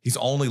 5, He's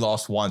only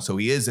lost one, so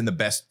he is in the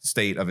best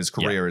state of his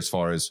career as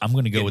far as I'm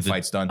going to go with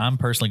fights done. I'm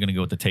personally going to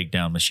go with the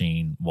takedown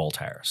machine, Walt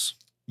Harris.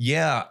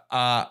 Yeah.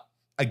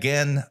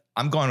 Again,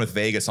 I'm going with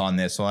Vegas on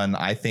this one.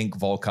 I think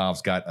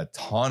Volkov's got a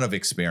ton of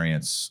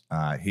experience.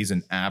 He's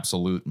an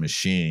absolute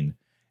machine,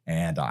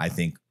 and I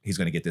think he's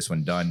going to get this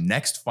one done.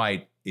 Next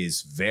fight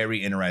is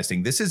very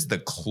interesting. This is the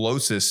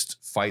closest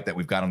fight that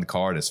we've got on the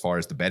card as far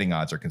as the betting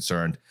odds are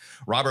concerned.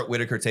 Robert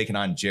Whittaker taking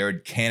on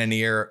Jared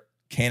Cannonier.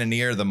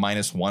 Cannonier, the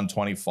minus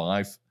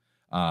 125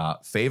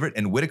 favorite,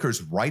 and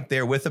Whittaker's right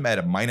there with him at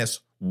a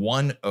minus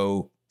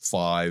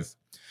 105.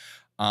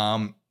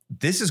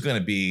 This is going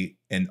to be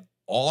an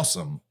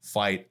awesome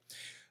fight.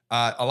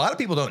 A lot of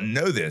people don't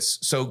know this.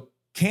 So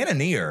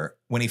Cannonier,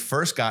 when he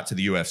first got to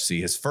the UFC,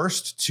 his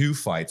first 2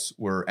 fights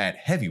were at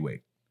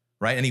heavyweight,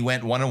 right? And he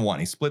went 1-1.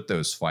 He split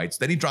those fights.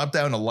 Then he dropped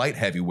down to light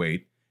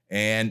heavyweight,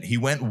 and he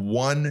went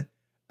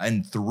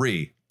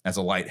 1-3 as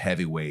a light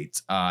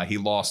heavyweight. He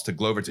lost to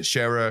Glover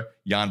Teixeira,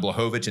 Jan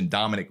Blachowicz, and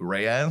Dominic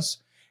Reyes.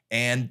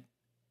 And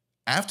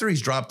after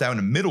he's dropped down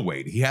to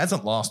middleweight, he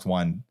hasn't lost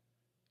one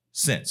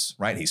since,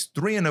 right? He's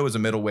 3-0 as a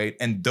middleweight,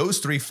 and those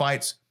 3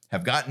 fights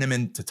have gotten him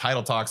into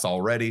title talks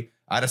already.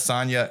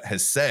 Adesanya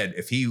has said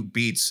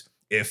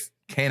if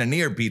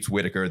Cannonier beats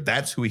Whittaker,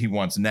 that's who he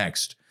wants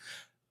next.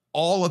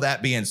 All of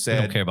that being said,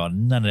 I don't care about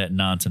none of that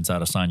nonsense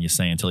Adesanya's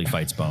saying until he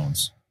fights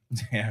Bones.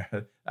 Yeah,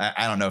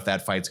 I don't know if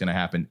that fight's going to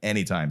happen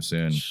anytime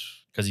soon.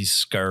 Because he's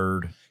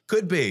scared.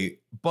 Could be,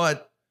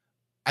 but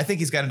I think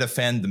he's got to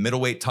defend the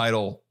middleweight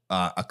title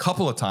a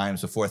couple of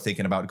times before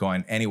thinking about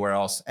going anywhere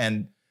else.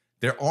 And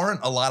there aren't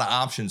a lot of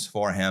options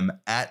for him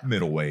at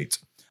middleweight.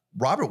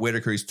 Robert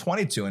Whittaker, he's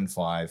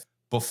 22-5.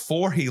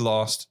 Before he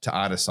lost to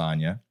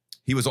Adesanya,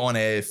 he was on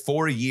a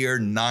 4-year,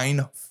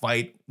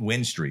 9-fight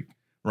win streak,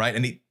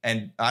 right?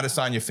 And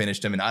Adesanya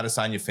finished him, and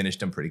Adesanya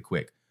finished him pretty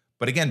quick.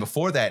 But again,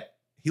 before that,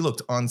 he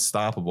looked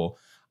unstoppable.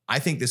 I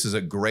think this is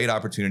a great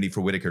opportunity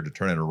for Whittaker to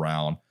turn it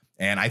around,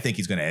 and I think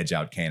he's going to edge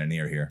out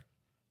Cannonier here.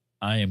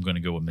 I am going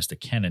to go with Mr.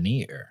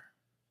 Cannonier.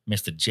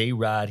 Mr.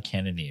 J-Rod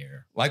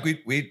Cannonier. Like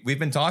we've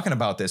been talking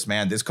about this,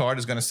 man. This card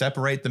is going to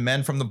separate the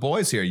men from the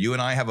boys here. You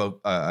and I have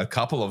a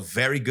couple of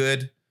very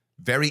good,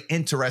 very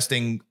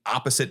interesting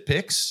opposite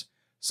picks.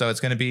 So it's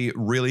going to be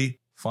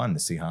really fun to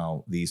see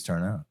how these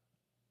turn out.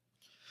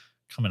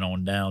 Coming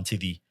on down to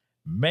the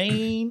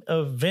main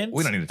event.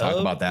 We don't need to talk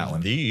about that one.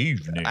 The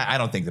evening. I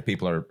don't think the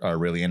people are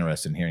really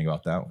interested in hearing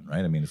about that one,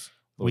 right? I mean,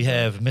 we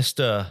have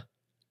Mr.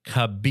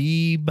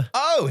 Khabib.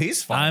 Oh,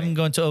 he's fine. I'm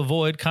going to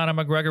avoid Conor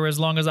McGregor as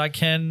long as I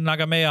can.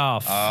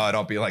 Nagameoff. Oh,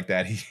 don't be like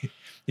that.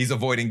 He's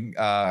avoiding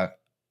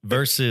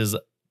versus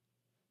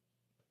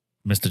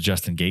Mr.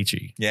 Justin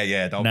Gaethje.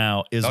 Yeah. Don't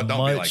be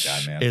like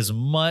that, man. As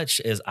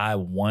much as I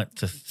want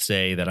to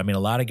say that, I mean,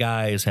 a lot of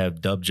guys have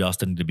dubbed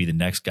Justin to be the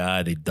next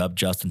guy. They dubbed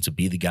Justin to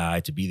be the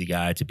guy, to be the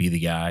guy, to be the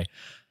guy.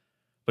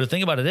 But the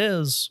thing about it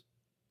is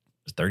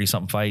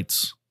 30-something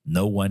fights.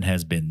 No one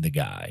has been the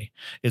guy.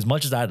 As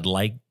much as I'd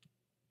like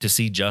to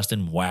see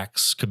Justin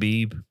wax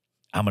Khabib,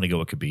 I'm going to go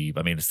with Khabib.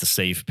 I mean, it's the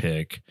safe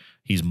pick.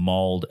 He's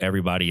mauled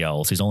everybody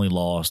else. He's only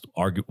lost,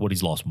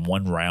 he's lost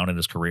 1 round in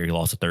his career. He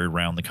lost the 3rd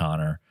round to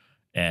Conor,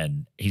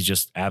 and he's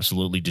just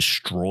absolutely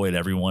destroyed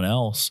everyone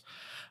else.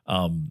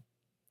 I'm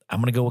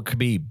going to go with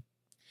Khabib.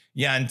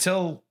 Yeah,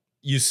 until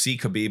you see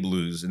Khabib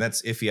lose, and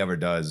that's if he ever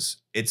does,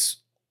 it's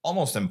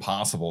almost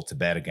impossible to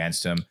bet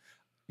against him.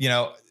 You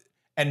know,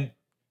 and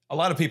a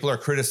lot of people are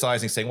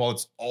criticizing, saying, well,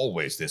 it's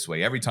always this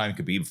way. Every time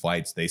Khabib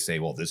fights, they say,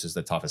 well, this is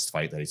the toughest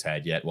fight that he's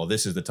had yet. Well,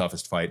 this is the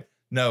toughest fight.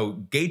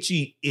 No,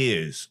 Gaethje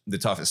is the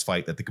toughest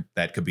fight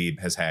that Khabib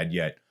has had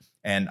yet.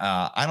 And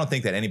I don't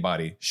think that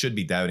anybody should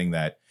be doubting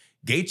that.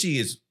 Gaethje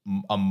is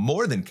a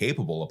more than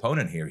capable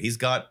opponent here.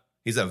 He's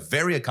a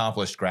very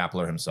accomplished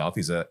grappler himself.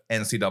 He's a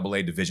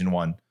NCAA Division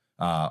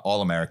I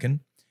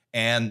All-American.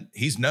 And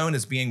he's known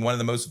as being one of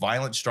the most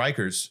violent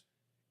strikers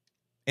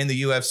in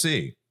the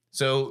UFC.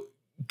 So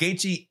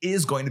Gaethje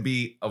is going to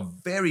be a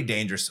very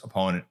dangerous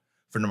opponent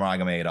for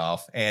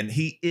Nurmagomedov, and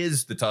he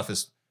is the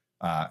toughest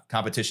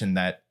competition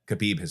that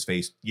Khabib has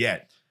faced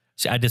yet.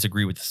 See, I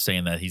disagree with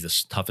saying that he's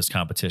the toughest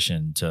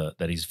competition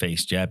that he's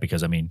faced yet,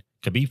 because, I mean,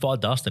 Khabib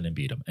fought Dustin and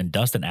beat him, and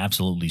Dustin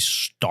absolutely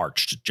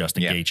starched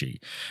Justin Gaethje.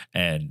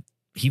 And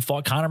he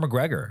fought Conor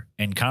McGregor,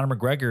 and Conor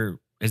McGregor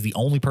is the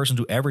only person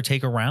to ever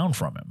take a round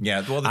from him.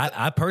 Yeah, well,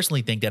 I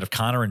personally think that if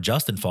Conor and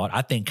Justin fought,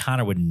 I think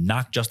Conor would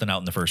knock Justin out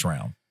in the first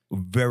round.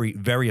 Very,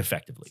 very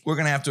effectively. We're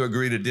going to have to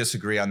agree to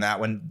disagree on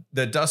that one.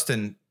 The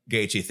Dustin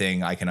Gaethje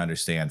thing, I can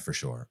understand for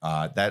sure.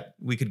 That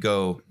we could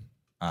go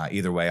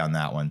either way on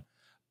that one.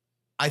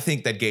 I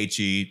think that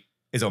Gaethje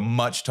is a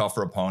much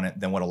tougher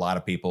opponent than what a lot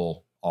of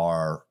people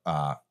are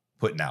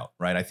putting out,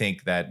 right? I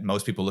think that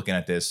most people looking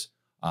at this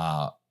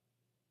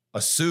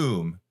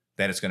assume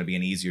that it's going to be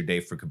an easier day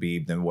for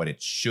Khabib than what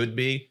it should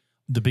be.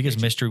 The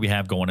biggest mystery we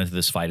have going into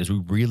this fight is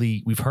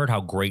we've heard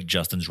how great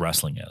Justin's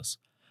wrestling is,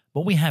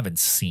 but we haven't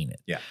seen it.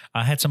 Yeah.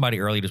 I had somebody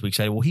earlier this week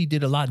say, well, he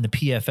did a lot in the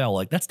PFL.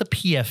 Like, that's the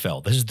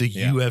PFL. This is the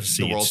UFC.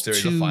 The World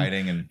Series of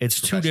Fighting. And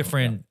it's two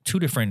different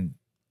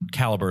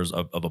calibers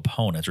of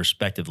opponents,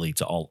 respectively,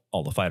 to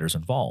all the fighters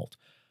involved.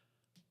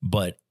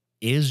 But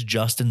is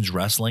Justin's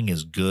wrestling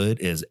as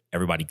good as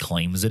everybody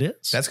claims it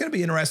is? That's going to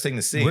be interesting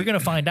to see. We're going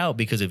to find out,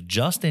 because if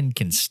Justin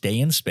can stay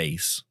in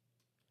space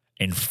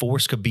and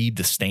force Khabib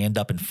to stand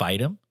up and fight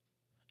him,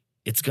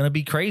 it's going to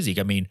be crazy.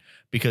 I mean,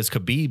 because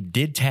Khabib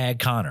did tag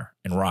Conor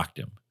and rocked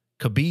him.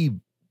 Khabib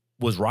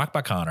was rocked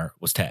by Conor,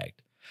 was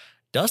tagged.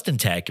 Dustin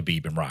tagged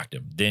Khabib and rocked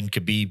him. Then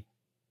Khabib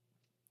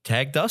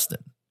tagged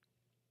Dustin.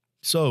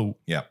 So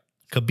yeah,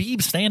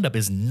 Khabib's stand-up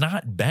is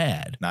not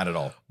bad. Not at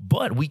all.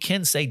 But we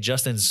can say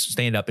Justin's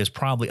stand-up is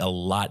probably a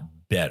lot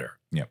better.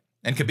 Yeah.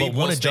 And Khabib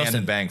will stand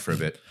and bang for a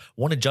bit.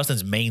 One of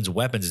Justin's main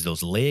weapons is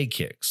those leg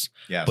kicks.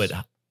 Yes. But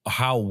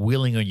how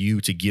willing are you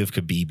to give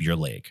Khabib your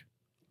leg?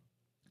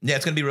 Yeah,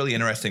 it's going to be really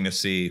interesting to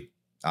see.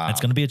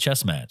 It's going to be a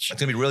chess match. It's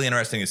going to be really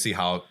interesting to see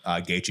how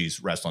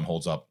Gaethje's wrestling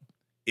holds up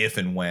if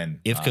and when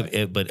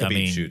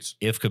Khabib shoots.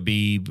 If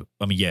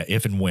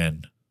and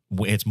when.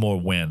 It's more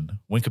when.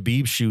 When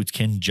Khabib shoots,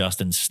 can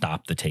Justin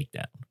stop the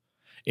takedown?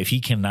 If he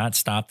cannot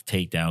stop the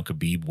takedown,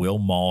 Khabib will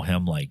maul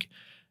him like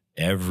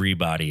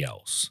everybody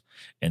else.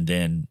 And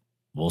then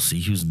we'll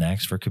see who's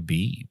next for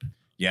Khabib.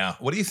 Yeah.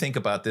 What do you think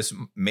about this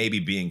maybe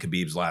being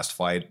Khabib's last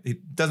fight?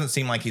 It doesn't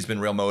seem like he's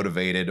been real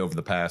motivated over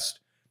the past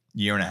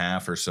year and a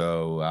half or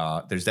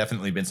so. There's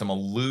definitely been some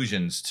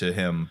allusions to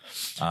him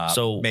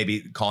so maybe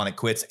calling it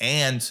quits.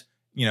 And,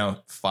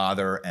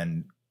 father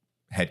and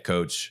head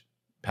coach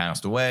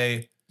passed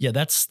away. Yeah,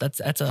 that's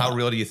how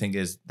real do you think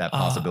is that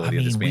possibility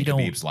of this being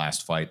Khabib's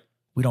last fight?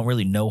 We don't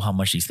really know how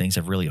much these things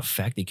have really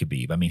affected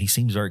Khabib. I mean, he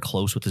seems very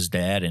close with his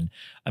dad. And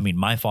I mean,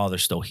 my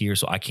father's still here,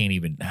 so I can't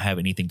even have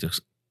anything to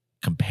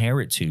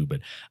compare it to. But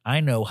I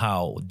know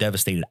how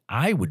devastated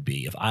I would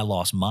be if I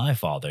lost my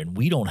father. And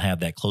we don't have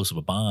that close of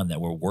a bond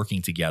that we're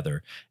working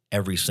together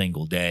every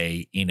single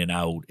day, in and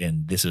out.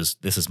 And this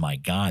is my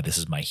guy. This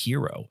is my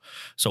hero.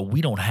 So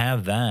we don't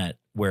have that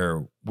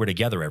where we're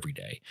together every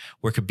day,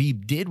 where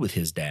Khabib did with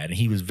his dad. And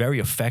he was very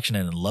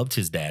affectionate and loved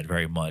his dad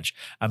very much.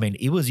 I mean,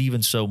 it was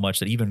even so much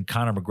that even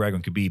Conor McGregor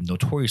and Khabib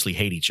notoriously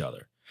hate each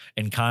other.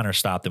 And Conor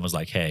stopped and was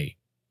like, hey,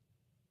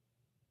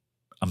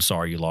 I'm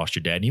sorry you lost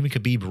your dad. And even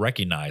Khabib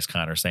recognized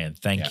Conor saying,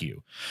 thank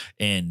you.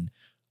 And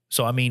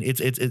so, I mean,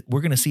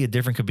 we're going to see a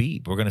different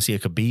Khabib. We're going to see a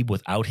Khabib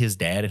without his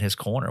dad in his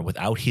corner,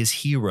 without his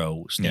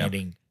hero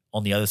standing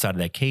on the other side of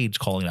that cage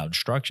calling out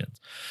instructions.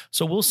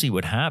 So we'll see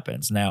what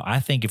happens. Now, I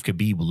think if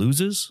Khabib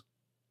loses,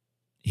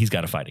 he's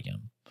got to fight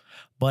again.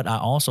 But I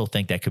also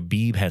think that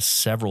Khabib has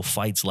several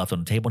fights left on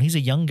the table, and he's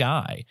a young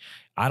guy.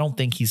 I don't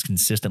think he's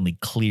consistently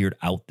cleared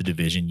out the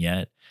division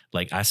yet.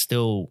 Like, I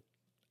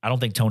don't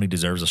think Tony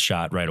deserves a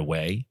shot right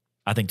away.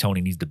 I think Tony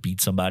needs to beat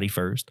somebody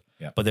first,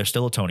 but there's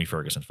still a Tony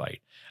Ferguson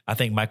fight. I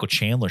think Michael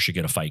Chandler should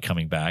get a fight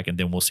coming back, and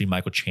then we'll see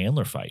Michael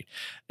Chandler fight.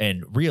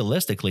 And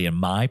realistically, in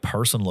my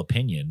personal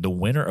opinion, the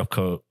winner of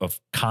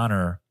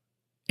Conor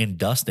and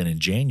Dustin in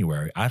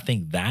January, I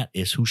think that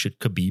is who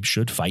Khabib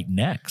should fight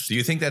next. Do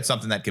you think that's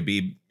something that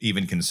Khabib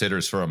even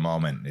considers for a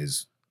moment,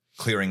 is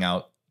clearing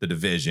out the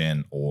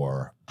division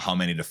or how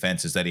many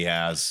defenses that he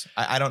has?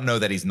 I don't know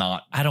that he's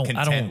not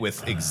content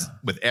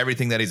with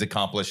everything that he's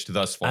accomplished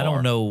thus far. I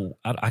don't know.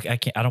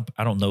 I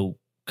don't know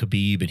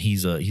Khabib, and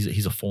he's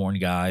a foreign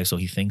guy, so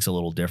he thinks a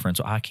little different.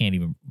 So I can't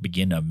even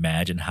begin to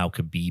imagine how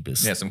Khabib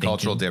is. Yeah, some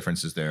cultural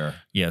differences there.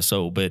 Yeah.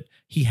 So, but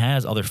he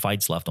has other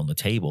fights left on the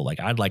table. Like,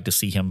 I'd like to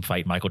see him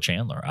fight Michael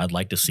Chandler. I'd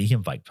like to see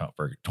him fight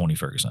Tony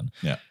Ferguson.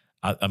 Yeah.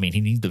 I mean, he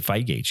needs to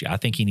fight Gaethje. I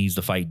think he needs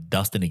to fight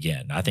Dustin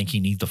again. I think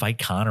he needs to fight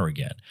Conor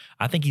again.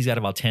 I think he's got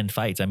about 10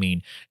 fights. I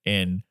mean,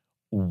 and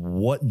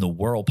what in the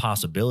world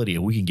possibility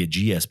if we can get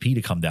GSP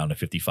to come down to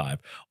 55?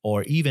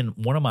 Or even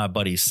one of my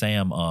buddies,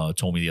 Sam,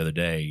 told me the other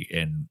day,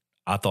 and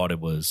I thought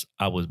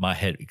my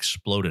head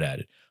exploded at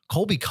it.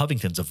 Colby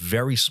Covington's a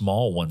very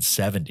small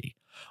 170.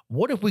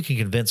 What if we can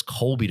convince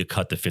Colby to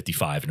cut to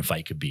 55 and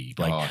fight Khabib?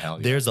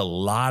 Like, there's a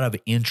lot of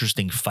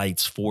interesting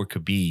fights for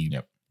Khabib.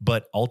 Yep.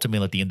 But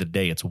ultimately, at the end of the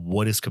day, it's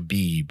what is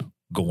Khabib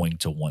going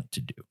to want to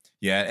do?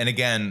 Yeah. And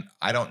again,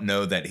 I don't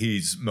know that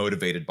he's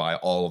motivated by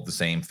all of the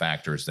same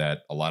factors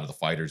that a lot of the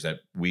fighters that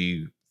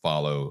we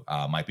follow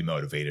might be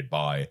motivated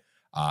by.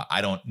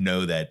 I don't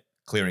know that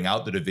clearing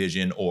out the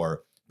division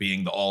or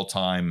being the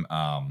all-time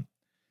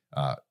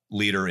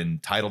leader in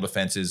title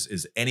defenses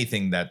is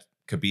anything that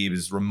Khabib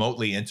is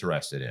remotely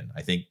interested in.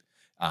 I think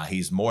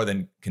he's more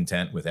than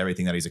content with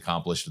everything that he's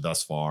accomplished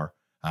thus far.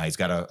 He's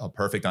got a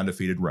perfect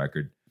undefeated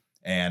record.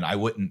 And I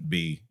wouldn't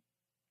be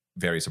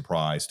very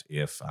surprised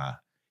if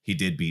he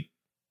did beat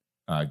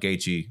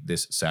Gaethje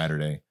this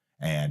Saturday.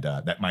 And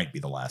that might be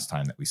the last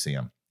time that we see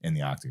him in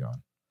the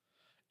octagon.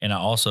 And I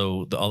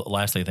also, the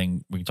last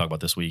thing we can talk about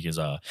this week is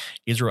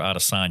Israel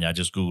Adesanya. I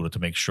just Googled it to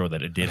make sure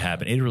that it did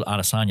happen. Israel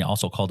Adesanya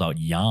also called out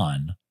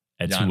Jan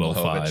at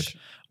 205,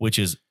 which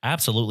is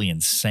absolutely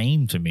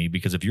insane to me,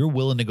 because if you're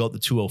willing to go up to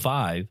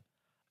 205,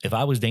 if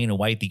I was Dana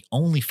White, the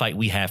only fight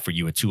we have for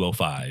you at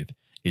 205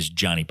 is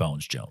Johnny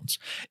Bones Jones.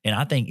 And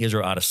I think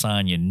Israel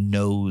Adesanya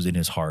knows in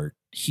his heart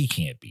he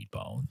can't beat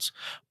Bones.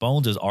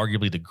 Bones is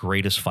arguably the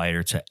greatest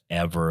fighter to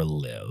ever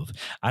live.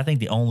 I think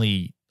the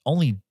only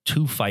only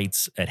 2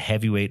 fights at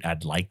heavyweight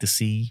I'd like to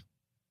see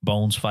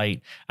Bones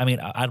fight. I mean,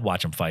 I'd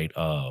watch him fight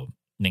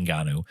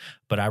Ngannou,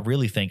 but I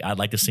really think I'd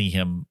like to see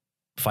him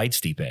fight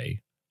Stipe,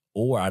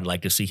 or I'd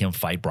like to see him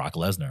fight Brock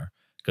Lesnar,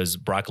 because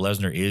Brock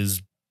Lesnar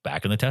is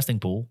back in the testing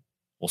pool.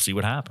 We'll see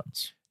what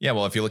happens. Yeah,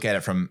 well, if you look at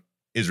it from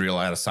Israel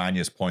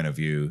Adesanya's point of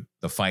view,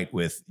 the fight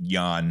with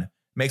Jan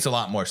makes a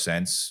lot more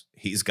sense.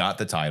 He's got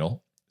the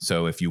title.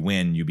 So if you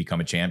win, you become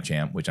a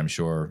champ, which I'm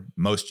sure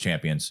most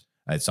champions,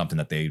 it's something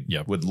that they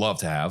would love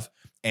to have.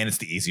 And it's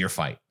the easier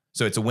fight.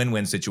 So it's a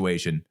win-win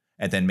situation.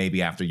 And then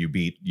maybe after you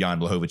beat Jan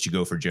Blachowicz, you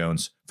go for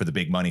Jones for the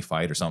big money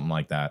fight or something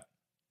like that.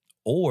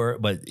 So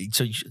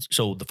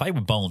the fight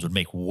with Bones would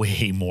make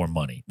way more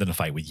money than the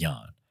fight with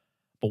Jan.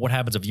 But what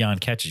happens if Jan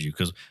catches you?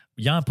 Because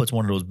Jan puts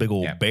one of those big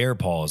old bear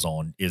paws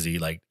on Izzy,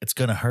 like it's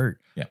going to hurt.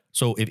 Yeah.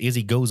 So if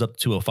Izzy goes up to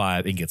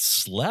 205 and gets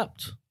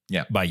slept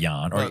by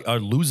Jan or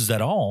loses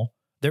at all,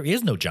 there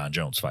is no John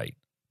Jones fight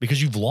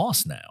because you've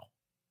lost now.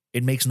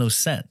 It makes no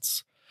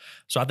sense.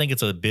 So I think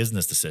it's a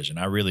business decision.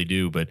 I really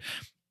do. But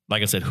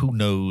like I said, who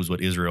knows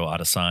what Israel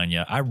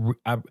Adesanya?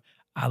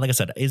 Like I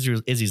said,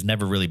 Izzy's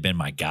never really been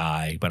my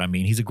guy. But I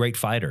mean, he's a great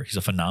fighter. He's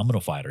a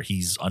phenomenal fighter.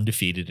 He's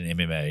undefeated in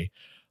MMA.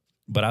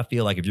 But I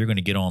feel like if you're going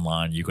to get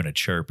online, you're going to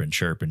chirp and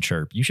chirp and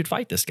chirp. You should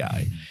fight this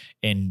guy. Mm-hmm.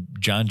 And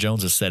John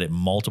Jones has said it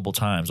multiple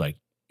times. Like,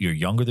 you're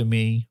younger than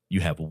me.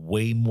 You have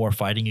way more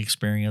fighting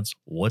experience.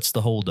 What's the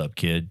holdup,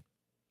 kid?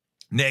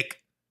 Nick,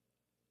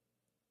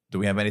 do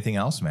we have anything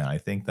else, man? I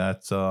think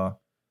that's going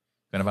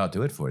to about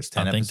do it for us.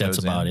 10 I think that's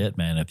about it,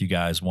 man. If you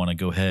guys want to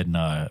go ahead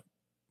and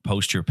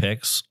post your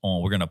picks,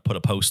 we're going to put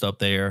a post up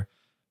there.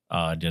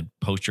 To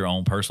post your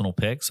own personal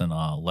picks and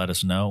let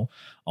us know.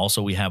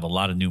 Also, we have a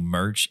lot of new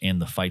merch in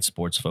the Fight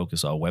Sports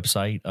Focus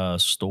website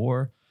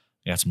store.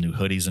 We got some new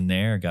hoodies in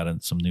there.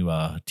 Got some new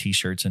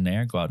T-shirts in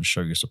there. Go out and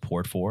show your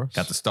support for us.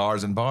 Got the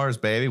stars and bars,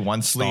 baby.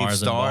 One sleeve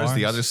stars,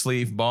 the other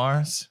sleeve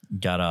bars.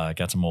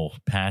 Got some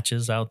old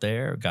patches out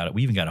there.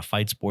 We even got a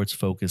Fight Sports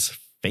Focus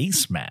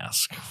face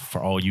mask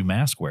for all you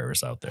mask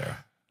wearers out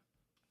there.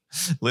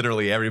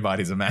 Literally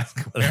everybody's a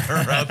mask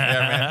wearer out there,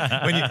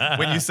 man.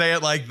 When you say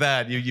it like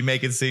that, you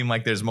make it seem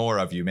like there's more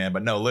of you, man.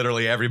 But no,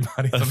 literally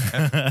everybody's a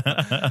mask.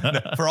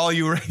 No, for all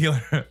you regular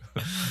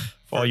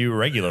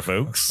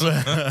folks.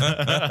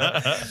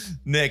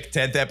 Nick,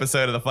 10th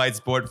episode of the Fight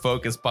Sport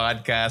Focus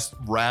podcast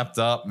wrapped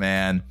up,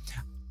 man.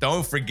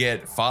 Don't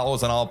forget, follow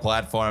us on all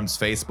platforms,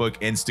 Facebook,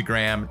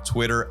 Instagram,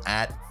 Twitter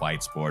at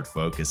Fight Sport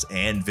Focus,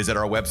 and visit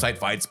our website,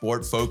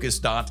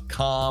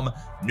 fightsportfocus.com.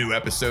 New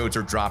episodes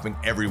are dropping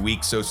every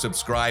week, so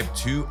subscribe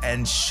to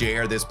and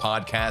share this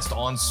podcast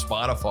on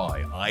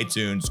Spotify,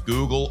 iTunes,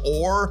 Google,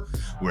 or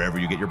wherever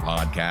you get your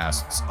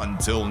podcasts.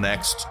 Until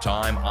next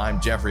time, I'm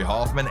Jeffrey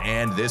Hoffman,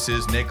 and this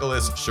is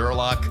Nicholas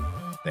Sherlock.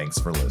 Thanks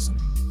for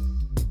listening.